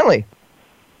James Dentley.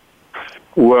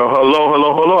 Well,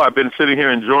 hello. I've been sitting here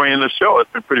enjoying the show.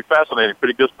 It's been pretty fascinating,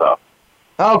 pretty good stuff.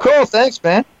 Oh, cool. Thanks,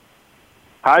 man.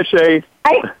 Hi, Shay.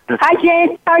 Hi,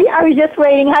 James. I was just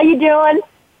waiting. How you doing?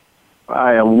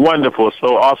 I am wonderful.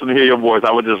 So awesome to hear your voice.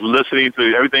 I was just listening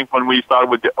to everything from when you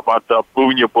started about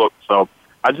moving your book. So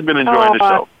I've just been enjoying the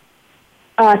show.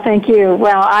 Thank you.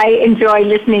 Well, I enjoy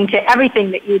listening to everything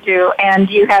that you do, and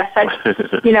you have such,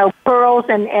 pearls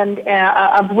and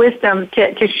of wisdom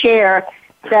to share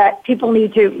that people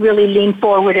need to really lean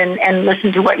forward and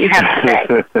listen to what you have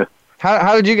to say.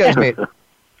 How did you guys meet?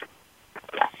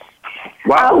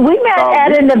 We met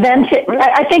at an event.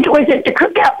 I think it was at the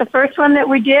Cookout, the first one that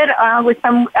we did with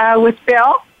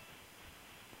Bill.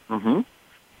 Mm-hmm.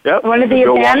 Yep. One of the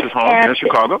Bill events Walsh's home in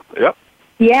Chicago. Yep.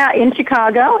 Yeah, in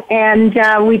Chicago, and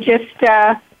we just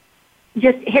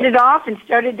hit it off and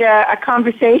started a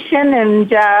conversation,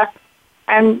 and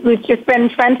And we've just been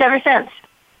friends ever since.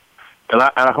 And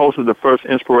I hosted the first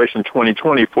Inspiration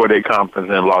 2020 4-day conference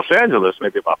in Los Angeles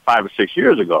maybe about 5 or 6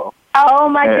 years ago. Oh,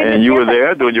 my goodness. And you were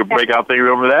there doing your breakout thing.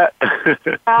 Remember that?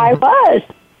 I was.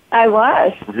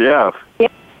 Yeah.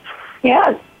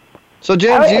 Yeah. So,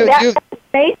 James, that was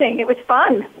amazing. It was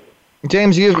fun.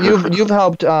 James, you've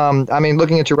helped.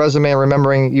 Looking at your resume and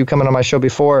remembering you coming on my show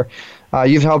before,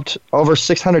 you've helped over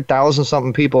 600,000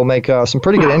 something people make some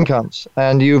pretty good incomes,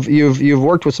 and you've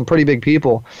worked with some pretty big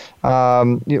people.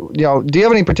 Do you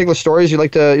have any particular stories you'd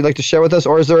like to share with us,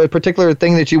 or is there a particular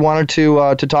thing that you wanted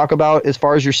to talk about as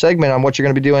far as your segment on what you're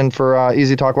going to be doing for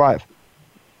Easy Talk Live?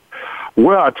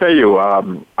 Well, I'll tell you,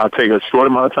 I'll take a short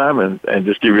amount of time and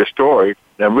just give you a story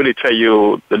and really tell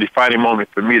you the defining moment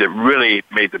for me that really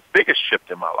made the biggest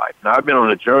shift in my life. Now, I've been on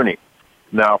a journey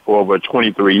now for over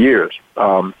 23 years,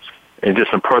 and just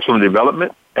some personal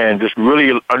development and just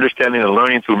really understanding and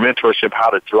learning through mentorship how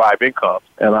to drive income.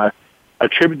 And I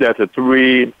attribute that to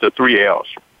the three L's,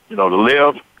 to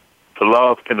live, to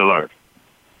love, and to learn.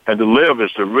 And to live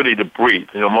is to breathe.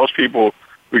 Most people,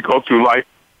 we go through life,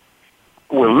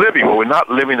 we're living, but we're not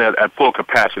living at full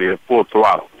capacity, at full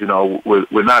throttle.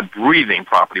 We're not breathing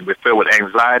properly. We're filled with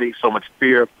anxiety, so much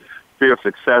fear of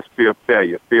success, fear of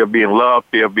failure, fear of being loved,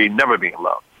 fear of never being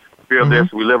loved, fear of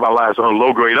this. We live our lives on a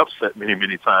low-grade upset many,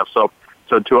 many times. So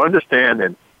to understand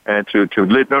and to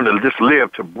learn to just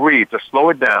live, to breathe, to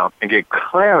slow it down and get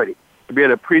clarity, to be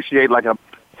able to appreciate, like I'm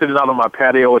sitting out on my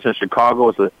patio. It's in Chicago.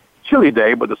 It's a chilly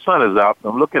day, but the sun is out.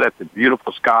 I'm looking at the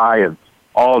beautiful sky and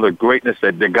all the greatness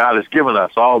that God has given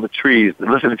us, all the trees,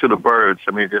 listening to the birds.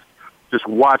 Just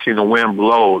watching the wind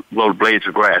blow blades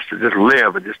of grass, to just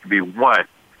live and just to be one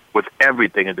with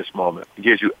everything in this moment. It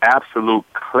gives you absolute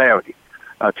clarity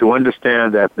to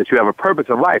understand that you have a purpose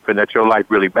in life and that your life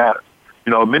really matters.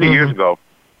 Many years ago,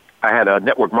 I had a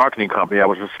network marketing company. I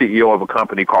was the CEO of a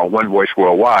company called One Voice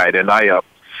Worldwide, and I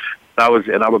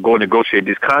would go negotiate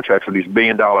these contracts with these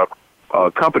billion-dollar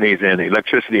companies in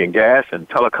electricity and gas and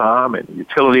telecom and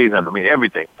utilities and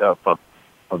everything from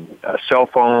cell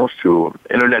phones to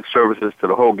internet services to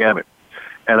the whole gamut.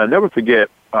 And I never forget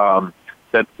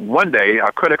that one day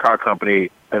our credit card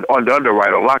company and the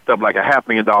underwriter locked up like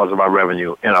 $500,000 of our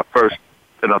revenue in our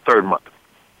third month.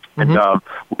 And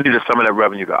we needed some of that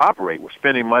revenue to operate. We're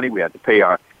spending money. We had to pay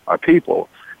our people,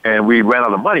 and we ran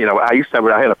out of money. I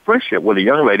had a friendship with a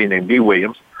young lady named Dee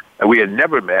Williams. And we had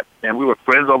never met, and we were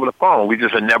friends over the phone. We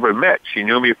just had never met. She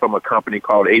knew me from a company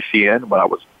called ACN when I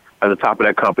was at the top of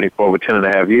that company for over 10 and a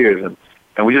half years.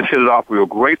 And we just hit it off. We were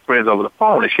great friends over the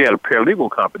phone, and she had a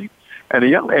paralegal company.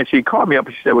 And she called me up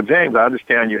and she said, well, James, I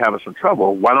understand you're having some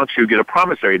trouble. Why don't you get a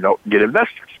promissory note and get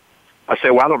investors? I said,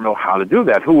 well, I don't know how to do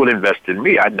that. Who would invest in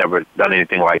me? I'd never done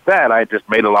anything like that. I just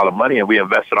made a lot of money, and we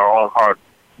invested our own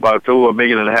about $1.5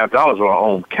 million of our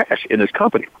own cash in this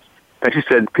company. And she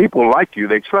said, people like you,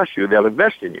 they trust you, they'll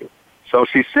invest in you. So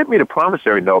she sent me the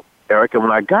promissory note, Eric, and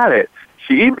when I got it,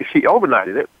 she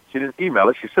overnighted it. She didn't email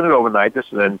it. She sent it overnight. This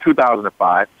was in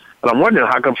 2005. And I'm wondering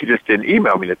how come she just didn't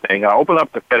email me the thing. I opened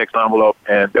up the FedEx envelope,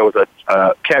 and there was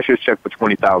a cashier's check for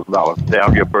 $20,000. Say,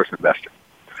 I'm your first investor.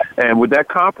 And with that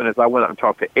confidence, I went out and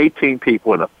talked to 18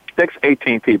 people, and the next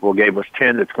 18 people gave us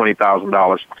 $10,000 to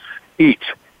 $20,000 each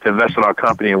to invest in our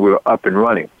company, and we were up and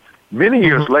running. Many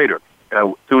years later,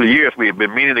 through the years, we had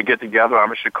been meaning to get together. I'm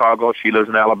in Chicago. She lives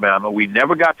in Alabama. We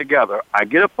never got together. I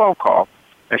get a phone call,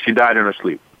 and she died in her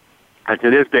sleep. And to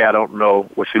this day, I don't know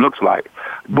what she looks like.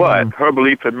 But her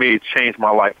belief in me changed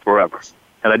my life forever.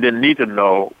 And I didn't need to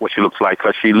know what she looks like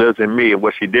because she lives in me, and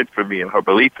what she did for me and her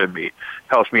belief in me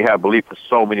helps me have belief in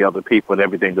so many other people and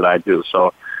everything that I do.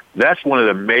 So that's one of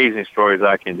the amazing stories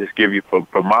I can just give you from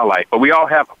my life. But we all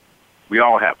have them. We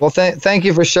all have. Well, thank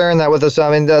you for sharing that with us.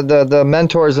 I mean, the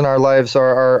mentors in our lives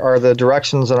are the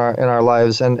directions in our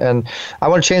lives, and I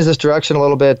want to change this direction a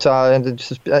little bit. And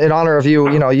just in honor of you,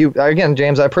 you again,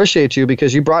 James, I appreciate you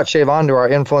because you brought Shave on to our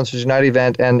Influencers Unite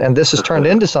event, and this has turned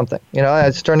into something.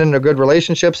 It's turned into a good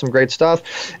relationship, some great stuff,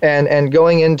 and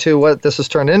going into what this has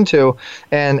turned into,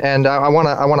 and I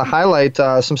want to highlight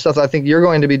some stuff that I think you're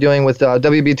going to be doing with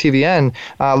WBTVN.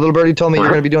 Little Birdie told me you're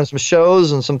going to be doing some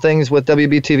shows and some things with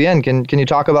WBTVN. Can you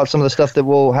talk about some of the stuff that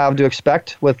we'll have to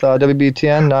expect with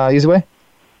WBTN EasyWay?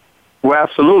 Well,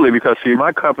 absolutely, because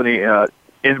my company,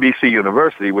 NBC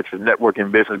University, which is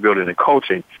Networking, Business Building, and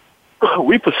Coaching,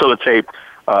 we facilitate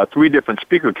 3 different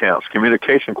speaker camps,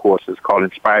 communication courses called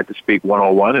Inspired to Speak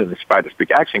 101 and Inspired to Speak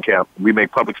Action Camp. We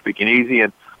make public speaking easy,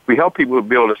 and we help people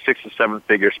build a 6- to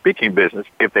 7-figure speaking business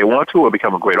if they want to, or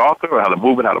become a great author, or how to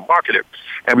move it, how to market it.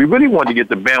 And we really wanted to get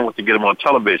the bandwidth to get them on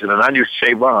television, and I knew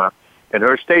Siobhan and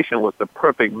her station was the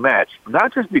perfect match,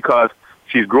 not just because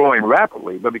she's growing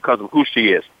rapidly, but because of who she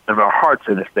is and her heart's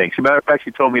in this thing. As a matter of fact,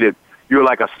 she told me that you're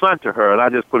like a son to her, and I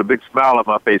just put a big smile on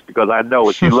my face because I know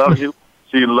if she loves you,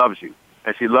 she loves you.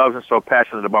 And she loves and so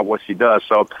passionate about what she does.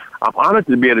 So I'm honored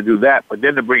to be able to do that, but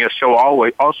then to bring a show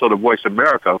also to Voice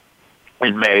America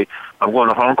in May. I'm going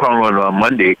to Hong Kong on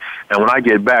Monday, and when I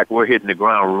get back, we're hitting the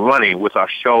ground running with our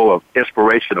show of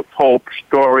inspiration, of hope,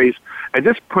 stories, and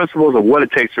just principles of what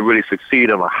it takes to really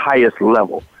succeed on the highest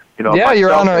level. You know, yeah,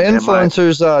 you're on our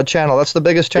influencers channel. That's the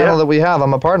biggest channel that we have.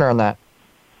 I'm a partner on that.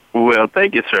 Well,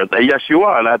 thank you, sir. Yes, you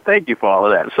are, and I thank you for all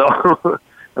of that. So,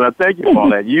 and I thank you for all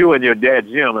that. You and your dad,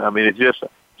 Jim. I mean, it's just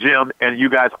Jim, and you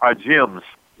guys are Jims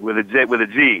with a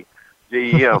G.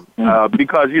 J-E-M,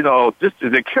 because, you know, just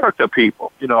the character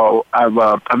people. You know, I've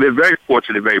been very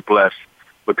fortunate, very blessed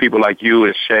with people like you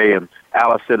and Shay and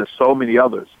Allison and so many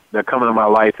others that come into my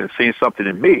life and seen something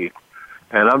in me.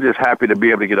 And I'm just happy to be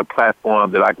able to get a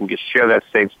platform that I can share that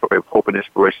same story of hope and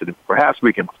inspiration. And perhaps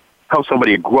we can help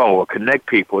somebody grow or connect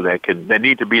people that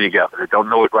need to be together, that don't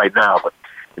know it right now, but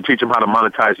and teach them how to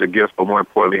monetize their gifts, but more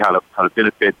importantly, how to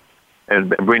benefit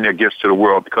and bring their gifts to the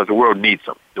world, because the world needs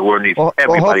them. The world needs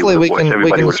everybody with a voice,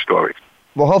 everybody with a story.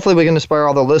 Well, hopefully we can inspire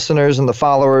all the listeners and the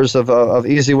followers of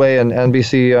Easy Way and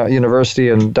NBC University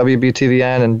and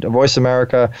WBTVN and Voice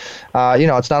America. You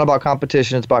know, it's not about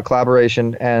competition; it's about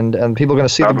collaboration, and people are going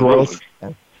to see the growth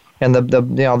and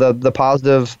the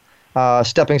positive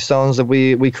stepping stones that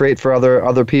we create for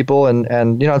other people,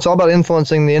 and you know, it's all about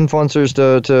influencing the influencers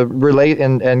to relate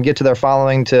and get to their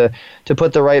following, to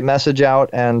put the right message out.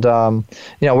 And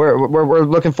you know, we're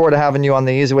looking forward to having you on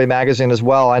the Easy Way magazine as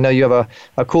well. I know you have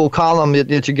a cool column that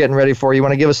you're getting ready for. You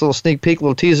want to give us a little sneak peek, a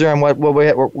little teaser on what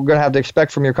we're going to have to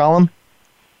expect from your column?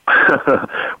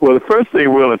 Well, the first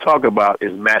thing we're going to talk about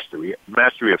is mastery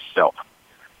of self,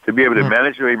 to be able to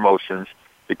manage your emotions,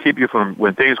 to keep you from,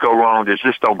 when things go wrong,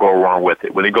 just don't go wrong with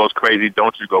it. When it goes crazy,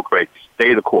 don't you go crazy.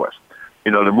 Stay the course.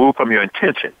 You know, to move from your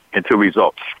intention into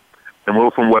results. To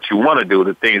move from what you want to do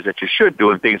to things that you should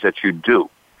do and things that you do.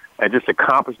 And just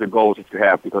accomplish the goals that you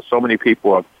have, because so many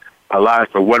people are lives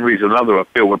for one reason or another are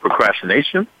filled with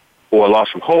procrastination or loss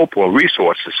of hope or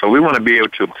resources. So we want to be able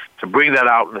to bring that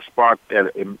out and spark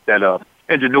that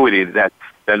ingenuity, that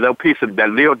little piece of that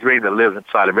little dream that lives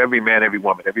inside of every man, every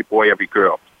woman, every boy, every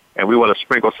girl. And we want to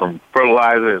sprinkle some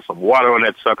fertilizer and some water on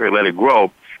that sucker and let it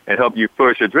grow and help you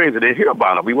flourish your dreams and then hear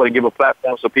about them. We want to give a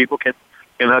platform so people can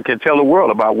tell the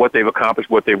world about what they've accomplished,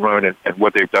 what they've learned, and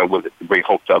what they've done with it to bring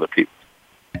hope to other people.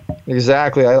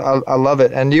 Exactly. I love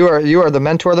it. And you are the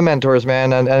mentor of the mentors,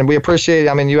 man. And we appreciate it.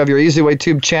 I mean, you have your Easy Way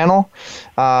Tube channel.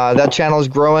 That channel is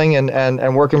growing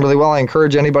and working really well. I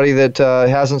encourage anybody that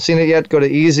hasn't seen it yet, go to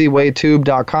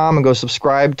easywaytube.com and go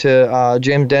subscribe to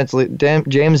James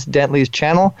Dentley's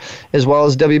channel, as well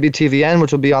as WBTVN,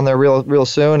 which will be on there real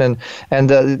soon. And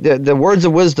the words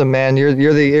of wisdom, man. You're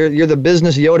the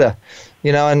business Yoda,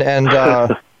 you know, and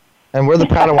we're the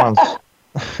Padawans.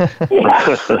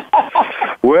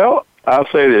 Well, I'll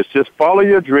say this. Just follow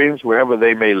your dreams wherever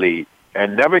they may lead,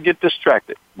 and never get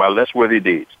distracted by less worthy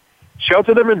deeds.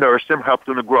 Shelter them and nourish them, help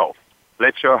them to grow.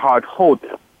 Let your heart hold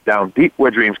them down deep where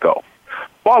dreams go.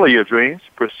 Follow your dreams,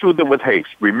 pursue them with haste.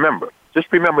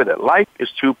 Just remember that life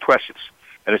is too precious,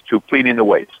 and it's too fleeting to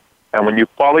waste. And when you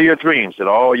follow your dreams and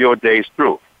all your days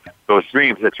through, those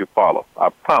dreams that you follow, I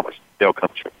promise they'll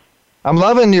come true. I'm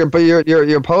loving your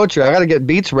poetry. I got to get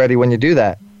beats ready when you do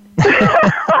that.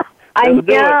 I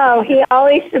know. He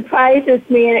always surprises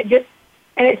me, and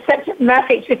it's such a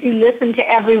message. If you listen to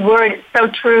every word, it's so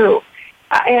true.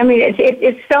 I mean,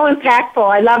 it's so impactful.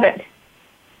 I love it.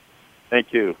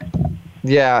 Thank you.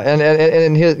 Yeah,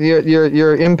 and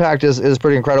your impact is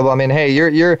pretty incredible. I mean, hey, you're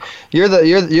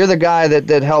the guy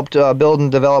that helped build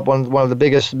and develop one of the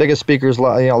biggest speakers, you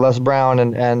know, Les Brown,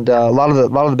 and a lot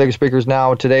of the biggest speakers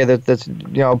now today that's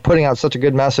you know, putting out such a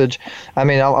good message. I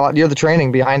mean, you're the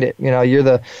training behind it. You know, you're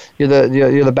the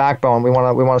backbone. We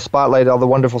want to spotlight all the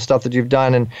wonderful stuff that you've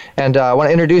done, and I want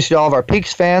to introduce you to all of our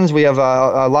Peaks fans. We have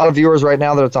a lot of viewers right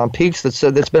now that it's on Peaks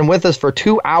that's been with us for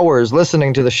 2 hours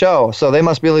listening to the show. So they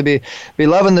must really be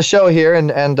loving the show here,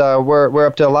 and we're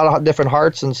up to a lot of different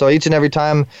hearts, and so each and every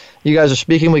time you guys are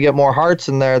speaking, we get more hearts,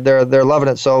 and they're loving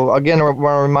it. So again, we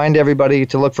want to remind everybody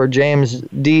to look for James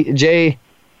James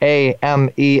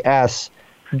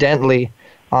Dentley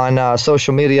on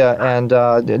social media. And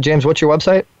James, what's your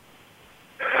website?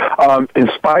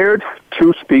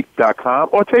 Inspired2speak.com,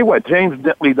 or I'll tell you what,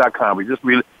 jamesdentley.com. We just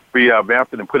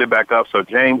revamped it and put it back up. So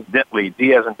James Dentley,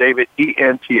 D as in David,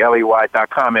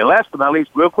 ENTLEY.com. And last but not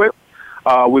least, real quick,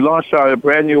 we launched our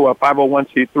brand new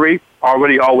 501c3,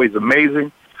 already always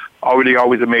amazing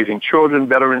children,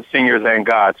 veterans, seniors, and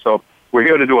God. So We're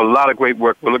here to do a lot of great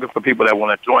work. We're looking for people that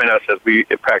want to join us as we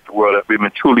impact the world. We've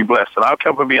been truly blessed. And I'll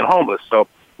come from being homeless. So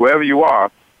wherever you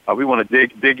are, we want to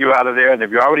dig you out of there. And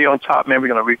if you're already on top, man, we're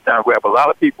going to reach down and grab a lot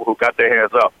of people who got their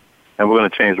hands up, and we're going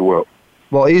to change the world.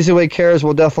 Well, Easy Way Cares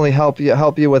will definitely help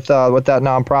you with that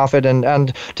nonprofit.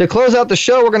 And to close out the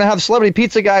show, we're going to have Celebrity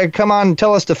Pizza Guy come on and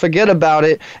tell us to forget about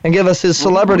it and give us his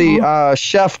celebrity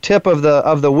chef tip of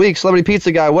the week. Celebrity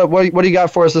Pizza Guy, what do you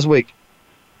got for us this week?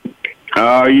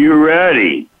 Are you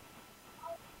ready?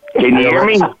 Can you hear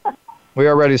me? We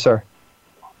are ready, sir.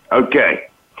 Okay.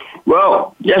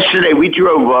 Well, yesterday we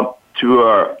drove up to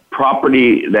our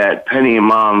property that Penny and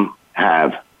Mom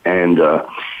have, and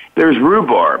there's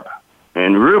rhubarb.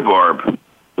 And rhubarb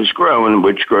was growing,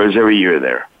 which grows every year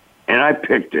there. And I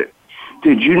picked it.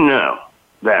 Did you know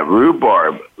that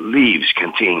rhubarb leaves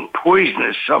contain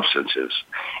poisonous substances,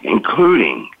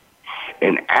 including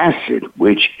an acid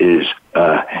which is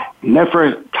a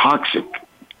nephrotoxic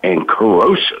and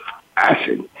corrosive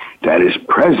acid that is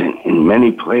present in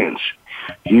many plants?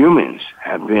 Humans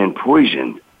have been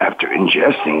poisoned after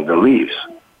ingesting the leaves.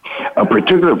 A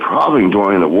particular problem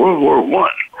during the World War I,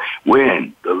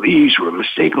 when the leaves were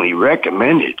mistakenly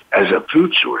recommended as a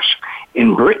food source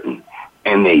in Britain,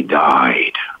 and they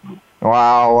died.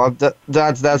 Wow,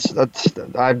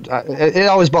 it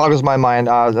always boggles my mind.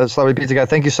 Celebrity Pizza Guy,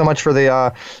 thank you so much for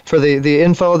the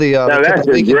info. That's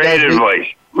a great advice.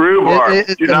 Rhubarb,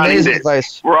 it's amazing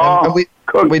advice.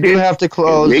 We do have to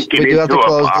close. The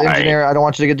engineer, I don't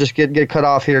want you to get cut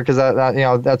off here because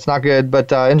that's not good.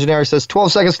 But engineer says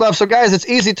 12 seconds left. So guys, it's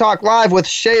Easy Talk Live with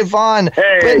Shay Vaughn.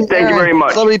 Hey, thank you very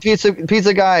much. Celebrity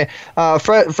Pizza Guy,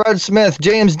 Fred Smith,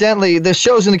 James Dentley. The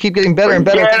show's going to keep getting better and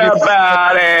better. Forget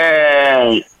about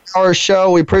it. Our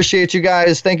show. We appreciate you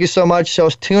guys. Thank you so much. So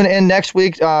tune in next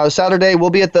week, Saturday. We'll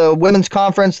be at the Women's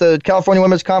Conference, the California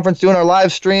Women's Conference, doing our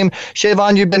live stream.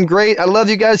 Shavon, you've been great. I love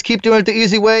you guys. Keep doing it the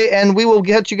easy way, and we will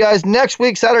get you guys next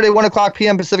week, Saturday, 1 o'clock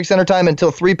p.m. Pacific Standard Time until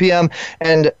 3 p.m.,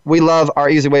 and we love our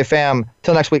Easy Way fam.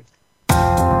 Till next week.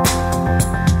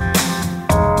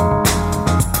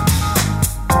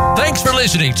 Thanks for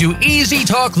listening to Easy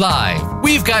Talk Live.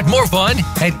 We've got more fun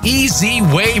at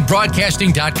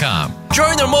EasyWayBroadcasting.com.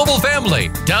 Join the mobile family.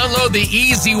 Download the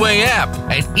Easy Way app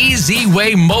at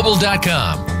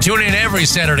EasyWayMobile.com. Tune in every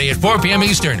Saturday at 4 p.m.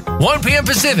 Eastern, 1 p.m.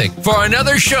 Pacific for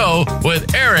another show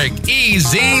with Eric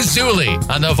E.Z. Zuley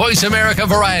on the Voice America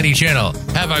Variety Channel.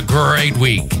 Have a great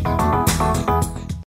week.